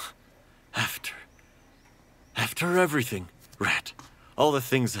 After everything, Rat, all the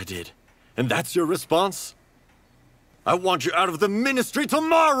things I did, and that's your response? I want you out of the ministry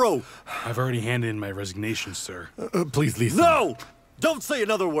tomorrow! I've already handed in my resignation, sir. Please listen. No! Don't say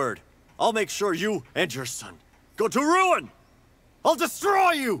another word. I'll make sure you and your son go to ruin! I'll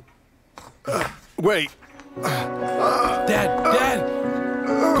destroy you! Wait. Dad!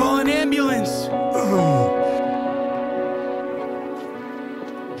 Call an ambulance!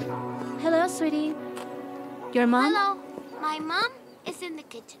 Hello, sweetie. Your mom? Hello. My mom is in the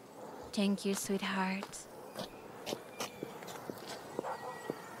kitchen. Thank you, sweetheart.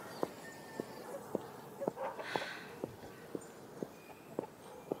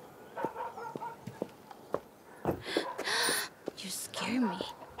 You scare me.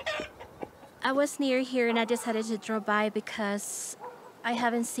 I was near here and I decided to drop by because I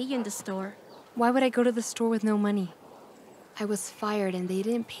haven't seen you in the store. Why would I go to the store with no money? I was fired and they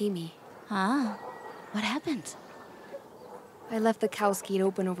didn't pay me. Ah, what happened? I left the cow's gate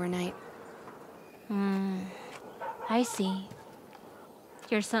open overnight. I see.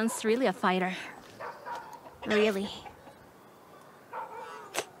 Your son's really a fighter. Really.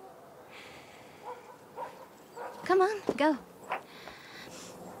 Come on, go.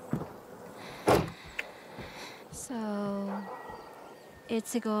 So,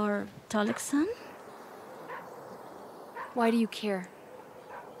 it's Igor Tolik's son? Why do you care?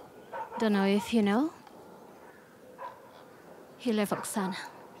 Don't know if you know. He left Oksana.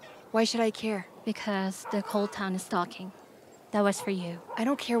 Why should I care? Because the whole town is talking. That was for you. I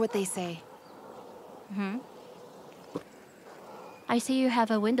don't care what they say. I see you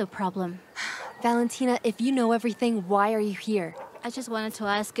have a window problem. Valentina, if you know everything, why are you here? I just wanted to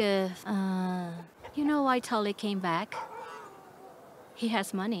ask if, you know why Toly came back? He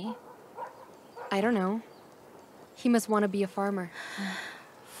has money. I don't know. He must want to be a farmer.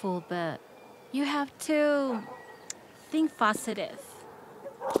 Fool, but you have to think positive.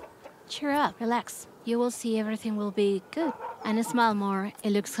 Cheer up, relax. You will see everything will be good. And smile more,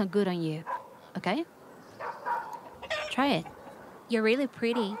 it looks so good on you. Okay? Try it. You're really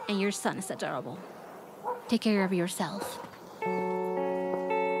pretty and your son is adorable. Take care of yourself.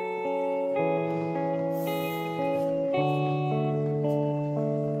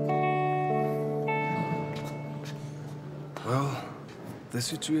 Well, the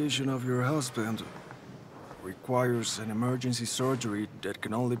situation of your husband requires an emergency surgery that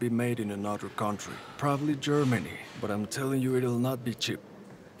can only be made in another country. Probably Germany, but I'm telling you it'll not be cheap.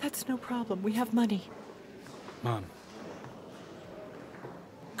 That's no problem. We have money. Mom.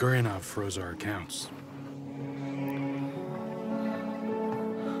 Gurinov froze our accounts.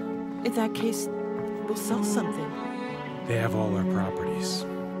 In that case, we'll sell something. They have all our properties.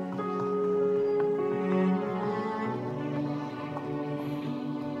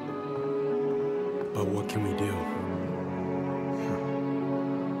 But what can we do?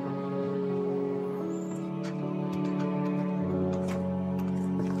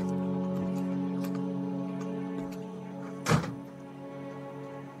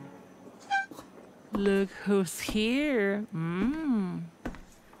 Look who's here.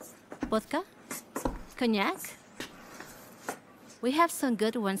 Vodka? Cognac? We have some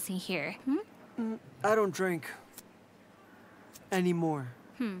good ones in here. I don't drink anymore.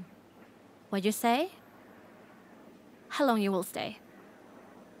 What'd you say? How long you will stay?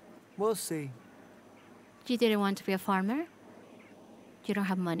 We'll see. You didn't want to be a farmer? You don't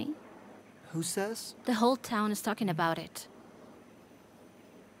have money? Who says? The whole town is talking about it.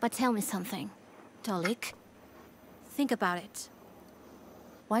 But tell me something, Toly. Think about it.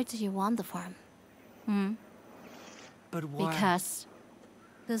 Why do you want the farm? But why? Because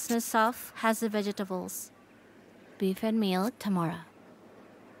Kuznetsov has the vegetables, beef and milk tomorrow.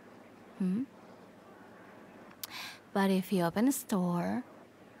 But if you open a store,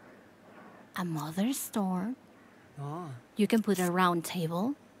 a mother's store, you can put a round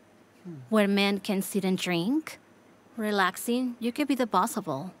table where men can sit and drink, relaxing. You can be the boss of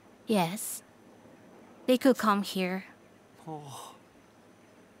all. Yes. They could come here.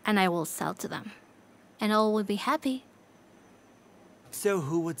 And I will sell to them. And all will be happy. So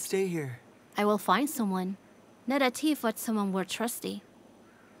who would stay here? I will find someone. Not a thief, but someone more trusty.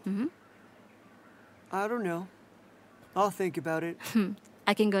 I don't know. I'll think about it.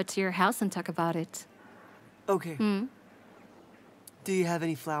 I can go to your house and talk about it. Okay. Do you have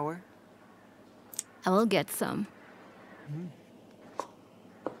any flour? I will get some.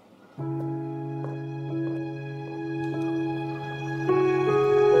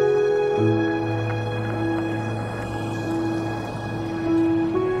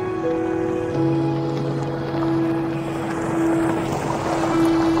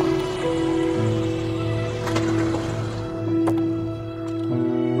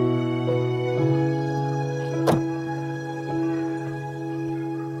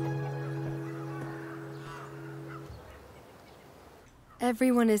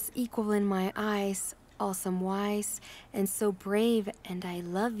 Everyone is equal in my eyes, awesome, wise, and so brave, and I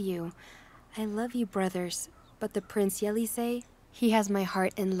love you. I love you, brothers, but the Prince Yelisei, he has my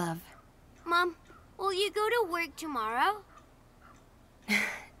heart in love. Mom, will you go to work tomorrow?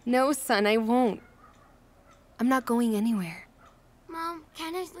 No, son, I won't. I'm not going anywhere. Mom,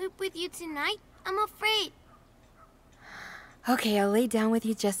 can I sleep with you tonight? I'm afraid. Okay, I'll lay down with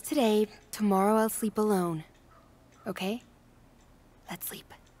you just today. Tomorrow I'll sleep alone. Okay? Let's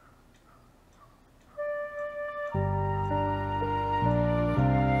sleep.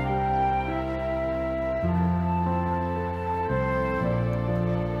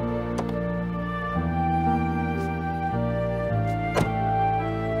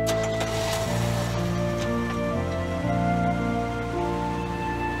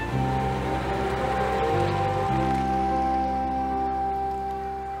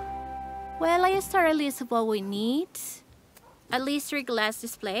 Well, I start a list of what we need. At least 3 glass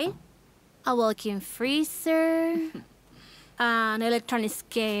display, a walk-in freezer, an electronic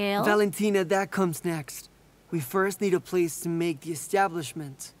scale. Valentina, that comes next. We first need a place to make the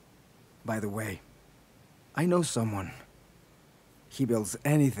establishment. By the way, I know someone. He builds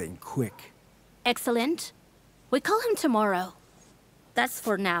anything quick. Excellent. We call him tomorrow. That's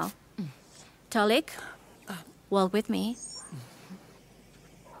for now. Toly, walk with me.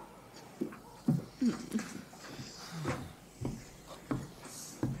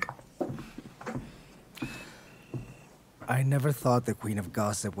 I never thought the Queen of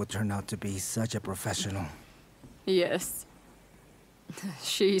Gossip would turn out to be such a professional. Yes.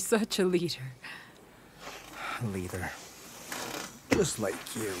 She's such a leader. Leader. Just like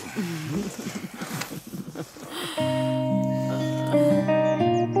you.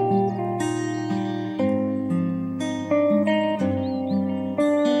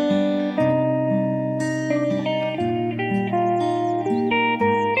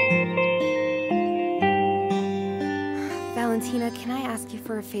 Valentina, can I ask you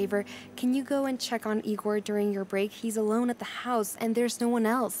for a favor? Can you go and check on Igor during your break? He's alone at the house, and there's no one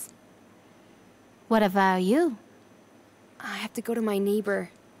else. What about you? I have to go to my neighbor.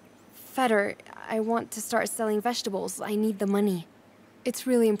 Feder, I want to start selling vegetables. I need the money. It's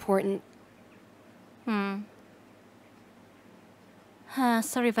really important.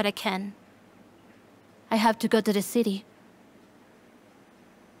 Sorry, but I can't. I have to go to the city.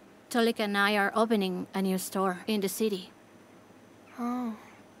 Toly and I are opening a new store in the city. Oh.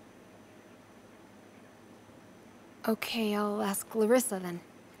 Okay, I'll ask Larissa then.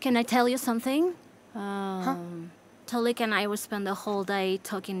 Can I tell you something? Toly and I will spend the whole day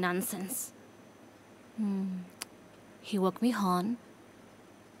talking nonsense. He woke me on.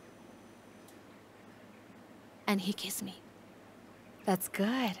 And he kissed me. That's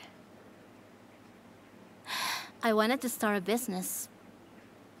good. I wanted to start a business.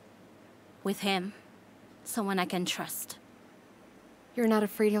 With him. Someone I can trust. You're not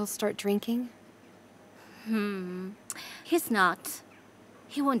afraid he'll start drinking? He's not.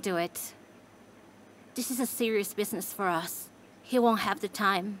 He won't do it. This is a serious business for us. He won't have the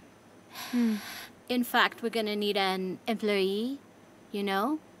time. In fact, we're gonna need an employee, you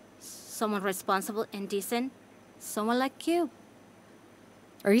know? Someone responsible and decent. Someone like you.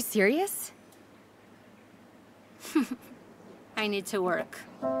 Are you serious? I need to work.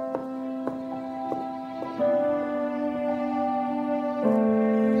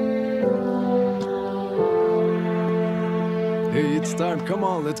 Hey, it's time. Come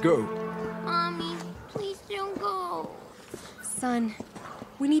on, let's go. Mommy, please don't go. Son,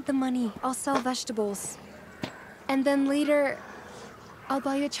 we need the money. I'll sell vegetables. And then later, I'll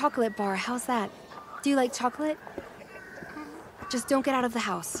buy you a chocolate bar. How's that? Do you like chocolate? Just don't get out of the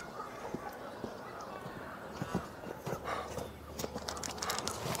house.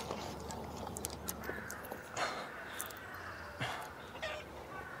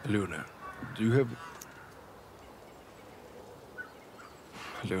 Luna, do you have...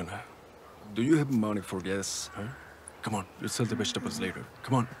 Luna, do you have money for gas, huh? Come on, we'll sell the vegetables later.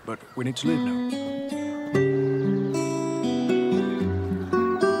 Come on, but we need to leave now.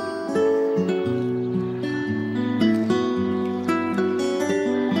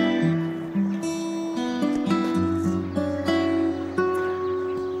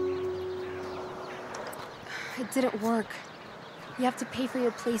 It didn't work. You have to pay for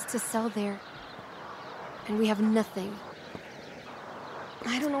your place to sell there. And we have nothing.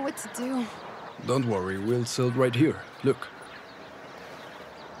 I don't know what to do. Don't worry, we'll sell right here. Look.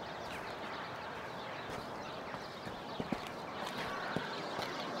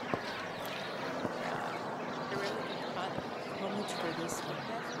 How much for this one?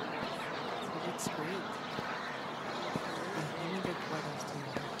 It looks great.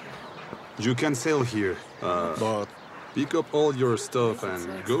 You can sell here, but pick up all your stuff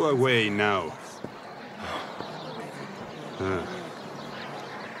and go away now.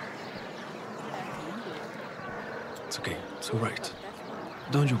 It's okay, it's all right.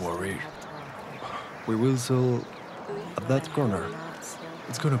 Don't you worry. We will sell at that corner.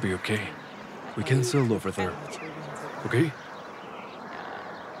 It's gonna be okay. We can sell over there. Okay?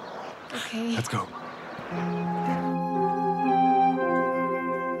 Okay. Let's go.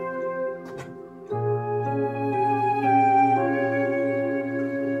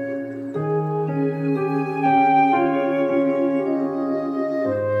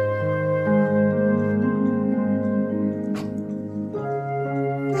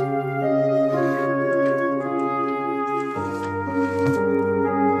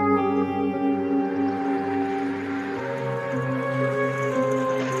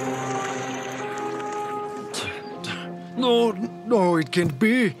 No, it can't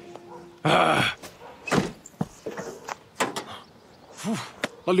be.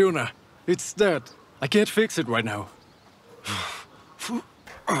 Alina, it's dead. I can't fix it right now.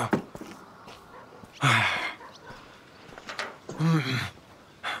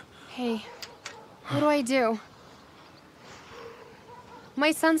 Hey, what do I do?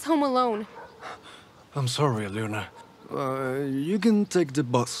 My son's home alone. I'm sorry, Alina. You can take the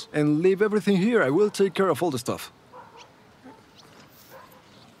bus and leave everything here. I will take care of all the stuff.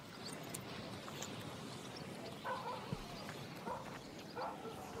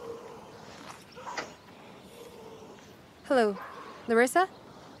 Hello, Larissa?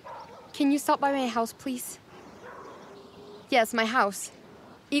 Can you stop by my house, please? Yes, my house.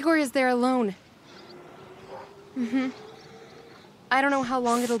 Igor is there alone. I don't know how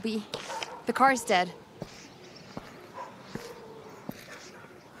long it'll be. The car's dead.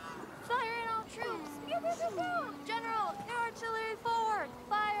 Fire in all troops! Pew, pew, pew, pew. General, air artillery forward!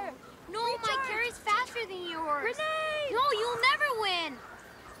 Fire! No, my carry's faster than yours. Grenade! No, you'll never win!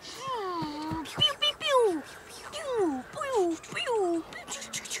 Pew, pew, pew, pew. Pew, pew, pew.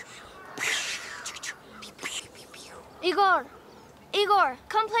 Igor,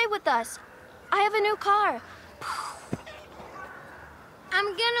 come play with us. I have a new car. I'm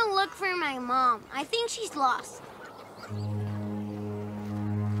gonna look for my mom. I think she's lost.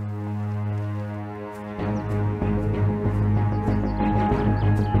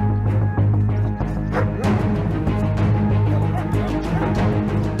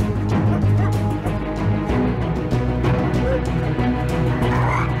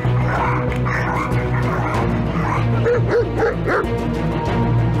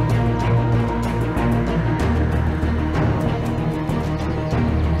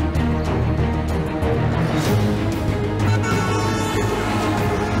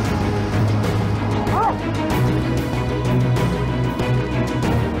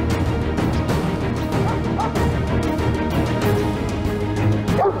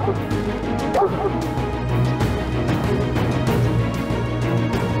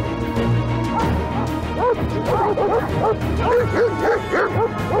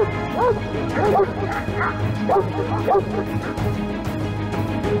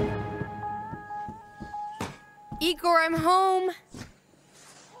 Igor, I'm home.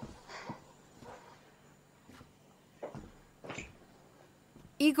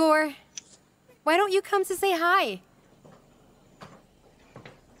 Igor, why don't you come to say hi?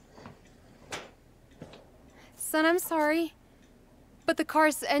 Son, I'm sorry, but the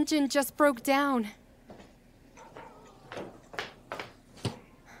car's engine just broke down.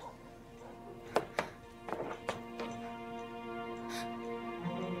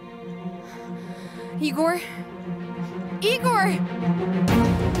 Igor? Igor!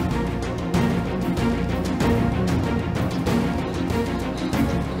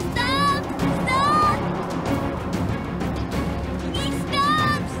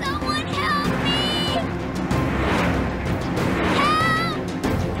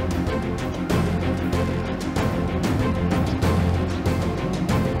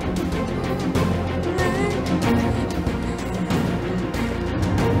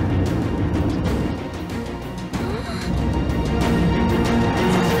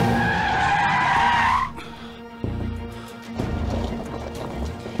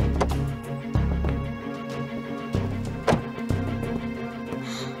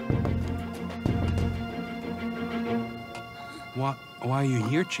 Why are you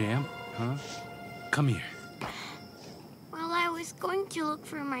here, champ? Huh? Come here. Well, I was going to look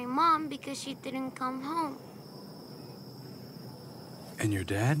for my mom because she didn't come home. And your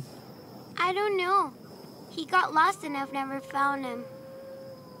dad? I don't know. He got lost and I've never found him.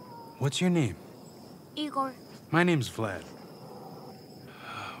 What's your name? Igor. My name's Vlad.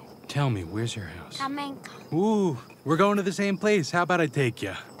 Tell me, where's your house? Kamenka. Ooh, we're going to the same place. How about I take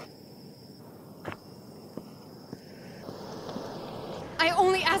you? I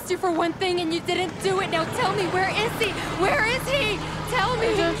only asked you for one thing and you didn't do it. Now tell me, where is he? Where is he? Tell me.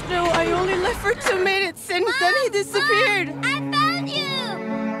 I don't know. I only left for 2 minutes and then he disappeared. Mom, I found you!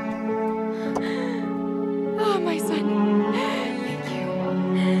 Oh, my son. Thank you.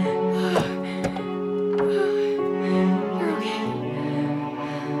 You're okay.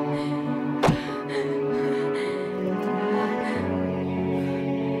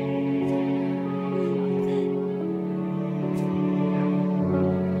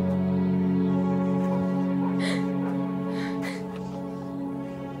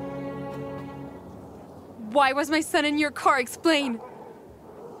 Why was my son in your car? Explain.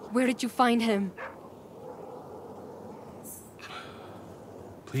 Where did you find him?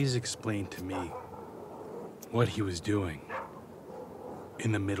 Please explain to me what he was doing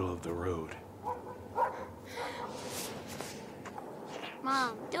in the middle of the road.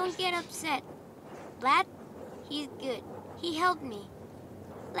 Mom, don't get upset. Vlad, he's good. He helped me.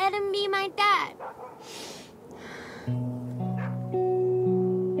 Let him be my dad.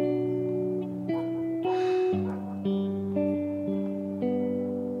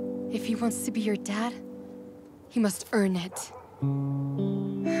 If he wants to be your dad, he must earn it.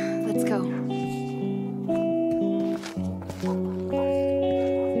 Let's go.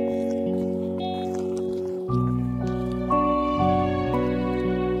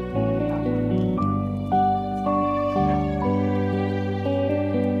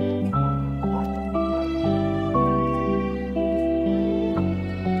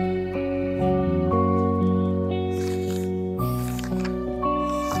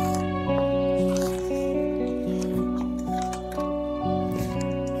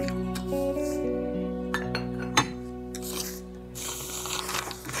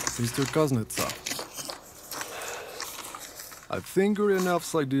 Mr. Kuznetsov, I think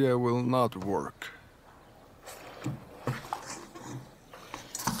Urianov's idea will not work.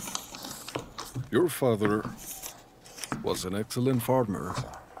 Your father was an excellent farmer.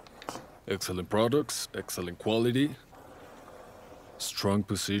 Excellent products, excellent quality, strong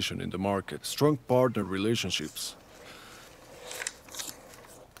position in the market, strong partner relationships.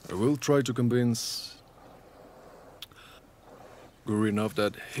 I will try to convince Gurinov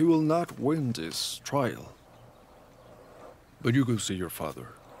that he will not win this trial. But you go see your father.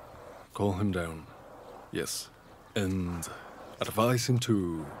 Call him down. Yes. And advise him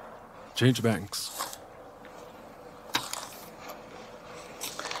to change banks.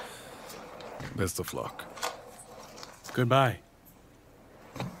 Best of luck. Goodbye.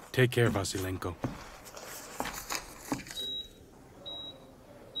 Take care, Vasilenko.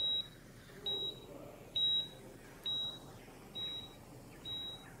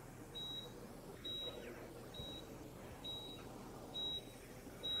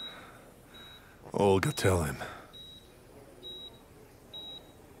 Olga, tell him.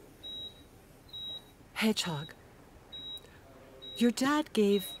 Hedgehog, Your dad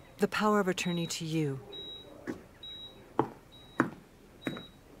gave the power of attorney to you.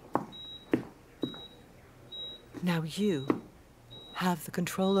 Now you have the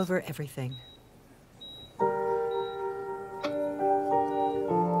control over everything.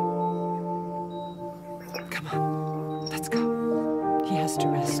 Come on, let's go. He has to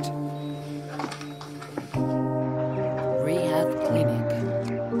rest. Rehab clinic.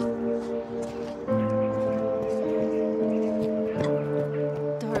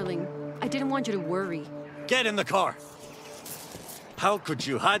 Darling, I didn't want you to worry. Get in the car! How could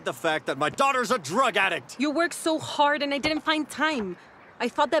you hide the fact that my daughter's a drug addict? You worked so hard and I didn't find time. I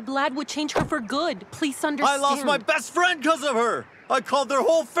thought that Vlad would change her for good. Please understand. I lost my best friend because of her! I called their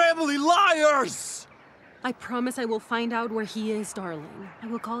whole family liars! I promise I will find out where he is, darling. I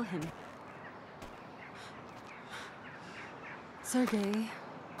will call him. Sergey.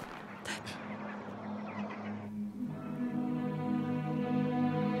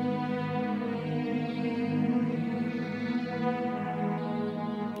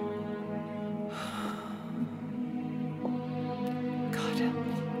 God help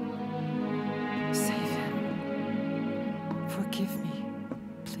me. Save him. Forgive me,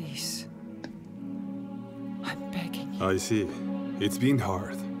 please. I'm begging you. I see. It's been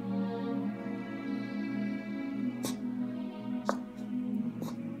hard.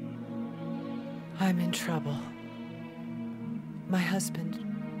 I'm in trouble. My husband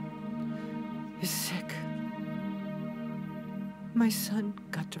is sick. My son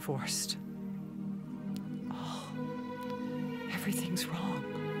got divorced. Oh, everything's wrong.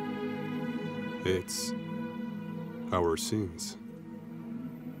 It's our sins.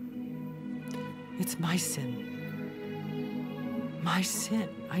 It's my sin. My sin,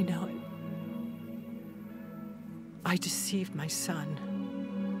 I know it. I deceived my son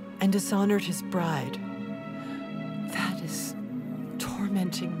and dishonored his bride. That is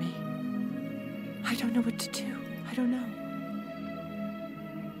tormenting me. I don't know what to do. I don't know.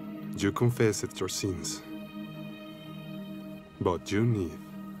 You confessed your sins. But you need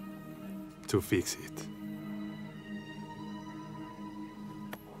to fix it.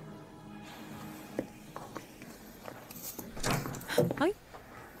 Hi.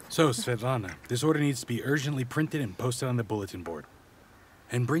 So, Svetlana, this order needs to be urgently printed and posted on the bulletin board.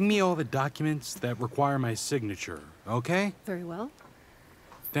 And bring me all the documents that require my signature, okay? Very well.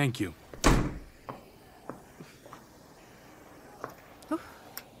 Thank you. Oh.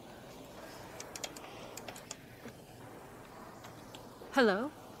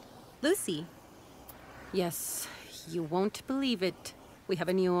 Hello? Lucy. Yes, you won't believe it. We have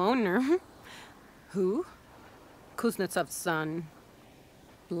a new owner. Who? Kuznetsov's son.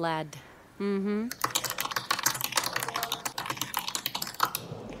 Vlad. Mm-hmm.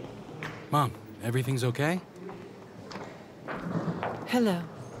 Mom, everything's okay? Hello.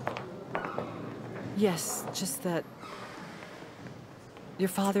 Yes, just that your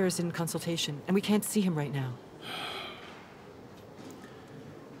father is in consultation, and we can't see him right now.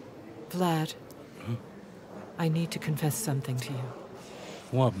 Vlad, I need to confess something to you.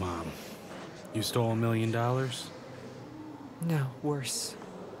 What, Mom? You stole $1 million? No, worse.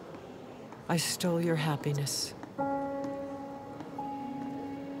 I stole your happiness.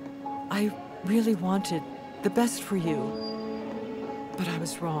 I really wanted the best for you, but I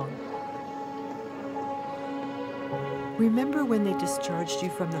was wrong. Remember when they discharged you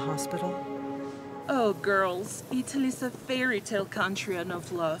from the hospital? Oh, girls, Italy's a fairy tale country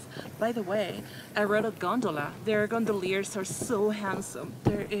of love. By the way, I rode a gondola. Their gondoliers are so handsome.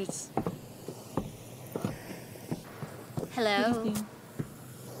 There is... Hello.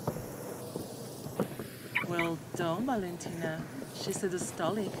 Well done, Valentina. She's a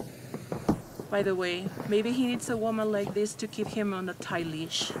Toly. By the way, maybe he needs a woman like this to keep him on a tight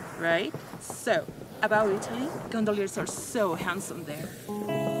leash, right? So, about Italy, gondoliers are so handsome there.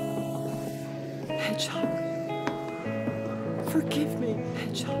 Hedgehog. Forgive me,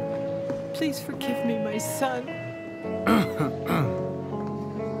 Hedgehog. Please forgive me, my son.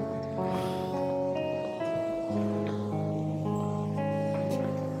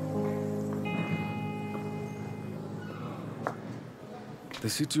 The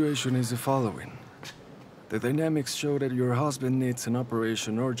situation is the following. The dynamics show that your husband needs an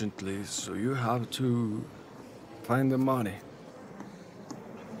operation urgently, so you have to find the money.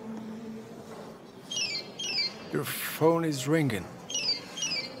 Your phone is ringing.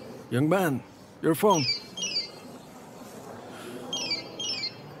 Young man, your phone.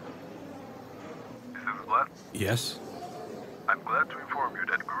 This is Vlad. Yes? I'm glad to inform you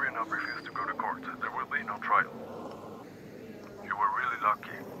that Gurinov refused to go to court. There will be no trial. You were really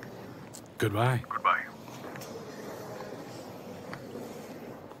lucky. Goodbye. Goodbye.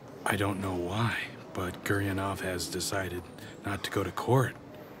 I don't know why, but Guryanov has decided not to go to court.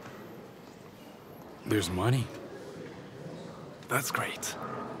 There's money. That's great.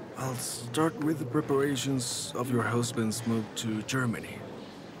 I'll start with the preparations of your husband's move to Germany.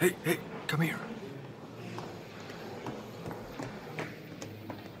 Hey, come here.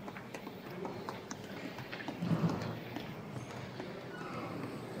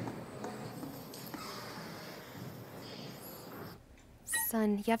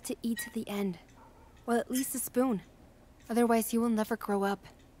 Son, you have to eat to the end. Well, at least a spoon. Otherwise, you will never grow up.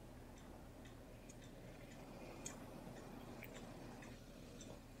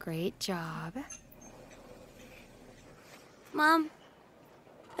 Great job. Mom,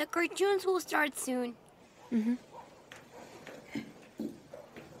 the cartoons will start soon. Mm-hmm.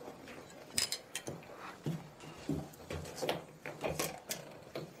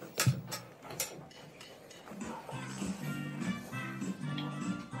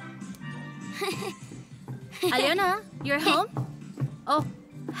 Alina, you're home? Oh,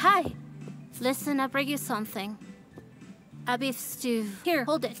 hi. Listen, I bring you something. A beef stew. Here,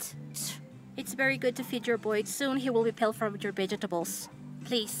 hold it. It's very good to feed your boy. Soon he will be pale from your vegetables.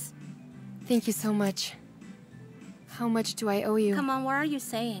 Please. Thank you so much. How much do I owe you? Come on, what are you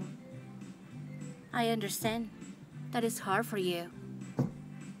saying? I understand. That is hard for you.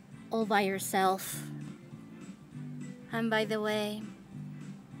 All by yourself. And by the way,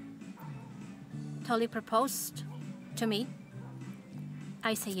 Toly proposed to me.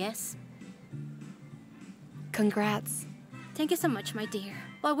 I say yes. Congrats. Thank you so much, my dear.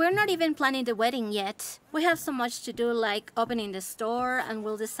 Well, we're not even planning the wedding yet. We have so much to do, like opening the store, and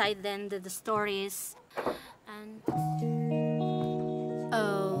we'll decide then that the store is... And...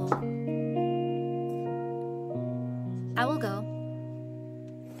 Oh... I will go.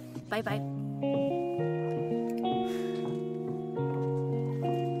 Bye-bye.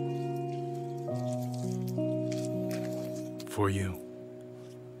 For you.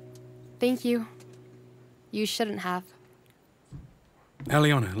 Thank you. You shouldn't have.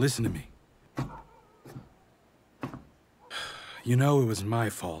 Aliona, listen to me. You know it was my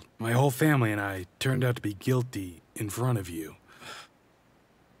fault. My whole family and I turned out to be guilty in front of you.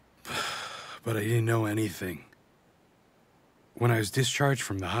 But I didn't know anything. When I was discharged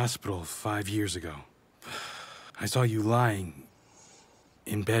from the hospital 5 years ago, I saw you lying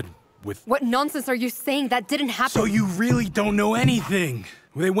in bed with... What nonsense are you saying? That didn't happen. So you really don't know anything?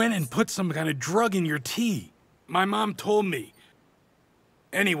 They went and put some kind of drug in your tea. My mom told me.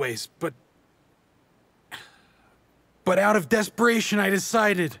 Anyways, but out of desperation, I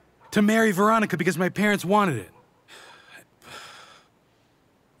decided to marry Veronica because my parents wanted it.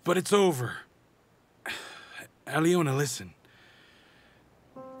 But it's over. Aliona, listen.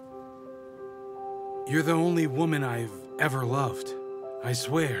 You're the only woman I've ever loved. I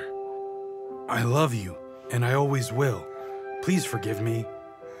swear. I love you, and I always will. Please forgive me.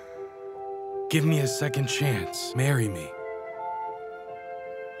 Give me a second chance. Marry me.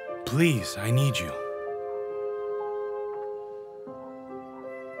 Please, I need you.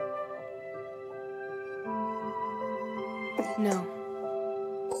 No.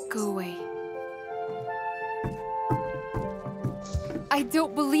 Go away. I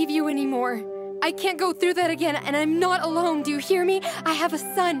don't believe you anymore. I can't go through that again, and I'm not alone. Do you hear me? I have a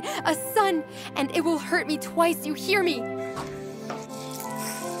son, and it will hurt me twice. You hear me?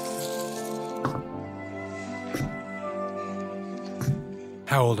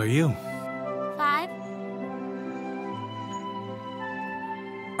 How old are you? 5.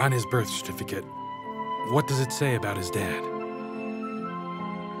 On his birth certificate, what does it say about his dad?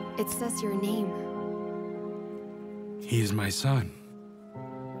 It says your name. He is my son.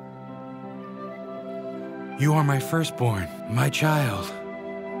 You are my firstborn, my child.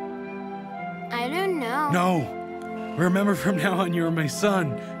 I don't know. No! Remember, from now on, you're my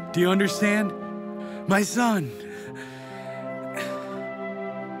son. Do you understand? My son!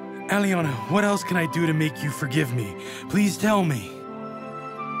 Aliona, what else can I do to make you forgive me? Please tell me.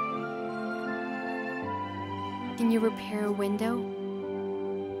 Can you repair a window?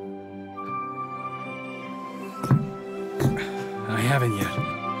 I haven't yet,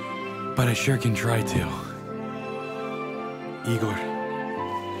 but I sure can try to. Igor.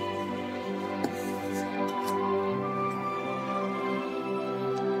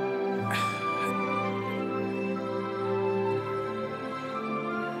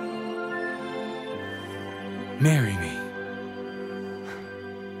 Marry me.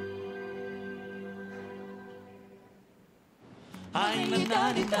 I'm a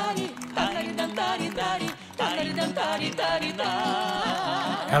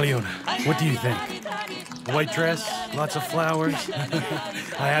Alina, what do you think? A white dress, lots of flowers, a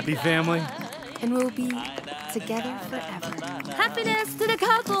happy family? And we'll be together forever. Happiness to the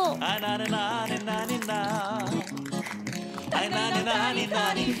couple!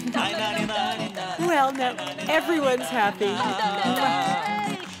 Well, now everyone's happy.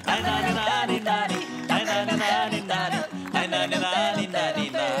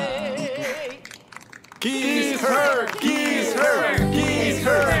 Kiss her! Kiss